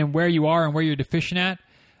and where you are and where you're deficient at.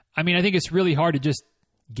 I mean, I think it's really hard to just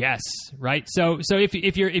guess, right? So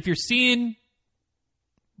if you're seeing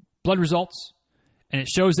blood results and it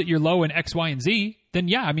shows that you're low in X, Y, and Z, then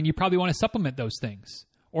yeah, I mean, you probably want to supplement those things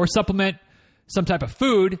or supplement some type of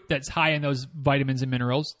food that's high in those vitamins and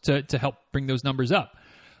minerals to help bring those numbers up.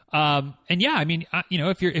 And yeah, I mean,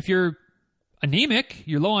 if you're anemic,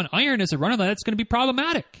 you're low on iron as a runner, that's going to be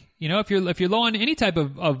problematic. If you're low on any type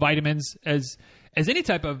of vitamins as any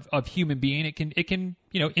type of human being, it can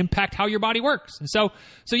impact how your body works. And so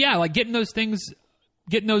yeah, like getting those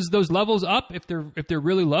levels up if they're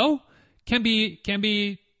really low can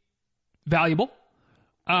be valuable.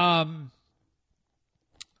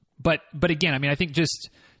 But again, I mean, I think just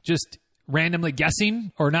randomly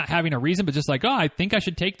guessing or not having a reason, but just like, I think I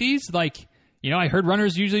should take these. Like, I heard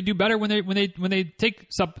runners usually do better when they take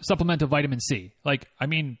supplemental vitamin C. Like, I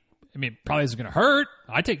mean, probably isn't going to hurt.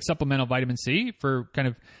 I take supplemental vitamin C for kind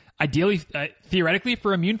of ideally, theoretically,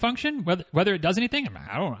 for immune function. Whether it does anything,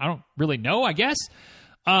 I don't really know. I guess.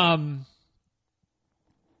 So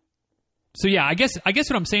yeah, I guess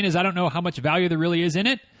what I'm saying is I don't know how much value there really is in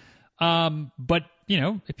it. But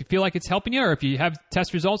if you feel like it's helping you, or if you have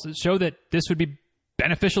test results that show that this would be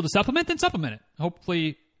beneficial to supplement, then supplement it.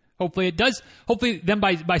 Hopefully it does. Hopefully then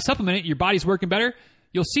by supplementing it, your body's working better.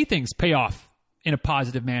 You'll see things pay off in a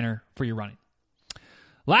positive manner for your running.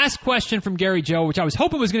 Last question from Gary Joe, which I was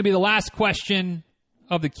hoping was going to be the last question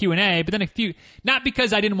of the Q&A, but then not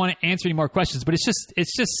because I didn't want to answer any more questions, but it's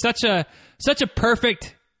just such a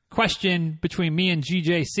perfect question between me and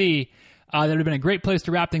GJC. That would have been a great place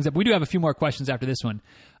to wrap things up. We do have a few more questions after this one.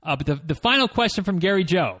 But the final question from Gary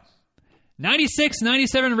Joe.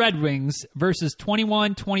 96-97 Red Wings versus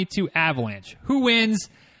 21-22 Avalanche. Who wins?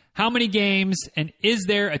 How many games? And is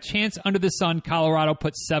there a chance under the sun Colorado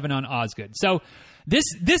puts 7 on Osgood? So this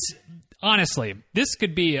honestly, this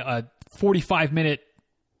could be a 45-minute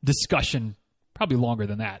discussion, probably longer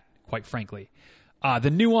than that, quite frankly. The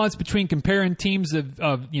nuance between comparing teams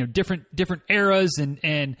of different eras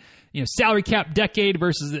and salary cap decade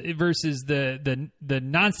versus the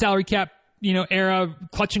non-salary cap era,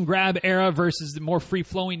 clutch and grab era versus the more free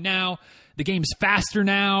flowing now. The game's faster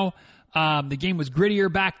now. The game was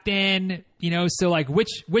grittier back then. So like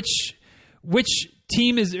which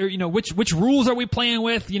team is, or which rules are we playing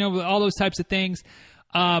with? All those types of things.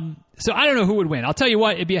 So I don't know who would win. I'll tell you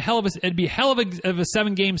what, it'd be a hell of a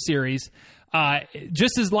 7-game series.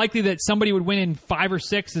 Just as likely that somebody would win in 5 or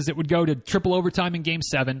 6 as it would go to triple overtime in Game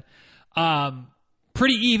 7.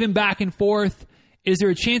 Pretty even back and forth. Is there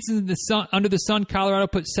a chance under the sun Colorado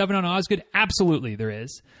puts 7 on Osgood? Absolutely, there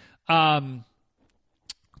is.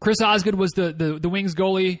 Chris Osgood was the Wings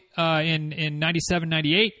goalie in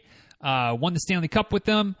 97-98. Won the Stanley Cup with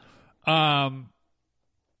them. I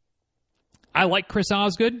like Chris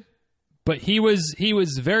Osgood, but he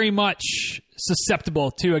was very much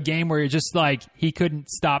susceptible to a game where you're just like he couldn't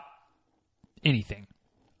stop anything.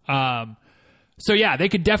 So yeah, they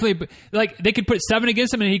could definitely they could put 7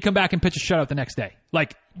 against him and he'd come back and pitch a shutout the next day.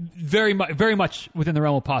 Like very much within the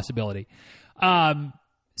realm of possibility.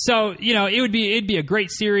 So it'd be a great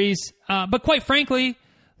series. But quite frankly,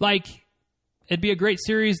 it'd be a great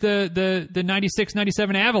series. The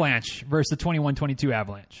 96-97 Avalanche versus the 21-22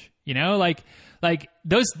 Avalanche.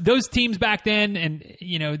 Those teams back then, and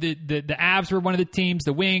the Avs were one of the teams.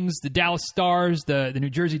 The Wings, the Dallas Stars, the New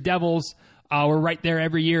Jersey Devils were right there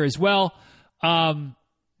every year as well.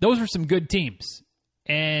 Those were some good teams,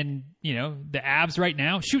 and the Avs right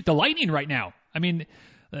now. Shoot, the Lightning right now. I mean,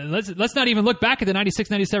 let's not even look back at the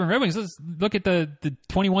 96-97 Red Wings. Let's look at the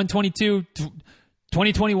 21-22,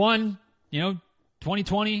 2021.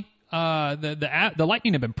 2020. The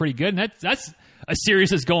Lightning have been pretty good, and that's a series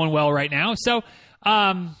that's going well right now. So,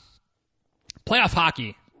 playoff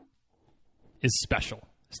hockey is special.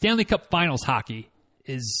 Stanley Cup Finals hockey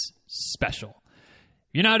is special.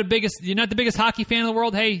 You're not the biggest hockey fan in the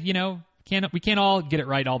world. Hey, we can't all get it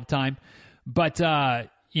right all the time, but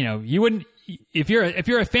you wouldn't if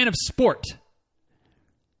you're a fan of sport.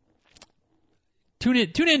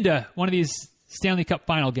 Tune into one of these Stanley Cup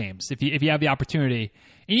Final games if you have the opportunity.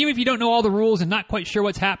 And even if you don't know all the rules and not quite sure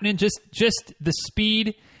what's happening, just the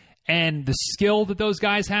speed and the skill that those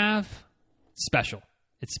guys have, special.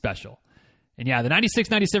 It's special. And yeah, the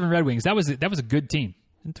 96-97 Red Wings, that was a good team.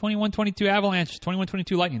 And 21-22 Avalanche,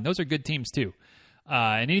 21-22 Lightning, those are good teams too.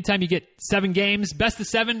 And anytime you get 7 games, best of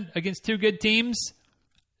 7 against 2 good teams,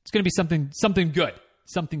 it's going to be something good.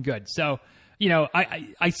 So,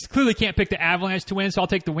 I clearly can't pick the Avalanche to win, so I'll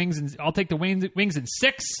take the Wings in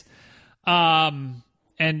 6. And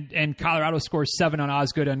Colorado scores 7 on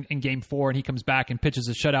Osgood in Game 4, and he comes back and pitches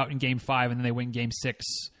a shutout in Game 5, and then they win Game 6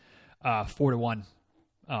 4-1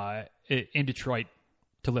 in Detroit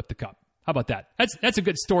to lift the cup. How about that? That's a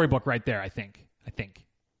good storybook right there, I think.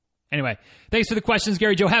 Anyway, thanks for the questions,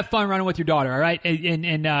 Gary Joe. Have fun running with your daughter, all right?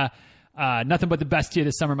 And nothing but the best to you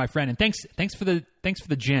this summer, my friend. And thanks for the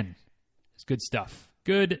gin. It's good stuff.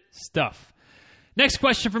 Good stuff. Next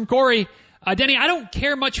question from Corey. Denny, I don't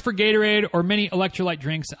care much for Gatorade or many electrolyte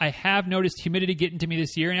drinks. I have noticed humidity getting to me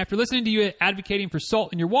this year, and after listening to you advocating for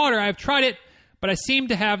salt in your water, I have tried it, but I seem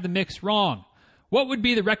to have the mix wrong. What would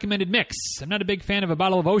be the recommended mix? I'm not a big fan of a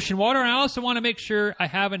bottle of ocean water, and I also want to make sure I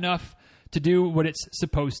have enough to do what it's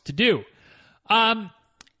supposed to do.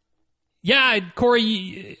 Yeah,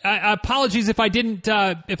 Corey, apologies if I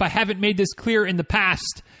haven't made this clear in the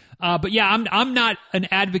past. But yeah, I'm not an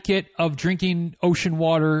advocate of drinking ocean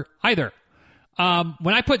water either.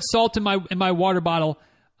 When I put salt in my water bottle,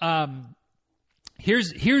 I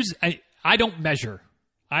don't measure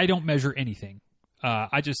anything.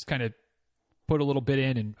 I just kind of put a little bit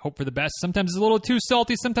in and hope for the best. Sometimes it's a little too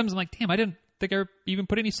salty. Sometimes I'm like, damn, I didn't think I even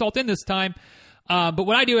put any salt in this time. But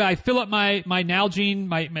what I do, I fill up my Nalgene.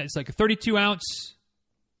 It's like a 32 ounce,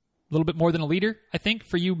 a little bit more than a liter, I think,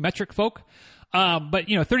 for you metric folk. But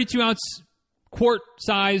 32 ounce quart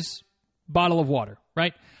size bottle of water,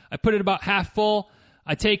 right? I put it about half full.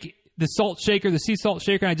 I take the salt shaker, the sea salt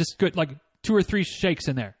shaker, and I just put like 2 or 3 shakes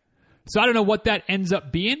in there. So I don't know what that ends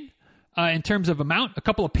up being in terms of amount. A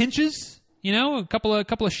couple of pinches, a couple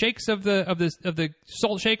of shakes of the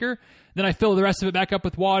salt shaker. Then I fill the rest of it back up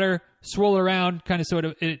with water, swirl it around, kind of sort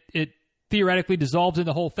of it theoretically dissolves in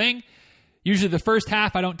the whole thing. Usually the first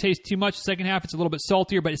half I don't taste too much. The second half it's a little bit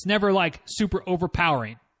saltier, but it's never like super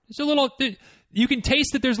overpowering. It's a little. You can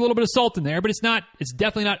taste that there's a little bit of salt in there, but it's not. It's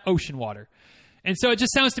definitely not ocean water. And so it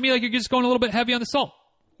just sounds to me like you're just going a little bit heavy on the salt,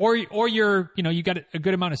 or you're you got a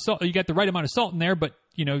good amount of salt. You got the right amount of salt in there, but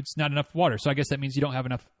it's not enough water. So I guess that means you don't have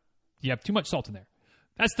enough. You have too much salt in there.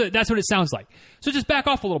 That's what it sounds like. So just back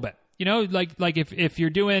off a little bit. Like if you're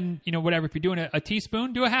doing whatever. If you're doing a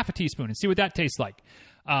teaspoon, do a half a teaspoon and see what that tastes like.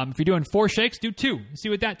 If you're doing 4 shakes, do 2 and see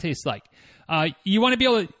what that tastes like. You want to be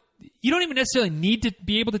able to. You don't even necessarily need to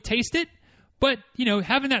be able to taste it. But,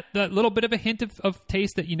 having that little bit of a hint of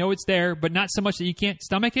taste that it's there, but not so much that you can't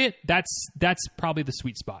stomach it, that's probably the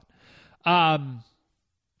sweet spot.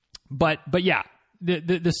 But yeah,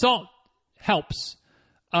 the salt helps.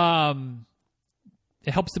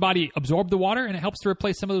 It helps the body absorb the water, and it helps to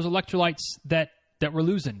replace some of those electrolytes that we're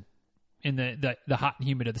losing in the hot and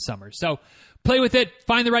humid of the summer. So play with it,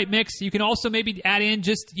 find the right mix. You can also maybe add in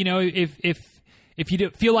just, if you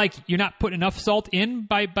feel like you're not putting enough salt in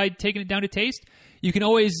by taking it down to taste, you can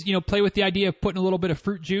always play with the idea of putting a little bit of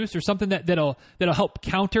fruit juice or something that'll help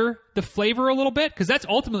counter the flavor a little bit, because that's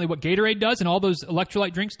ultimately what Gatorade does and all those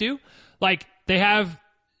electrolyte drinks do. Like, they have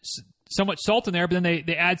so much salt in there, but then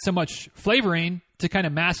they add so much flavoring to kind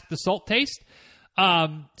of mask the salt taste.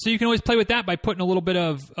 So you can always play with that by putting a little bit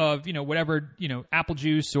of whatever apple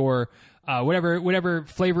juice or whatever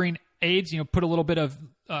flavoring aids. Put a little bit of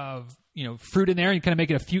fruit in there and kind of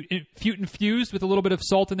make it a fruit infused with a little bit of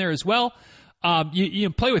salt in there as well.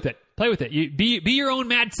 You play with it. Play with it. You be your own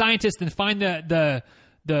mad scientist and find the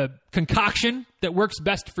concoction that works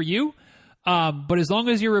best for you. But as long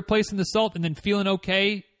as you're replacing the salt and then feeling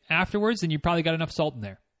okay afterwards, then you probably got enough salt in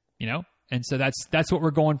there. And so that's what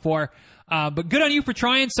we're going for. But good on you for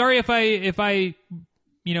trying. Sorry if I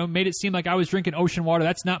made it seem like I was drinking ocean water.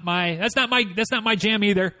 That's not my jam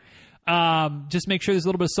either. Just make sure there's a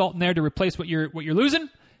little bit of salt in there to replace what you're losing,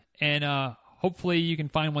 and hopefully you can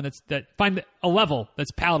find one find a level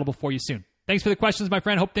that's palatable for you soon. Thanks for the questions, my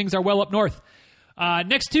friend. Hope things are well up north.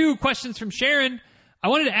 Next 2 questions from Sharon. I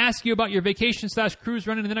wanted to ask you about your vacation/cruise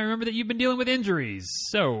running, and then I remember that you've been dealing with injuries.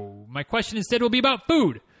 So my question instead will be about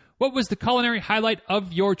food. What was the culinary highlight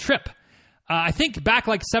of your trip? I think back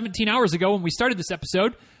like 17 hours ago when we started this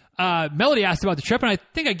episode, Melody asked about the trip, and I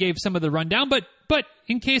think I gave some of the rundown, but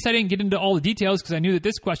in case I didn't get into all the details because I knew that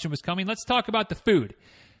this question was coming, let's talk about the food.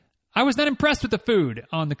 I was not impressed with the food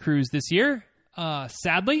on the cruise this year,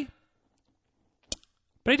 sadly,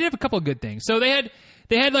 but I did have a couple of good things. So they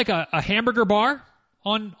had like a hamburger bar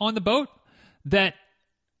on the boat that,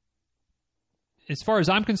 as far as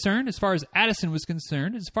I'm concerned, as far as Addison was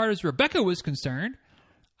concerned, as far as Rebecca was concerned,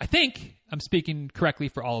 I think I'm speaking correctly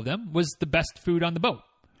for all of them, was the best food on the boat.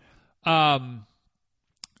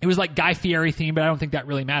 It was like Guy Fieri themed, but I don't think that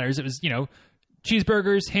really matters. It was,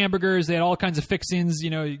 cheeseburgers, hamburgers. They had all kinds of fixings,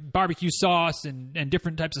 barbecue sauce and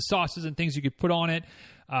different types of sauces and things you could put on it.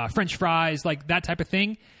 French fries, like that type of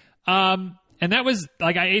thing. And that was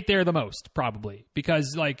like, I ate there the most probably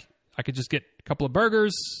because like I could just get a couple of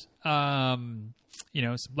burgers, some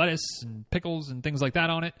lettuce and pickles and things like that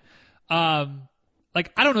on it.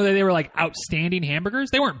 Like, I don't know that they were like outstanding hamburgers.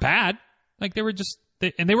 They weren't bad. Like they were just,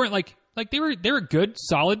 and they weren't like they were good,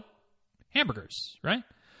 solid hamburgers, right?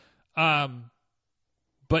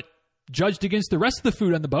 But judged against the rest of the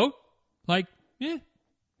food on the boat, like,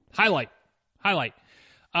 highlight.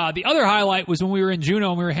 The other highlight was when we were in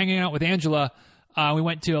Juneau and we were hanging out with Angela. We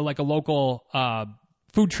went to a local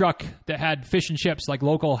food truck that had fish and chips, like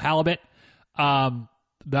local halibut.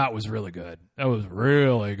 That was really good. That was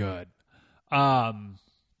really good.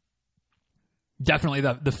 Definitely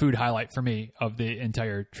the food highlight for me of the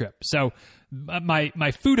entire trip. So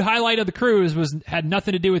my food highlight of the cruise had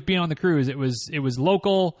nothing to do with being on the cruise. It was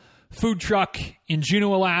local food truck in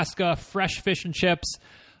Juneau, Alaska, fresh fish and chips.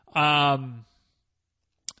 That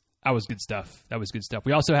was good stuff.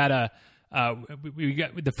 We also had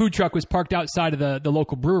the food truck was parked outside of the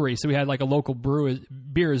local brewery, so we had like a local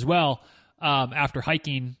beer as well after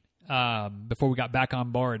hiking before we got back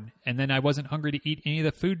on board. And then I wasn't hungry to eat any of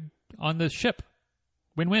the food on the ship.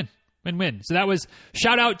 Win-win. So that was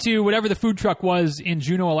shout out to whatever the food truck was in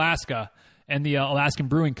Juneau, Alaska, and the Alaskan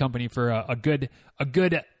Brewing Company for a good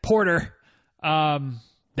porter.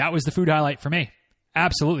 That was the food highlight for me.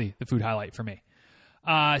 Absolutely the food highlight for me.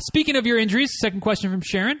 Speaking of your injuries, second question from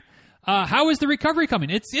Sharon. How is the recovery coming?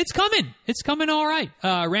 It's coming. It's coming all right.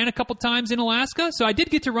 Ran a couple times in Alaska, so I did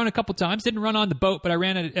get to run a couple times. Didn't run on the boat, but I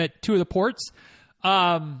ran at 2 of the ports.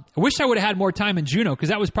 I wish I would have had more time in Juneau because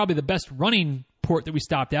that was probably the best running port that we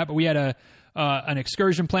stopped at. But we had an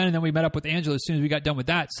excursion plan, and then we met up with Angela as soon as we got done with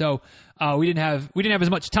that. So we didn't have as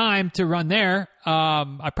much time to run there.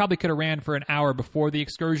 I probably could have ran for an hour before the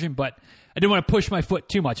excursion, but I didn't want to push my foot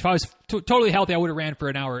too much. If I was totally healthy, I would have ran for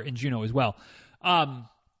an hour in Juneau as well.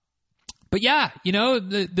 But yeah,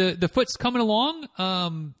 the foot's coming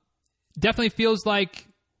along. Definitely feels like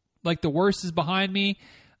the worst is behind me.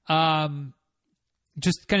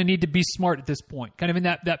 Just kind of need to be smart at this point. Kind of in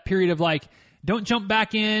that period of like, don't jump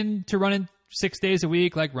back in to running 6 days a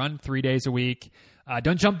week, like run 3 days a week.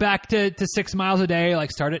 Don't jump back to 6 miles a day,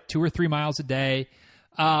 like start at 2 or 3 miles a day.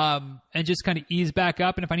 And just kind of ease back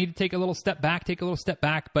up. And if I need to take a little step back, take a little step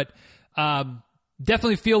back. But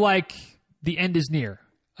definitely feel like the end is near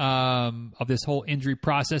of this whole injury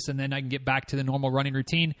process. And then I can get back to the normal running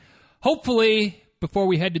routine. Hopefully before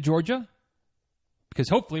we head to Georgia, because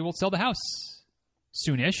hopefully we'll sell the house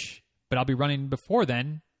soonish, but I'll be running before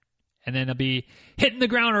then. And then I'll be hitting the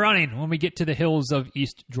ground running when we get to the hills of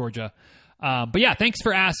East Georgia. But yeah, thanks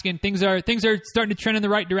for asking. Things are starting to trend in the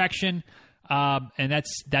right direction. And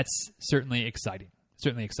that's certainly exciting.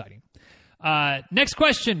 Certainly exciting. Next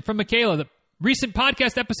question from Michaela. The recent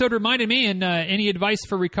podcast episode reminded me, and any advice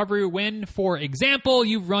for recovery when, for example,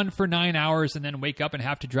 you run for 9 hours and then wake up and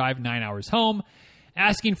have to drive 9 hours home.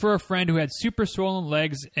 Asking for a friend who had super swollen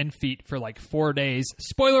legs and feet for like 4 days.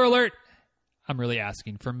 Spoiler alert, I'm really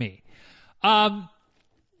asking for me. Yeah,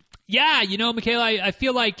 Michaela, I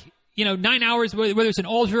feel like, 9 hours, whether it's an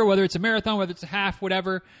ultra, whether it's a marathon, whether it's a half,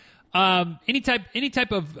 whatever, any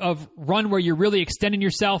type of run where you're really extending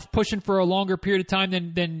yourself, pushing for a longer period of time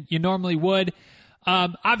than you normally would.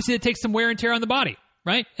 Obviously it takes some wear and tear on the body,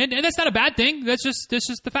 right? And that's not a bad thing. That's just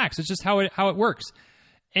the facts. It's just how it works.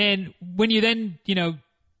 And when you then,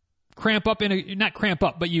 cramp up not cramp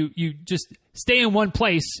up, but you just stay in one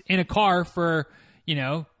place in a car for,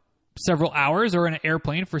 several hours, or in an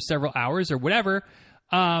airplane for several hours or whatever,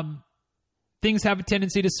 things have a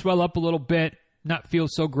tendency to swell up a little bit, not feel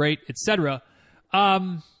so great, etc.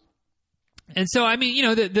 And so, I mean,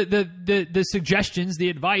 the suggestions, the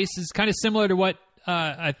advice is kind of similar to what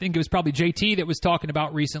I think it was probably JT that was talking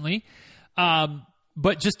about recently,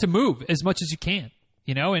 but just to move as much as you can.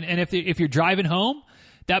 And if you're driving home,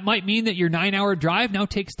 that might mean that your 9 hour drive now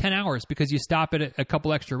takes 10 hours because you stop at a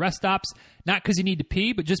couple extra rest stops, not because you need to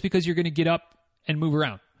pee, but just because you're going to get up and move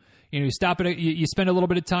around. You stop you spend a little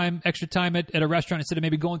bit of extra time at a restaurant instead of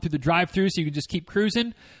maybe going through the drive-thru so you can just keep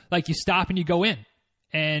cruising. Like you stop and you go in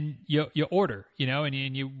and you order,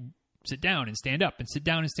 and you sit down and stand up and sit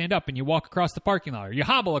down and stand up and you walk across the parking lot or you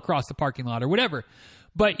hobble across the parking lot or whatever.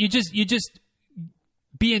 But you just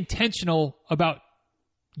be intentional about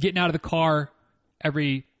getting out of the car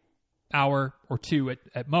every hour or two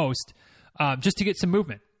at most, just to get some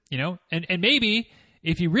movement, and maybe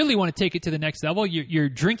if you really want to take it to the next level, you're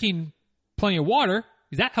drinking plenty of water,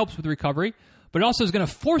 because that helps with recovery, but it also is going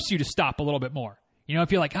to force you to stop a little bit more.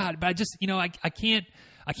 If you're like, but I just, I can't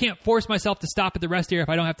force myself to stop at the rest area if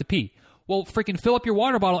I don't have to pee. Well, freaking fill up your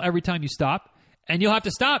water bottle every time you stop, and you'll have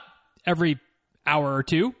to stop every hour or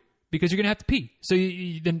two because you're going to have to pee. So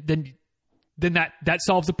then that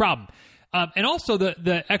solves the problem. And also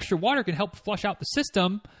the extra water can help flush out the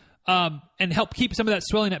system and help keep some of that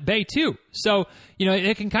swelling at bay too. So,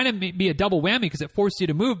 it can kind of be a double whammy because it forces you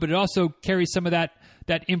to move, but it also carries some of that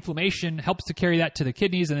inflammation, helps to carry that to the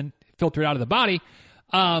kidneys and then filter it out of the body.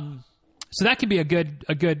 So that can be a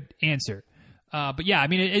good answer. But yeah, I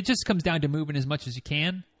mean, it just comes down to moving as much as you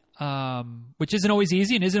can, which isn't always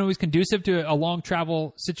easy and isn't always conducive to a long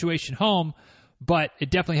travel situation home, but it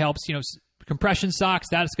definitely helps. Compression socks,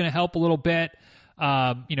 that's going to help a little bit.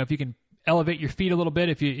 If you can elevate your feet a little bit,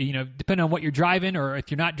 if you depending on what you're driving, or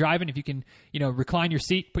if you're not driving, if you can, recline your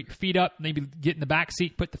seat, put your feet up, maybe get in the back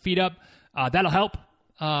seat, put the feet up, that'll help.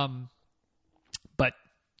 But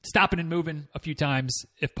stopping and moving a few times,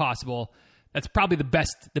 if possible, that's probably the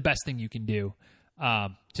best thing you can do.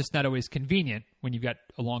 Just not always convenient when you've got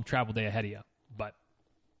a long travel day ahead of you, but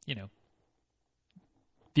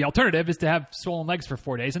the alternative is to have swollen legs for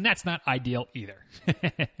 4 days, and that's not ideal either.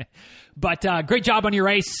 But great job on your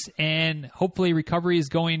race, and hopefully recovery has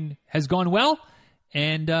gone well,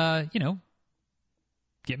 and getting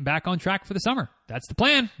back on track for the summer. That's the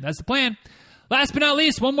plan. Last but not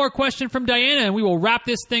least, one more question from Diana, and we will wrap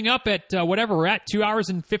this thing up at whatever we're at, 2 hours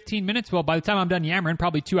and 15 minutes. Well, by the time I'm done yammering,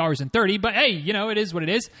 probably 2 hours and 30. But hey, it is what it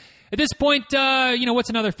is. At this point, what's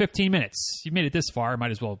another 15 minutes? You made it this far.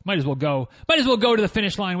 Might as well go to the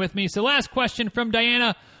finish line with me. So last question from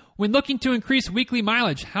Diana. When looking to increase weekly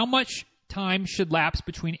mileage, how much time should lapse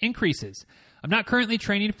between increases. I'm not currently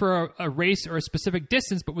training for a race or a specific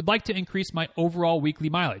distance, but would like to increase my overall weekly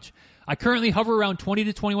mileage. I currently hover around 20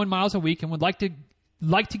 to 21 miles a week and would like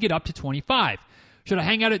to get up to 25. Should I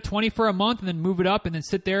hang out at 20 for a month and then move it up and then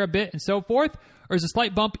sit there a bit and so forth? Or is a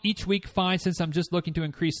slight bump each week fine since I'm just looking to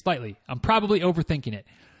increase slightly? I'm probably overthinking it.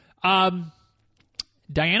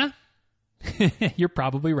 Diana, you're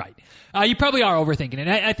probably right. You probably are overthinking it.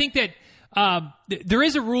 I think that there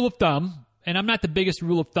is a rule of thumb, and I'm not the biggest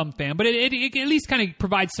rule of thumb fan, but it at least kind of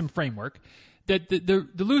provides some framework. That the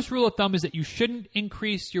loose rule of thumb is that you shouldn't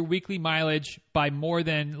increase your weekly mileage by more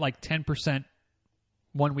than like 10%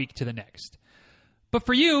 one week to the next. But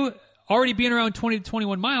for you, already being around 20 to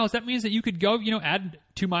 21 miles, that means that you could go, add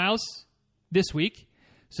 2 miles this week.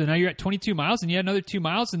 So now you're at 22 miles, and you add another 2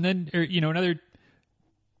 miles, and then another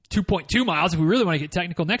 2.2 miles if we really want to get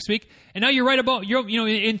technical next week. And now you're right about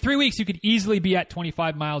in 3 weeks you could easily be at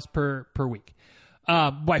 25 miles per week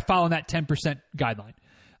by following that 10% guideline.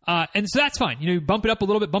 And so that's fine. Bump it up a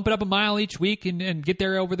little bit, bump it up a mile each week, and get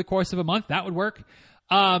there over the course of a month. That would work.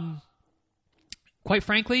 Quite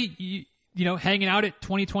frankly, hanging out at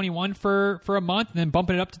 2021 for a month, and then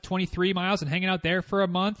bumping it up to 23 miles and hanging out there for a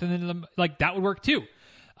month, and then that would work too.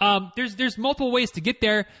 There's multiple ways to get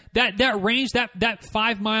there. That range, that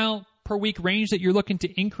 5 mile per week range that you're looking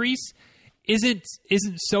to increase isn't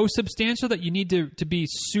so substantial that you need to be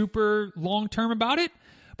super long term about it.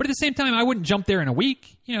 But at the same time, I wouldn't jump there in a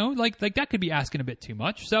week. Like that could be asking a bit too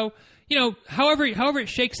much. So however it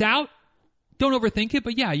shakes out, don't overthink it.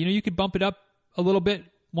 But yeah, you could bump it up a little bit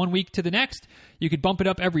 1 week to the next. You could bump it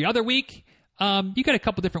up every other week. You got a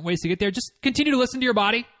couple different ways to get there. Just continue to listen to your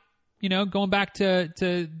body. Going back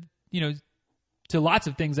to lots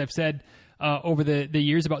of things I've said over the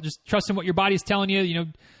years about just trusting what your body's telling you.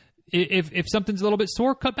 If something's a little bit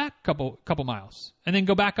sore, cut back a couple miles, and then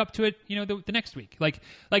go back up to it. The next week.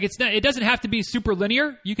 It doesn't have to be super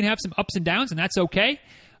linear. You can have some ups and downs, and that's okay.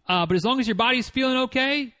 But as long as your body's feeling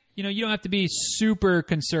okay, you don't have to be super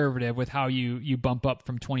conservative with how you bump up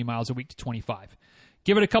from 20 miles a week to 25.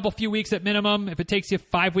 Give it a few weeks at minimum. If it takes you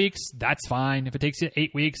 5 weeks, that's fine. If it takes you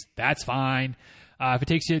 8 weeks, that's fine. If it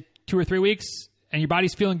takes you 2 or 3 weeks and your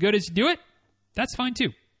body's feeling good as you do it, that's fine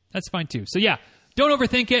too. So yeah, don't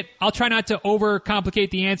overthink it. I'll try not to overcomplicate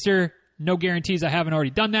the answer. No guarantees I haven't already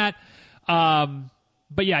done that.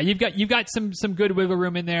 But yeah, you've got some good wiggle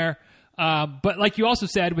room in there. But like you also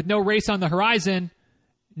said, with no race on the horizon,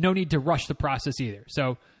 no need to rush the process either.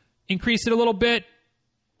 So increase it a little bit.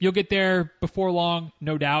 You'll get there before long,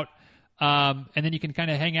 no doubt. And then you can kind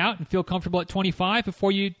of hang out and feel comfortable at 25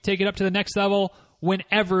 before you take it up to the next level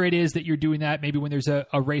whenever it is that you're doing that, maybe when there's a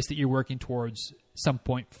race that you're working towards some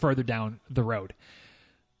point further down the road.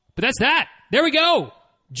 But that's that. There we go.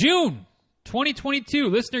 June 2022,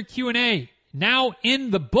 listener Q&A now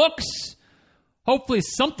in the books. Hopefully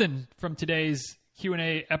something from today's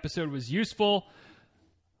Q&A episode was useful.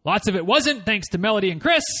 Lots of it wasn't, thanks to Melody and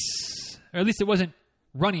Chris. Or at least it wasn't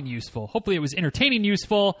running useful. Hopefully it was entertaining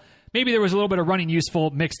useful. Maybe there was a little bit of running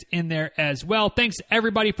useful mixed in there as well. Thanks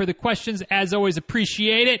everybody for the questions. As always,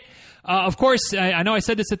 appreciate it. Of course, I know I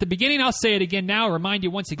said this at the beginning. I'll say it again now. Remind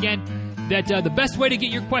you once again that the best way to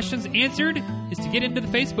get your questions answered is to get into the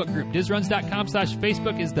Facebook group.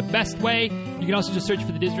 DizRuns.com/Facebook is the best way. You can also just search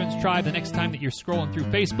for the DizRuns Tribe the next time that you're scrolling through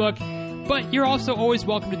Facebook. But you're also always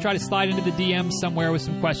welcome to try to slide into the DMs somewhere with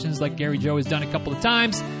some questions like Gary Joe has done a couple of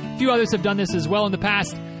times. A few others have done this as well in the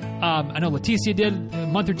past. I know Leticia did a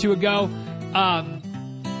month or two ago.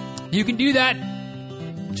 You can do that.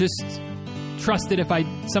 Just trust that if I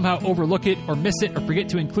somehow overlook it or miss it or forget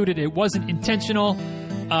to include it, it wasn't intentional.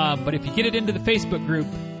 But if you get it into the Facebook group,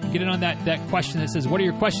 get it on that question that says, what are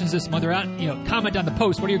your questions this month? Or comment on the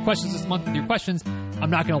post, what are your questions this month with your questions?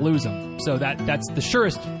 I'm not going to lose them. So that's the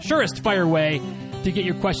surest fire way to get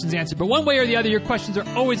your questions answered. But one way or the other, your questions are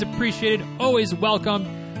always appreciated, always welcome,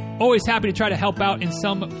 always happy to try to help out in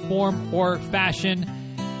some form or fashion.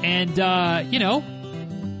 And, I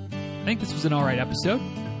think this was an all right episode.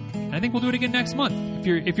 And I think we'll do it again next month.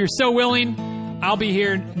 If you're so willing, I'll be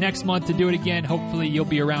here next month to do it again. Hopefully you'll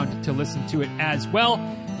be around to listen to it as well.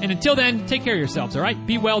 And until then, take care of yourselves, all right?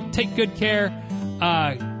 Be well, take good care.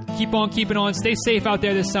 Keep on keeping on. Stay safe out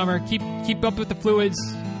there this summer. Keep up with the fluids.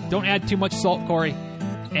 Don't add too much salt, Corey.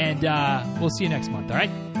 And we'll see you next month, all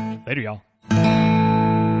right? Later, y'all.